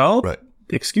values. Well,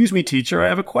 Excuse me, teacher, I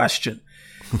have a question.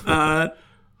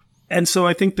 And so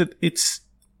I think that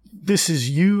this is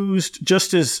used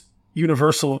just as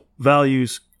universal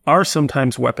values are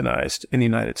sometimes weaponized in the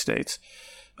United States.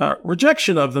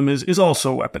 Rejection of them is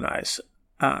also weaponized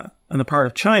on the part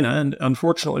of China. And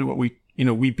unfortunately, what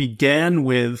we began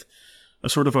with a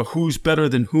sort of a who's better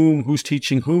than whom, who's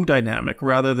teaching whom dynamic,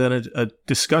 rather than a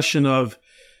discussion of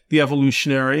the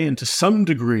evolutionary and to some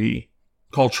degree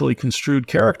culturally construed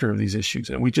character of these issues.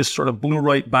 And we just sort of blew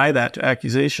right by that to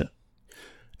accusation.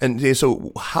 And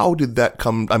so how did that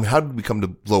come? I mean, how did we come to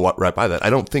blow right by that? I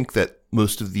don't think that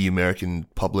most of the American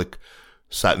public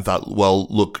sat and thought, well,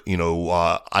 look,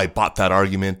 I bought that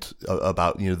argument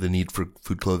about, the need for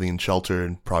food, clothing, and shelter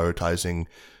and prioritizing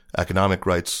economic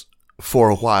rights for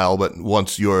a while. But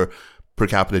once your per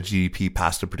capita GDP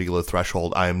passed a particular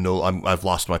threshold, I've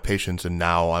lost my patience and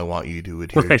now I want you to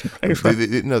adhere.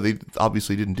 They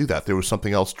obviously didn't do that. There was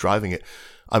something else driving it.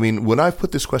 I mean, when I've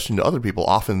put this question to other people,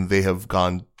 often they have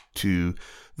gone to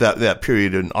that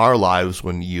period in our lives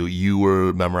when you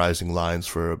were memorizing lines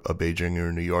for a Beijinger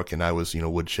in New York, and I was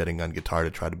woodshedding on guitar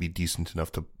to try to be decent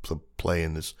enough to play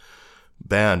in this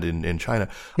band in China.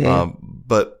 Yeah.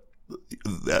 But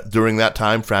during that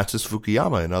time, Francis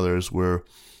Fukuyama and others were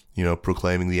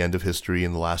proclaiming the end of history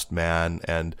and the last man,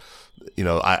 and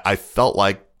I felt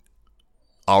like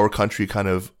our country kind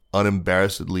of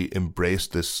unembarrassedly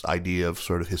embraced this idea of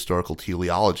sort of historical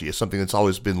teleology as something that's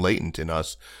always been latent in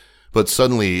us, But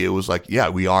suddenly it was like, yeah,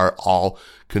 we are all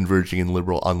converging in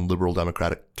liberal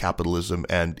democratic capitalism.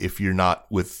 And if you're not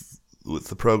with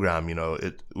the program,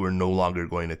 we're no longer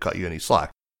going to cut you any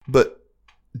slack. But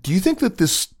do you think that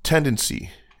this tendency,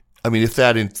 I mean, if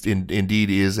that indeed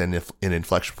is an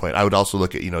inflection point, I would also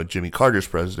look at, Jimmy Carter's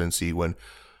presidency when,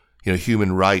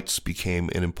 human rights became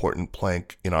an important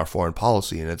plank in our foreign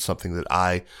policy. And it's something that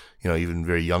I, even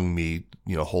very young me,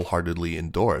 wholeheartedly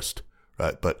endorsed,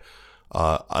 right? But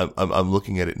I'm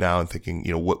looking at it now and thinking,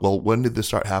 when did this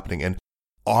start happening? And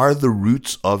are the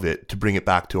roots of it, to bring it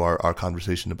back to our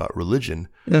conversation about religion,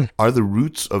 are the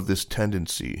roots of this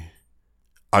tendency,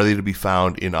 are they to be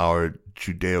found in our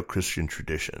Judeo-Christian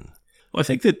tradition? Well, I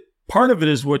think that part of it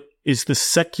is what is the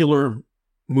secular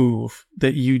move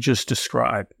that you just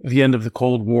described, the end of the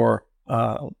Cold War,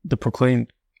 the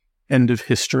proclaimed end of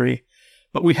history.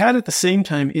 But we had at the same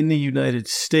time in the United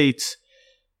States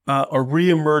a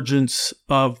reemergence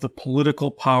of the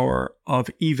political power of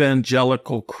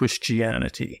evangelical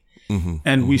Christianity.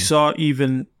 And we saw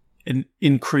even an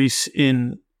increase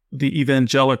in the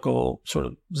evangelical sort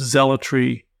of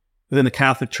zealotry within the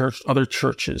Catholic Church, other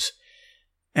churches,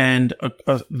 and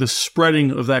the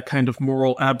spreading of that kind of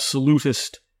moral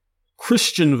absolutist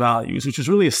Christian values, which is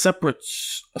really a separate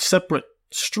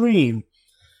stream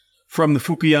from the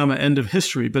Fukuyama end of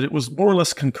history, but it was more or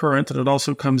less concurrent, and it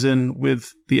also comes in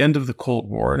with the end of the Cold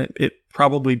War, and it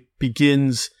probably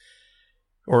begins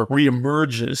or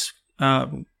reemerges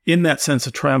in that sense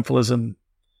of triumphalism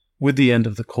with the end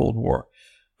of the Cold War.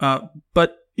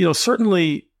 But,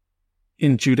 certainly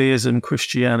in Judaism,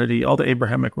 Christianity, all the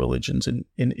Abrahamic religions,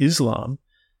 in Islam,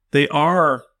 they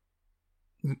are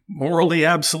morally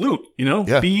absolute,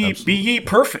 be ye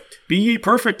perfect. Be ye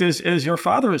perfect as your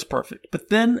Father is perfect. But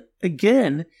then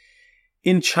again,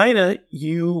 in China,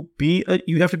 you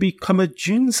have to become a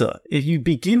junzi. If you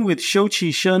begin with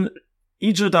shouqi shen,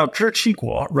 yizhi dao zhi qi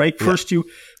guo, right? Yeah. First you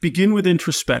begin with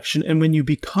introspection, and when you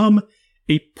become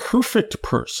a perfect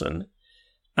person,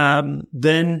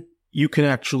 then you can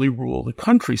actually rule the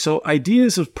country. So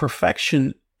ideas of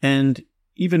perfection and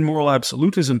even moral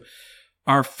absolutism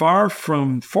are far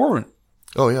from foreign.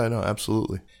 Oh, yeah, I know,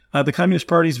 absolutely. The Communist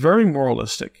Party is very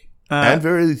moralistic. And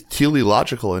very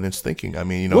teleological in its thinking. I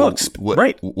mean,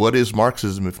 what is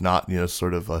Marxism if not,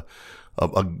 sort of a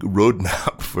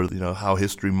roadmap for, how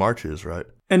history marches, right?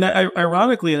 And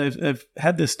ironically, I've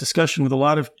had this discussion with a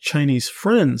lot of Chinese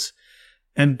friends,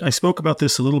 and I spoke about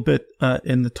this a little bit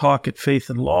in the talk at Faith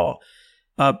and Law,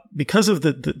 because of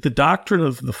the doctrine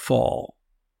of the fall,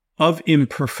 of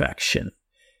imperfection.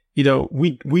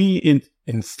 We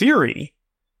in theory,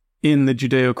 in the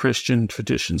Judeo-Christian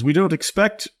traditions, we don't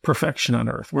expect perfection on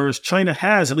earth, whereas China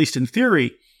has, at least in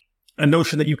theory, a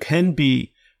notion that you can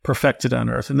be perfected on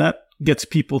earth, and that gets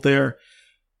people there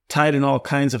tied in all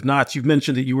kinds of knots. You've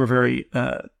mentioned that you were very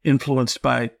influenced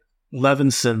by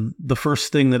Levinson. The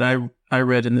first thing that I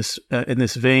read in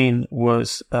this vein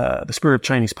was The Spirit of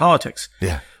Chinese Politics.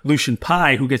 Yeah. Lucian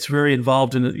Pye, who gets very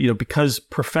involved in it, because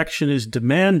perfection is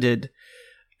demanded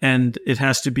and it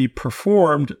has to be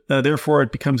performed, therefore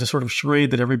it becomes a sort of charade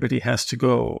that everybody has to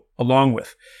go along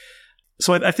with.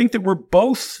 So I think that we're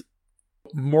both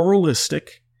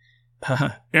moralistic,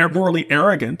 morally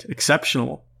arrogant,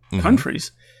 exceptional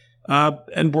countries,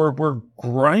 and we're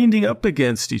grinding up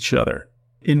against each other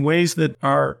in ways that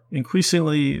are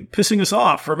increasingly pissing us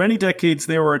off. For many decades,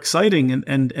 they were exciting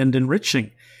and enriching.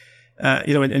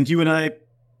 And you and I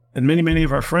and many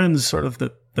of our friends, sort of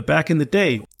the back in the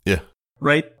day,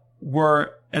 right,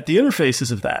 were at the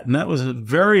interfaces of that. And that was a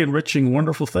very enriching,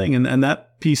 wonderful thing. And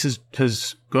that piece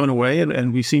has gone away,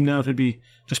 and we seem now to be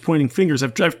just pointing fingers.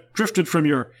 I've drifted from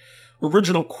your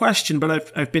original question,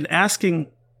 but I've been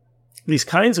asking these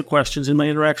kinds of questions in my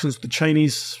interactions with the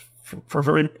Chinese for a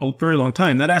very long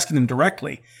time. Not asking them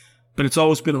directly, but it's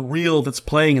always been a reel that's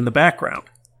playing in the background.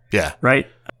 Yeah. Right?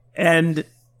 And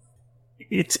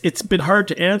it's been hard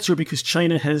to answer because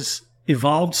China has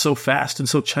evolved so fast, and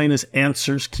so China's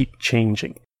answers keep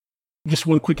changing. Just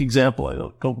one quick example. I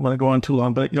don't want to go on too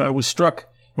long, but I was struck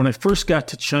when I first got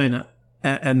to China,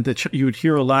 and you would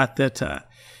hear a lot that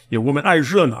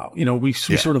women, we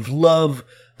sort of love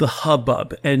the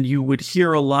hubbub, and you would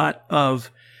hear a lot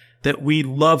of that we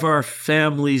love our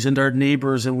families and our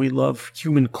neighbors, and we love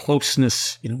human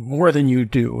closeness, more than you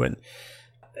do, and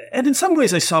in some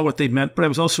ways I saw what they meant, but I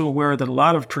was also aware that a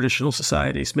lot of traditional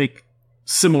societies make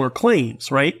similar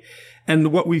claims, right?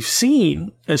 And what we've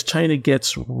seen as China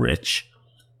gets rich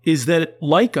is that,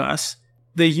 like us,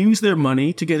 they use their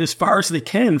money to get as far as they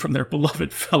can from their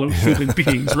beloved fellow human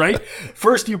beings, right?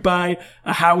 First, you buy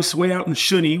a house way out in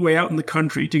Shunyi, way out in the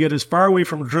country, to get as far away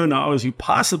from Zhenao as you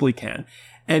possibly can.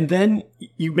 And then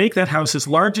you make that house as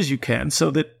large as you can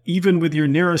so that even with your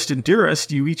nearest and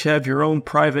dearest, you each have your own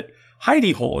private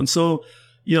hidey hole. And so,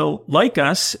 like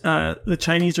us, the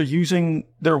Chinese are using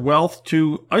their wealth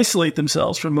to isolate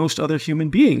themselves from most other human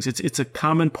beings. It's a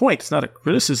common point. It's not a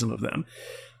criticism of them.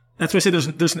 That's why I say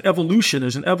there's an evolution.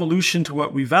 There's an evolution to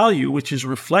what we value, which is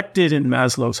reflected in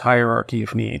Maslow's hierarchy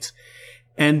of needs.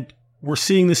 And we're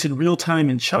seeing this in real time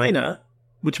in China,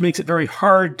 which makes it very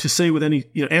hard to say with any,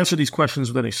 answer these questions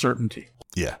with any certainty.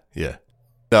 Yeah.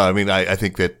 No, I mean, I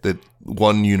think that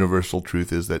one universal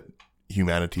truth is that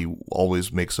humanity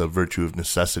always makes a virtue of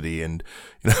necessity. And,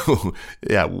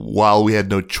 while we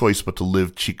had no choice but to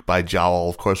live cheek by jowl,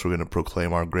 of course, we're going to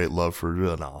proclaim our great love for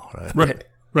Renal, right?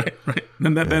 Right.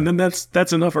 And then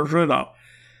that's enough for Renal.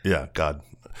 Yeah, God.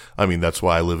 I mean, that's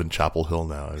why I live in Chapel Hill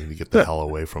now. I mean, to get the hell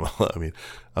away from,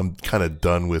 I'm kind of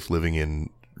done with living in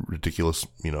ridiculous,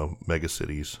 mega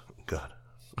cities. God.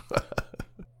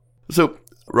 So,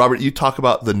 Robert, you talk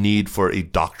about the need for a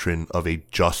doctrine of a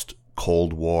just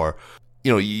Cold War.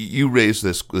 You raise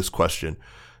this question.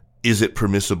 Is it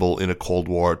permissible in a Cold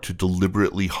War to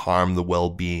deliberately harm the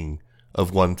well-being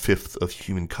of 1/5 of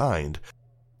humankind?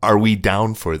 Are we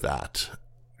down for that?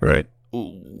 Right.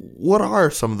 What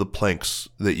are some of the planks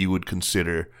that you would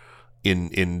consider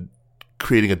in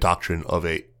creating a doctrine of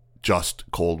a just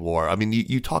Cold War? I mean,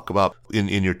 you talk about in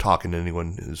your talk, and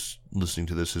anyone who's listening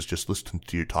to this is just listening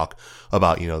to your talk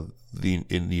about, the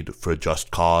need for a just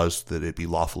cause, that it be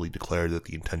lawfully declared, that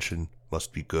the intention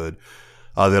must be good,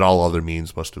 that all other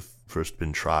means must have first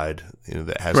been tried,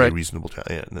 that has a reasonable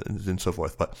time, and so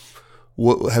forth. But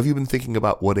what, have you been thinking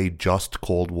about what a just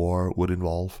Cold War would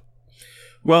involve?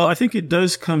 Well, I think it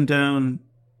does come down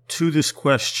to this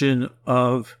question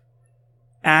of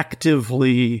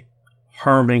actively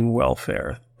harming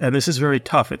welfare. And this is very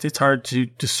tough. It's hard to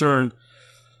discern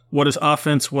what is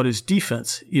offense, what is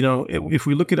defense. If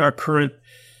we look at our current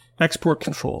export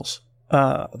controls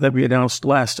that we announced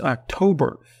last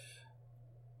October,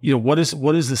 what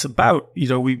is this about?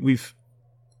 We've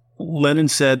Lenin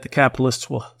said the capitalists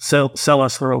will sell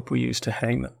us the rope we use to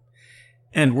hang them.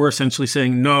 And we're essentially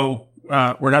saying, no,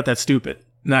 we're not that stupid.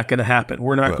 Not going to happen.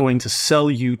 We're not going to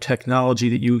sell you technology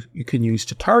that you can use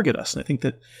to target us. And I think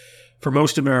that for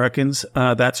most Americans,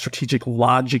 that strategic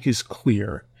logic is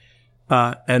clear,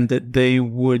 and that they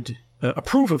would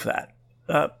approve of that.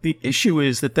 The issue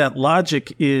is that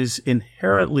logic is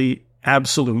inherently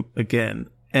absolute, again,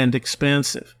 and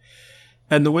expansive.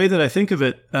 And the way that I think of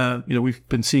it, we've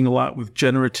been seeing a lot with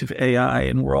generative AI,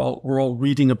 and we're all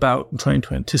reading about and trying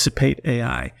to anticipate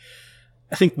AI.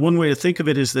 I think one way to think of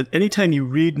it is that anytime you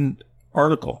read an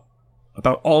article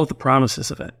about all of the promises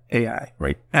of AI,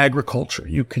 right? Agriculture,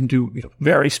 you can do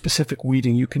very specific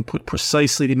weeding. You can put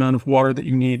precisely the amount of water that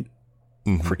you need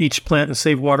for each plant and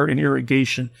save water in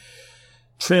irrigation.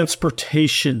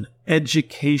 Transportation,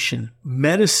 education,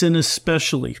 medicine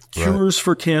especially, cures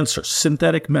for cancer,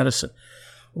 synthetic medicine.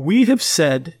 We have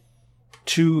said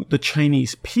to the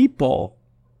Chinese people,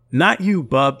 not you,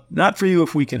 bub, not for you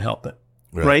if we can help it,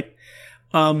 right?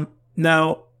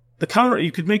 Now,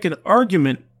 you could make an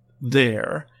argument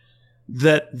there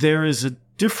that there is a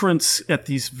difference at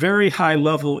these very high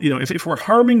level, if we're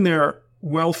harming their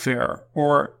welfare,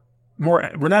 or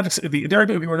more, we're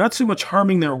not so much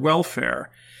harming their welfare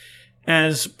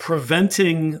as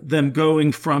preventing them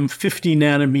going from 50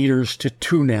 nanometers to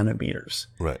 2 nanometers.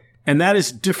 Right. And that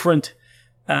is different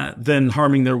than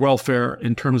harming their welfare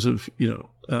in terms of,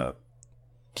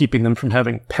 keeping them from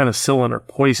having penicillin or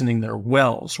poisoning their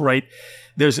wells, right?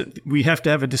 We have to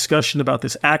have a discussion about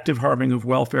this active harming of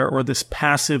welfare, or this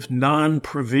passive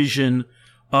non-provision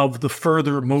of the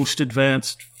further most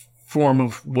advanced form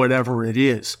of whatever it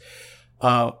is.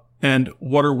 And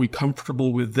what are we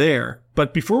comfortable with there?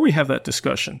 But before we have that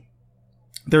discussion,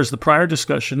 there's the prior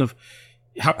discussion of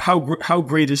how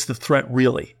great is the threat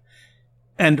really?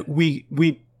 And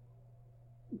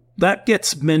that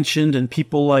gets mentioned, and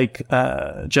people like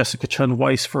Jessica Chun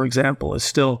Weiss, for example, is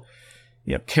still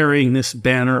carrying this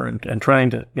banner and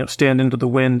trying to stand into the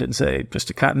wind and say,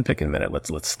 just a cotton picking minute,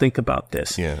 let's think about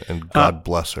this. Yeah, and God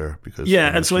bless her, because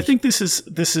and so I think this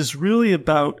is really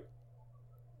about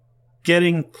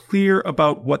getting clear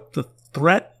about what the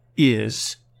threat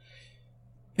is.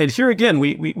 And here again,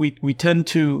 we tend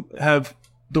to have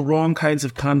the wrong kinds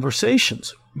of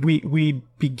conversations. We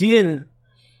begin.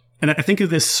 And I think of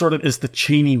this sort of as the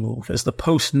Cheney move, as the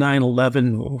post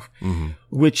 9/11 move,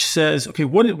 which says, okay,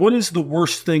 what is the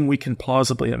worst thing we can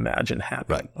plausibly imagine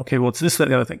happening? Right. Okay, well, it's this, that,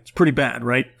 the other thing. It's pretty bad,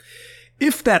 right?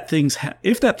 If that thing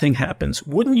happens,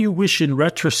 wouldn't you wish in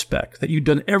retrospect that you'd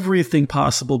done everything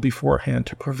possible beforehand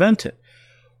to prevent it?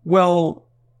 Well,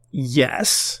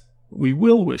 yes, we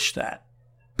will wish that.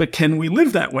 But can we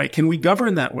live that way? Can we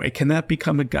govern that way? Can that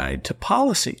become a guide to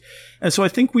policy? And so I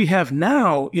think we have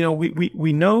now,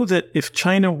 we know that if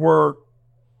China were,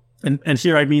 and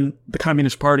here I mean the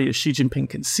Communist Party as Xi Jinping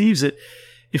conceives it,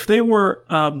 if they were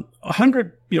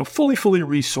 100, fully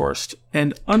resourced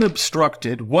and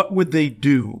unobstructed, what would they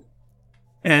do?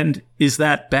 And is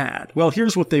that bad? Well,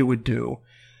 here's what they would do.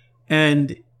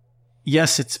 And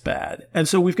yes, it's bad. And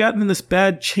so we've gotten in this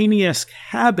bad Cheney-esque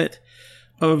habit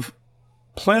of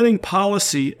planning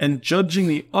policy and judging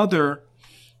the other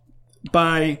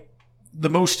by the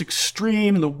most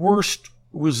extreme, the worst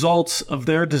results of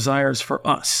their desires for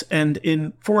us. And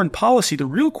in foreign policy, the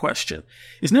real question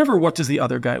is never what does the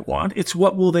other guy want? It's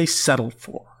what will they settle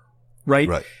for, right?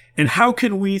 And how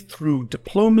can we, through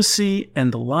diplomacy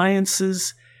and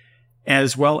alliances,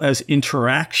 as well as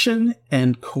interaction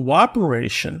and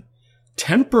cooperation,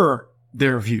 temper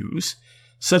their views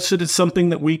such that it's something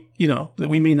that we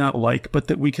may not like, but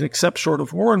that we can accept short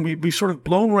of war. And we've sort of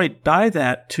blown right by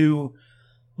that to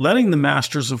letting the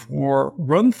masters of war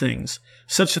run things,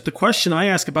 such that the question I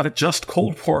ask about a just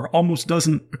Cold War almost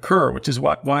doesn't occur, which is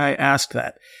why I asked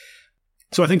that.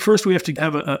 So I think first we have to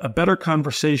have a better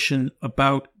conversation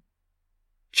about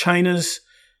China's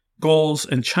goals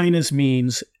and China's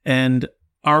means and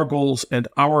our goals and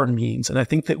our means. And I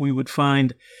think that we would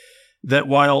find that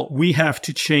while we have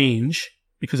to change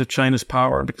because of China's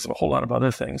power and because of a whole lot of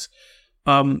other things,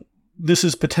 this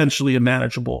is potentially a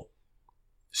manageable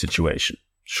situation,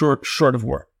 short of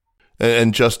war.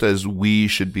 And just as we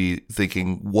should be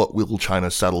thinking, what will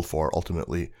China settle for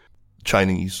ultimately?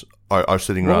 Chinese are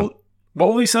sitting around. What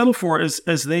will they settle for as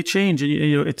they change? And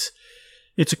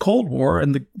it's a Cold War,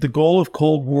 and the goal of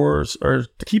Cold Wars are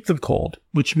to keep them cold,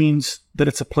 which means that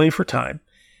it's a play for time.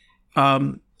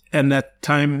 And that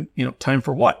time, time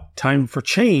for what? Time for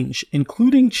change,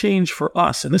 including change for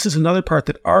us. And this is another part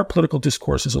that our political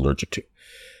discourse is allergic to.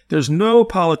 There's no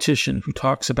politician who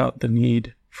talks about the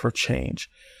need for change.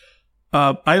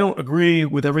 I don't agree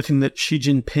with everything that Xi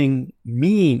Jinping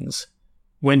means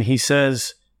when he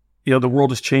says, the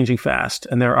world is changing fast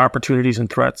and there are opportunities and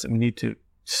threats, and we need to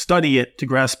study it to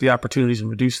grasp the opportunities and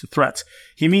reduce the threats.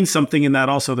 He means something in that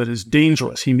also that is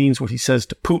dangerous. He means what he says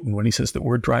to Putin when he says that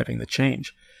we're driving the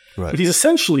change. Right. But he's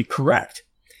essentially correct.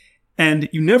 And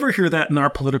you never hear that in our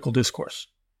political discourse.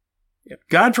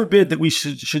 God forbid that we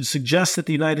should suggest that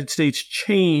the United States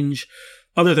change,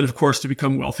 other than, of course, to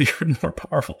become wealthier and more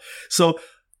powerful. So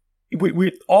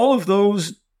we all of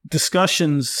those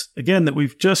discussions, again, that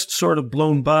we've just sort of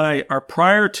blown by are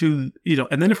prior to,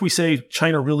 and then if we say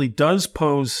China really does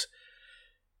pose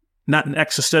not an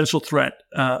existential threat,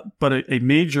 but a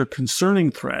major concerning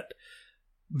threat,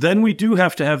 then we do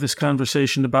have to have this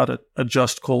conversation about a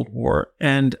just Cold War.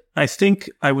 And I think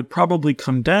I would probably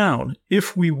come down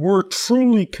if we were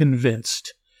truly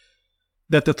convinced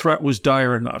that the threat was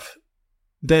dire enough,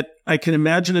 that I can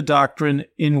imagine a doctrine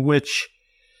in which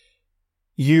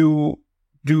you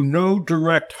do no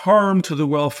direct harm to the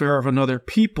welfare of another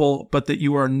people, but that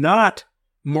you are not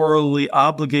morally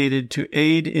obligated to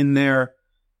aid in their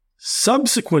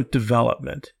subsequent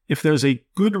development if there's a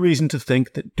good reason to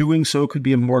think that doing so could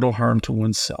be a mortal harm to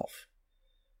oneself.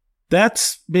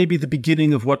 That's maybe the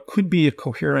beginning of what could be a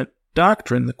coherent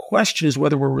doctrine. The question is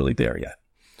whether we're really there yet.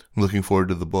 I'm looking forward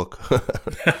to the book.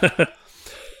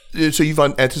 So you've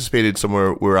anticipated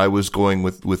somewhere where I was going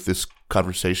with this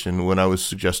conversation when I was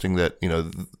suggesting that,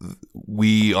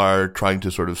 we are trying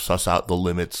to sort of suss out the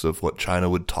limits of what China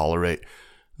would tolerate.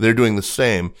 They're doing the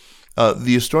same.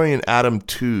 The historian Adam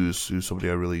Tooze, who's somebody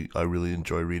I really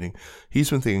enjoy reading, he's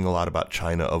been thinking a lot about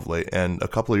China of late. And a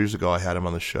couple of years ago, I had him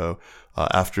on the show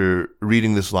after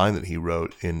reading this line that he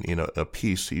wrote in a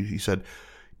piece. He said,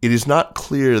 "It is not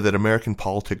clear that American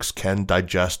politics can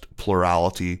digest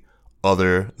plurality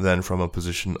other than from a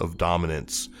position of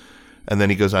dominance." And then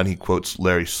he goes on, he quotes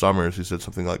Larry Summers, who said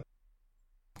something like,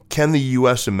 "Can the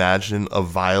U.S. imagine a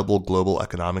viable global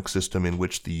economic system in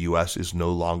which the U.S. is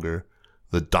no longer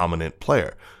the dominant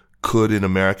player? Could an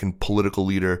American political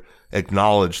leader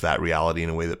acknowledge that reality in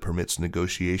a way that permits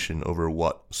negotiation over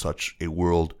what such a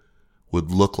world would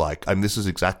look like?" I mean, this is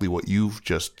exactly what you've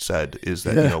just said, is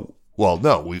that, no,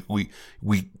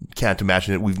 we can't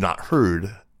imagine it. We've not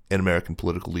heard an American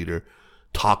political leader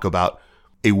talk about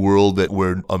a world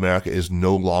where America is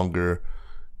no longer,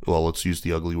 well, let's use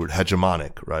the ugly word,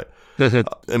 hegemonic, right?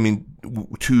 I mean,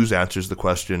 Tooze answers the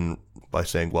question by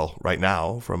saying, well, right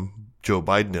now, from Joe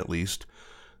Biden at least,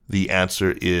 the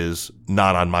answer is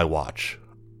not on my watch.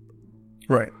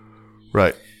 Right.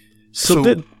 Right.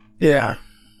 So yeah.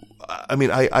 I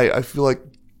mean, I feel like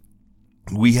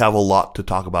we have a lot to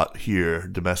talk about here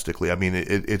domestically. I mean,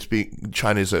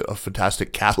 China is a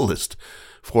fantastic catalyst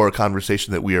for a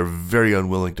conversation that we are very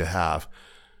unwilling to have.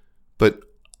 But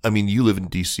I mean, you live in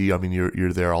DC. I mean,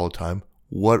 you're there all the time.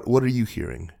 What are you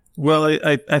hearing? Well,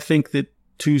 I think that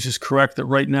Tooze is correct that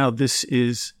right now this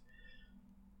is,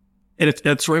 and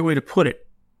that's the right way to put it.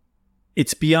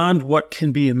 It's beyond what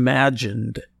can be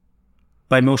imagined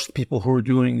by most people who are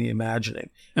doing the imagining.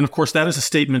 And of course, that is a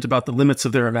statement about the limits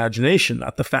of their imagination,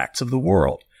 not the facts of the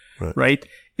world, right?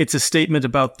 It's a statement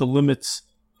about the limits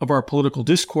of our political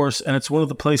discourse. And it's one of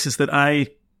the places that I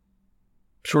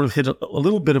sort of hit a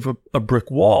little bit of a brick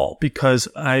wall, because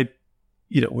I,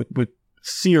 would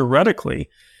theoretically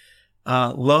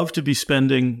love to be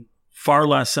spending far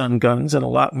less on guns and a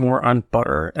lot more on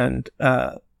butter. And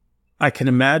I can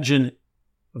imagine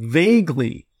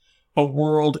vaguely a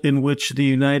world in which the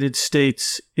United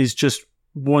States is just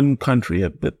one country,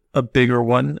 a bigger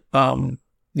one, for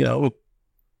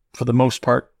the most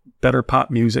part, better pop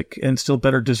music and still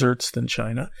better desserts than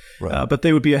China. Right. But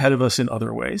they would be ahead of us in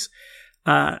other ways.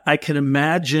 I can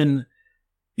imagine,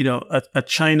 a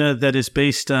China that is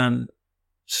based on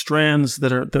strands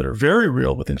that are very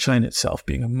real within China itself,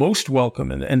 being a most welcome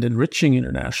and enriching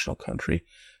international country.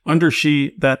 Under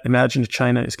Xi, that imagined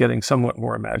China is getting somewhat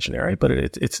more imaginary, but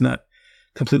it's not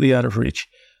completely out of reach.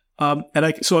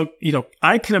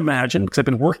 I can imagine, because I've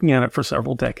been working on it for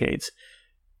several decades,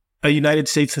 a United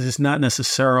States that is not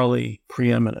necessarily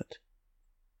preeminent,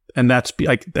 and that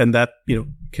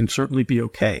can certainly be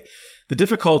okay. The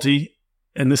difficulty,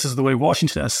 and this is the way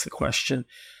Washington asks the question,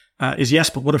 is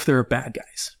yes, but what if there are bad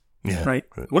guys? Yeah, right?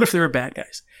 What if there are bad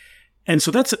guys? And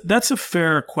so that's a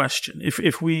fair question.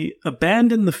 If we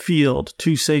abandon the field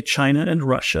to, say, China and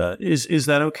Russia, is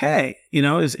that okay?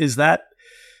 Does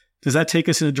that take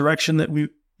us in a direction that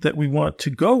we want to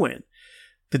go in?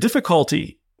 The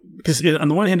difficulty, because on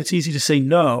the one hand it's easy to say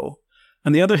no,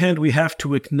 on the other hand we have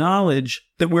to acknowledge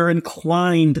that we're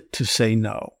inclined to say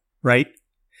no, right?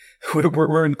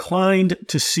 We're inclined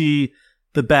to see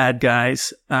the bad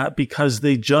guys because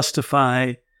they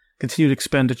justify continued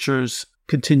expenditures,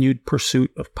 continued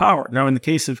pursuit of power. Now, in the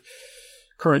case of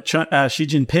current Xi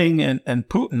Jinping and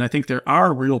Putin, I think there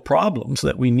are real problems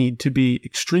that we need to be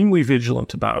extremely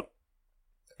vigilant about,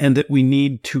 and that we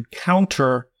need to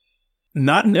counter,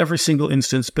 not in every single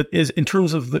instance, but in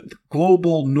terms of the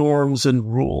global norms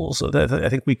and rules. I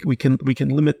think we can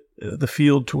limit the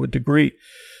field to a degree.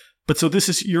 But so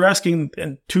you're asking,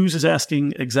 and Tooze is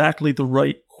asking exactly the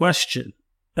right question.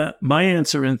 My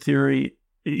answer, in theory,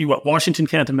 Washington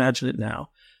can't imagine it now.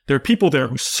 There are people there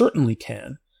who certainly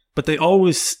can, but they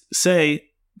always say,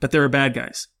 but there are bad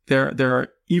guys. There are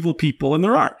evil people, and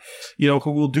there are,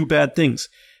 who will do bad things.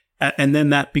 And then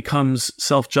that becomes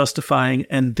self-justifying,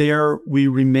 and there we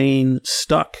remain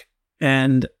stuck.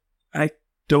 And I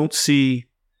don't see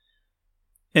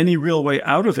any real way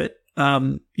out of it.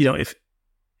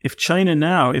 If China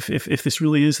now, if this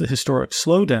really is the historic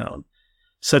slowdown,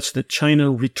 such that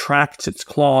China retracts its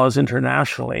claws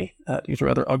internationally, use a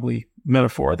rather ugly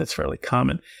metaphor that's fairly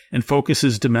common, and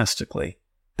focuses domestically,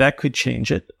 that could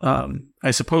change it.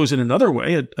 I suppose in another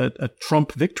way, a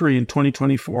Trump victory in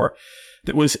 2024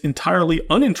 that was entirely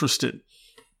uninterested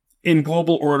in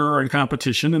global order and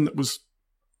competition, and that was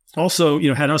also,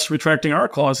 had us retracting our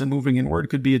claws and moving inward,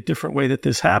 could be a different way that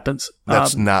this happens.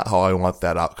 That's not how I want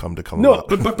that outcome to come about.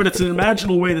 No, but it's an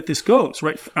imaginable way that this goes,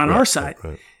 right? On our side.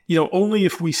 Right. Only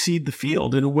if we seed the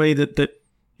field in a way that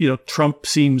Trump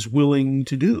seems willing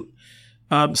to do.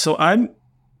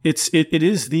 It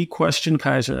is the question,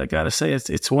 Kaiser. I gotta say,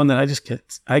 it's one that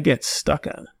I get stuck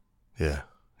on. Yeah.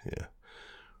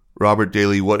 Robert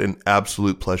Daly, what an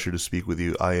absolute pleasure to speak with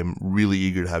you. I am really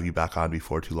eager to have you back on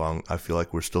before too long. I feel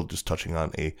like we're still just touching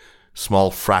on a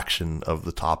small fraction of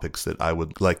the topics that I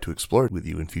would like to explore with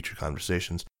you in future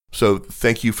conversations. So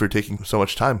thank you for taking so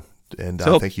much time. And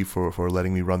thank you for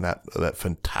letting me run that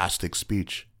fantastic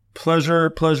speech. Pleasure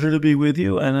to be with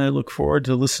you, and I look forward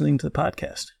to listening to the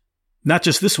podcast. Not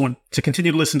just this one, to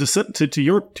continue to listen to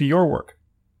your work.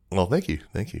 Well, thank you.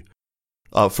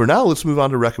 For now, let's move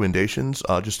on to recommendations.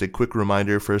 Just a quick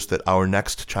reminder first that our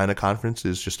next China conference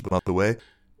is just a month away.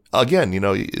 Again,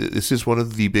 this is one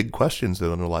of the big questions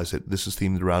that underlies it. This is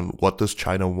themed around what does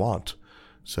China want?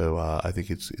 So I think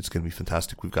it's going to be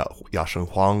fantastic. We've got Yasheng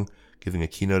Huang giving a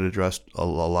keynote address, a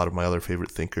lot of my other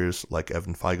favorite thinkers like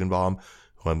Evan Feigenbaum,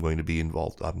 who I'm going to be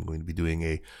doing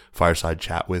a fireside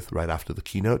chat with right after the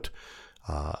keynote.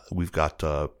 We've got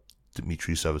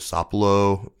Dmitry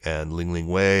Sevastopoulos and Ling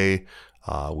Wei.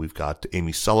 We've got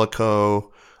Amy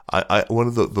Selico. One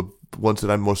of the ones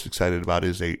that I'm most excited about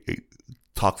is a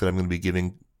talk that I'm going to be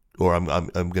giving I'm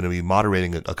going to be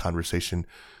moderating a conversation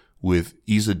with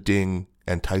Isa Ding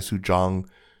and Taisu Zhang,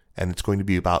 and it's going to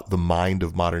be about the mind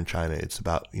of modern China. It's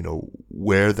about,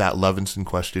 where that Levinson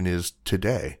question is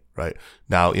today, right?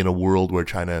 Now, in a world where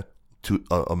China, to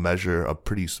a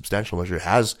pretty substantial measure,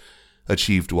 has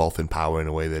achieved wealth and power in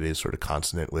a way that is sort of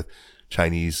consonant with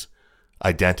Chinese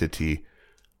identity.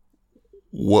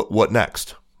 What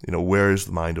next? Where is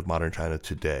the mind of modern China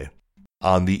today?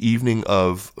 On the evening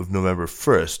of November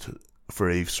 1st, for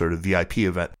a sort of VIP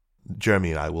event,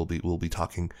 Jeremy and I will be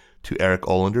talking to Eric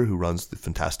Olander, who runs the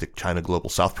fantastic China Global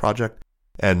South Project,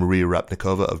 and Maria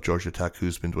Repnikova of Georgia Tech,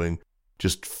 who's been doing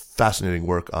just fascinating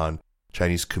work on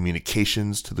Chinese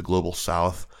communications to the global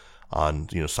South, on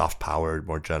soft power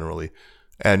more generally,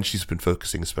 and she's been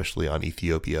focusing especially on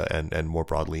Ethiopia and more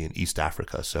broadly in East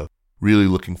Africa. So really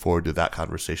looking forward to that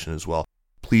conversation as well.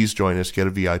 Please join us. Get a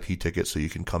VIP ticket so you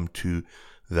can come to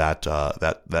that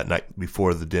night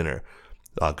before the dinner.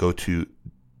 Go to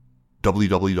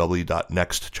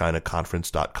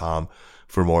www.nextchinaconference.com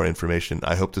for more information.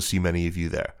 I hope to see many of you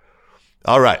there.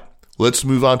 All right, let's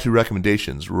move on to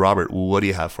recommendations. Robert, what do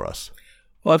you have for us?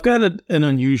 Well, I've got an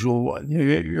unusual one.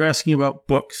 You're asking about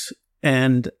books,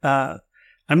 and I'm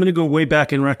going to go way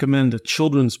back and recommend a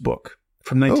children's book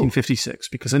from 1956,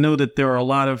 because I know that there are a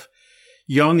lot of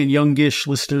young and youngish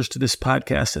listeners to this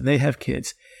podcast, and they have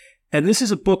kids. And this is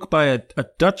a book by a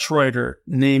Dutch writer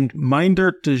named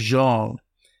Meindert de Jong.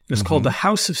 It's called The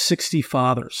House of 60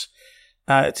 Fathers.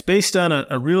 It's based on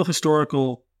a real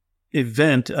historical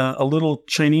event. A little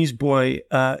Chinese boy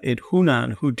in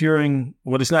Hunan, who during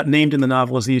what is not named in the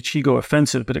novel as the Ichigo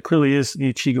Offensive, but it clearly is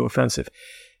the Ichigo Offensive,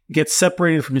 gets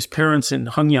separated from his parents in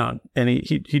Hengyang, and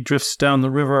he drifts down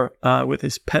the river with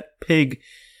his pet pig,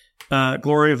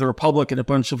 Glory of the Republic, and a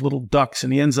bunch of little ducks,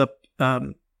 and he ends up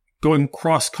going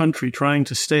cross-country trying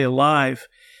to stay alive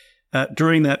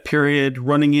during that period,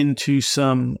 running into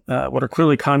some what are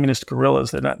clearly communist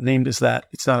guerrillas. They're not named as that.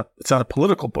 It's not a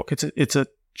political book. It's a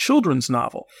children's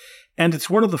novel. And it's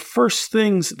one of the first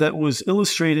things that was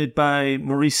illustrated by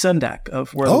Maurice Sendak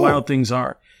of Where the Wild Things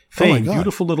Are. Fame,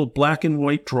 beautiful little black and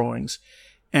white drawings.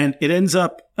 And it ends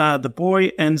up, the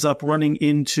boy ends up running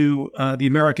into the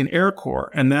American Air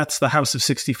Corps, and that's the House of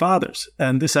 60 Fathers.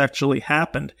 And this actually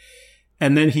happened.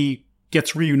 And then he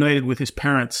gets reunited with his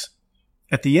parents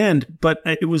at the end. But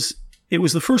it was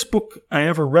the first book I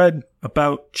ever read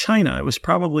about China. It was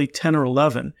probably 10 or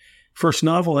 11. First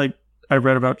novel I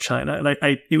read about China. And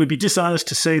it would be dishonest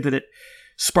to say that it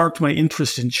sparked my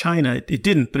interest in China. It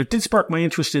didn't, but it did spark my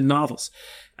interest in novels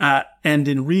and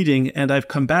in reading. And I've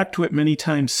come back to it many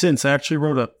times since. I actually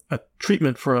wrote a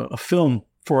treatment for a film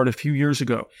for it a few years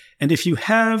ago. And if you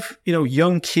have,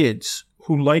 young kids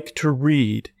who like to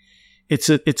read, it's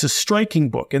a striking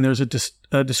book. And there's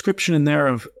a description in there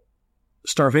of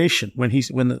starvation when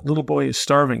the little boy is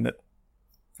starving that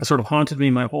sort of haunted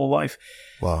me my whole life.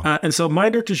 Wow. And so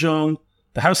Meindert de Jong,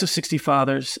 The House of 60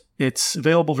 Fathers, it's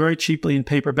available very cheaply in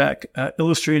paperback,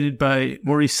 illustrated by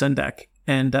Maurice Sendak.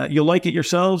 And you'll like it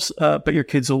yourselves, but your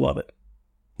kids will love it.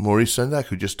 Maurice Sendak,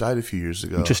 who just died a few years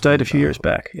ago. Just died a few years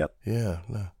back, yep. Yeah.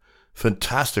 No.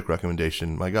 Fantastic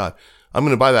recommendation. My God. I'm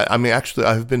going to buy that. I mean, actually,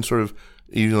 I've been sort of,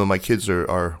 even though my kids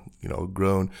are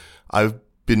grown, I've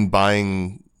been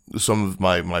buying some of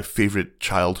my favorite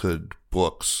childhood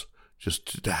books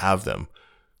just to have them.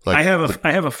 Like,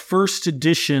 I have a first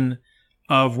edition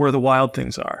of Where the Wild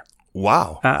Things Are.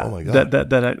 Wow! Oh my God!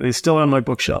 That is still on my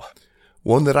bookshelf.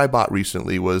 One that I bought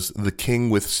recently was The King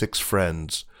with Six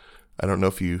Friends. I don't know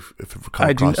if you've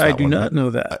come across that. I do not know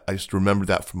that. I just remembered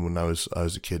that from when I was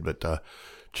a kid. But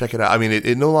check it out. I mean,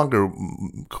 it no longer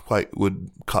quite would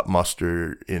cut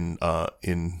muster in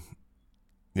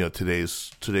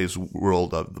today's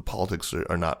world. The politics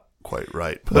are not quite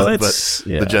right, but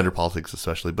the gender politics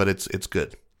especially. But it's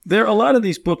good. There are a lot of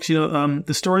these books.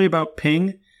 The story about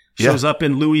Ping shows up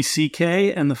in Louis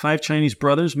C.K. and the Five Chinese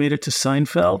Brothers made it to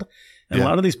Seinfeld. And a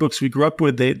lot of these books we grew up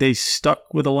with, they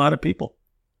stuck with a lot of people.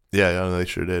 Yeah, they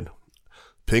sure did.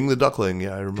 Ping the Duckling.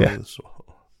 Yeah, I remember this.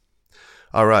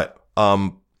 All right.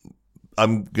 I'm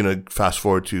going to fast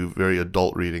forward to very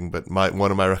adult reading, but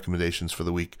one of my recommendations for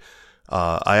the week,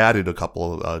 I added a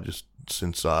couple just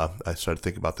since I started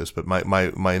thinking about this, but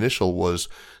my initial was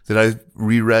that I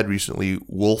reread recently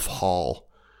Wolf Hall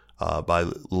by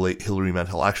the late Hilary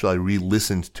Mantel. Actually, I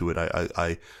re-listened to it.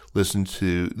 I listened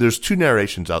to, there's two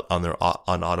narrations out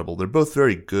on Audible. They're both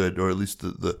very good, or at least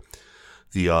the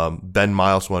Ben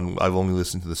Miles one, I've only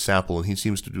listened to the sample, and he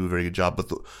seems to do a very good job.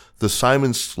 But the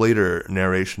Simon Slater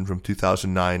narration from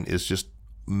 2009 is just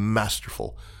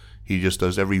masterful. He just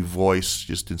does every voice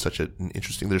just in such an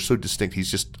interesting, they're so distinct.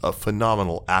 He's just a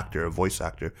phenomenal actor, a voice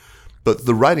actor. But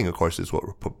the writing, of course, is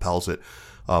what propels it.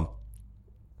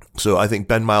 So I think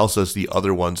Ben Miles does the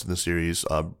other ones in the series,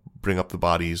 Bring Up the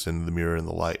Bodies and The Mirror and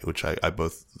the Light, which I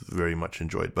both very much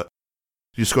enjoyed. But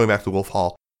just going back to Wolf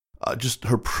Hall, just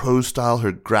her prose style,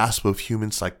 her grasp of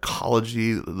human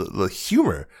psychology, the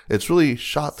humor. It's really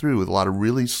shot through with a lot of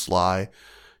really sly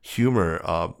humor.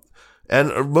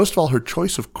 And most of all, her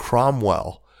choice of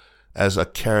Cromwell as a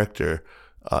character.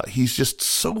 He's just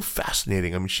so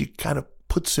fascinating. I mean, she kind of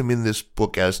puts him in this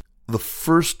book as the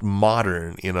first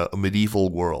modern in a medieval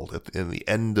world. In the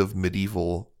end of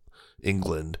medieval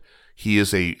England, he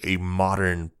is a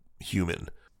modern human.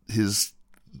 His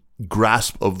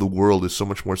grasp of the world is so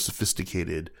much more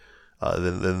sophisticated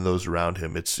than those around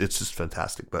him. It's just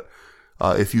fantastic. But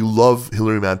if you love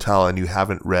Hilary Mantel and you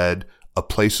haven't read A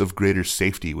Place of Greater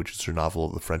Safety, which is her novel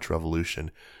of the French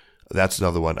Revolution, that's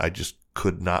another one I just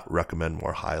could not recommend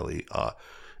more highly.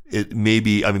 It may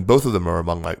be, I mean, both of them are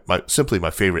among simply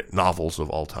my favorite novels of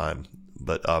all time.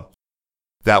 But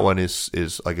that one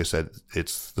is like I said,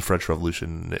 it's the French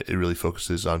Revolution. It really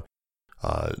focuses on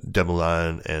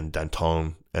Desmoulins and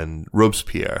Danton and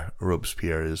Robespierre.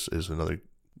 Robespierre is another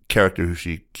character who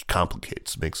she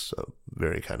complicates, makes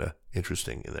very kind of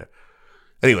interesting in there.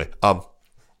 Anyway, and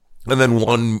then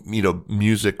one,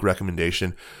 music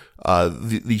recommendation.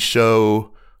 The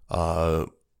show,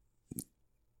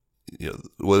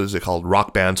 what is it called?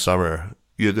 Rock Band Summer.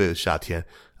 乐队的夏天.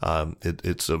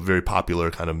 It's a very popular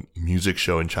kind of music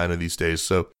show in China these days.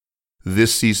 So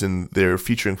this season, they're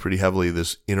featuring pretty heavily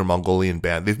this Inner Mongolian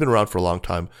band. They've been around for a long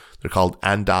time. They're called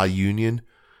Anda Union.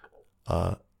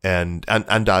 And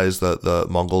Anda is the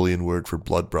Mongolian word for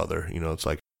blood brother. It's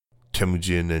like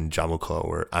Temujin and Jamuko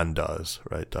were Andas,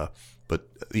 right? But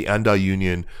the Anda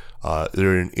Union,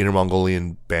 they're an Inner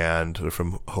Mongolian band. They're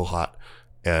from Hohat,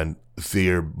 and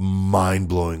they're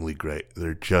mind-blowingly great.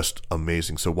 They're just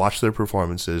amazing. So watch their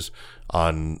performances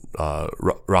on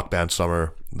Rock Band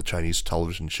Summer, the Chinese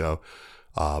television show.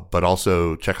 But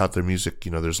also check out their music.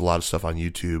 There's a lot of stuff on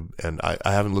YouTube, and I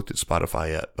haven't looked at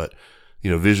Spotify yet, but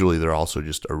visually they're also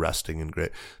just arresting and great.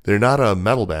 They're not a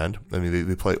metal band. I mean,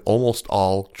 they play almost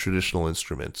all traditional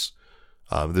instruments.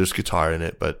 There's guitar in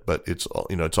it, but it's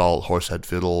it's all horsehead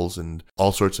fiddles and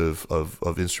all sorts of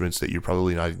instruments that you're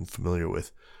probably not even familiar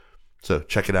with. So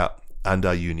check it out,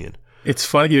 Anda Union. It's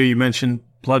funny you mentioned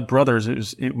Blood Brothers.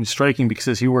 It was striking because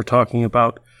as you were talking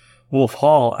about Wolf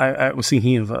Hall, I was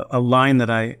thinking of a line that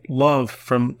I love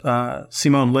from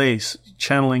Simon Leys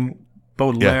channeling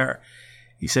Baudelaire. Yeah.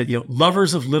 He said,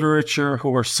 lovers of literature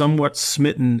who are somewhat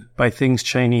smitten by things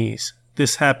Chinese,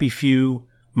 this happy few,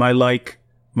 my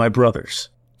brothers.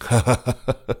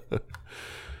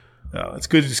 It's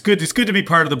good. It's good to be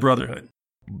part of the brotherhood.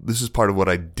 This is part of what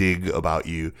I dig about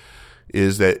you,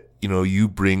 is that you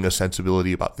bring a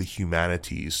sensibility about the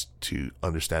humanities to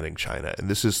understanding China, and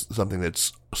this is something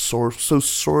that's so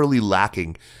sorely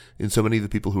lacking in so many of the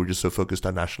people who are just so focused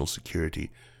on national security.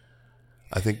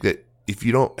 I think that if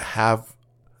you don't have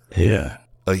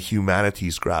a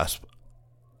humanities grasp,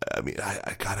 I mean,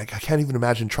 I can't even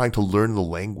imagine trying to learn the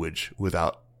language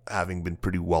without having been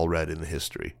pretty well read in the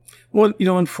history. Well,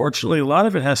 unfortunately, a lot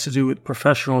of it has to do with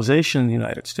professionalization in the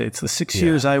United States. The 6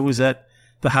 years I was at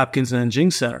the Hopkins and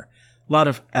Nanjing Center, a lot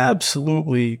of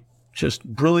absolutely just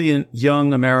brilliant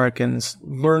young Americans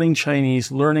learning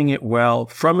Chinese, learning it well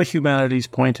from a humanities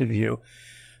point of view.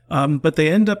 But they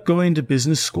end up going to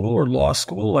business school or law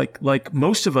school, like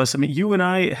most of us. I mean, you and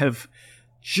I have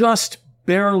just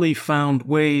barely found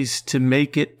ways to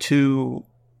make it to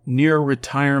near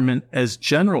retirement as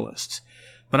generalists.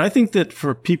 But I think that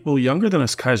for people younger than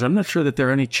us, Kaiser, I'm not sure that there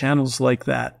are any channels like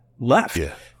that left.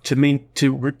 Yeah.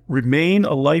 To remain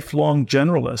a lifelong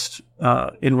generalist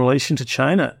in relation to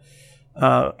China,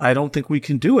 I don't think we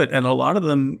can do it. And a lot of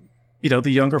them,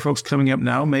 the younger folks coming up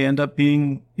now may end up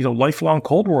being, lifelong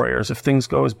Cold Warriors if things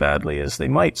go as badly as they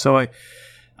might. So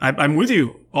I'm with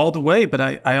you all the way, but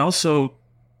I also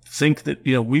think that,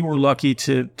 we were lucky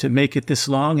to make it this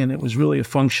long, and it was really a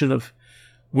function of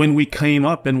when we came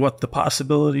up and what the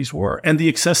possibilities were and the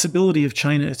accessibility of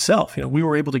China itself. We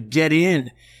were able to get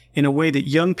in a way that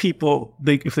young people,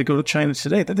 if they go to China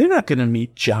today, that they're not going to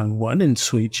meet Jiang Wen and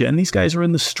Sui Jian. These guys are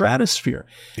in the stratosphere.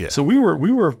 Yeah. So we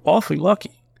were awfully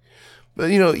lucky.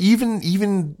 But,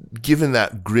 even given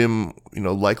that grim,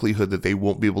 likelihood that they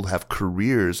won't be able to have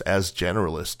careers as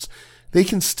generalists, they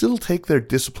can still take their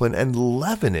discipline and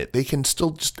leaven it. They can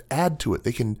still just add to it.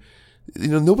 They can,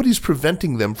 nobody's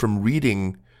preventing them from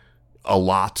reading a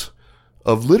lot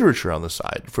of literature on the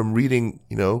side, from reading,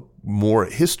 more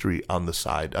history on the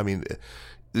side. I mean,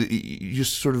 you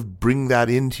just sort of bring that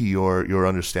into your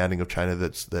understanding of China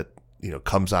that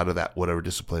comes out of that whatever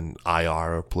discipline,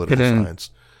 IR or political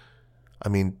science. I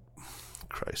mean,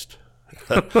 Christ.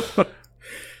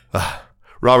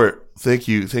 Robert, thank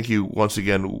you once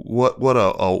again. What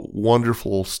a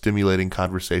wonderful, stimulating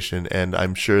conversation, and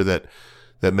I'm sure that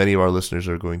many of our listeners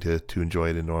are going to enjoy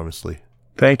it enormously.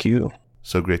 Thank you.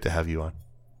 So great to have you on.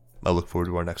 I look forward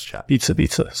to our next chat. Pizza,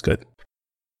 it's good.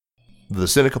 The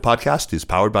Sinica Podcast is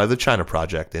powered by the China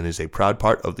Project and is a proud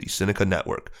part of the Sinica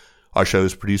Network. Our show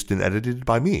is produced and edited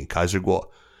by me, Kaiser Guo.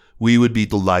 We would be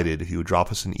delighted if you would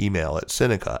drop us an email at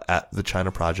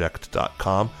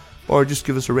sinica@thechinaproject.com or just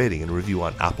give us a rating and review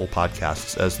on Apple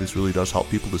Podcasts, as this really does help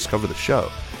people discover the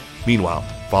show. Meanwhile,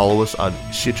 follow us on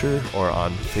Stitcher or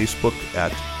on Facebook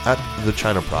at The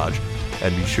China Proj,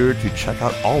 and be sure to check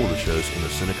out all of the shows in the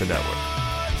Sinica Network.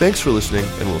 Thanks for listening,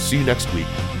 and we'll see you next week.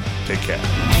 Take care.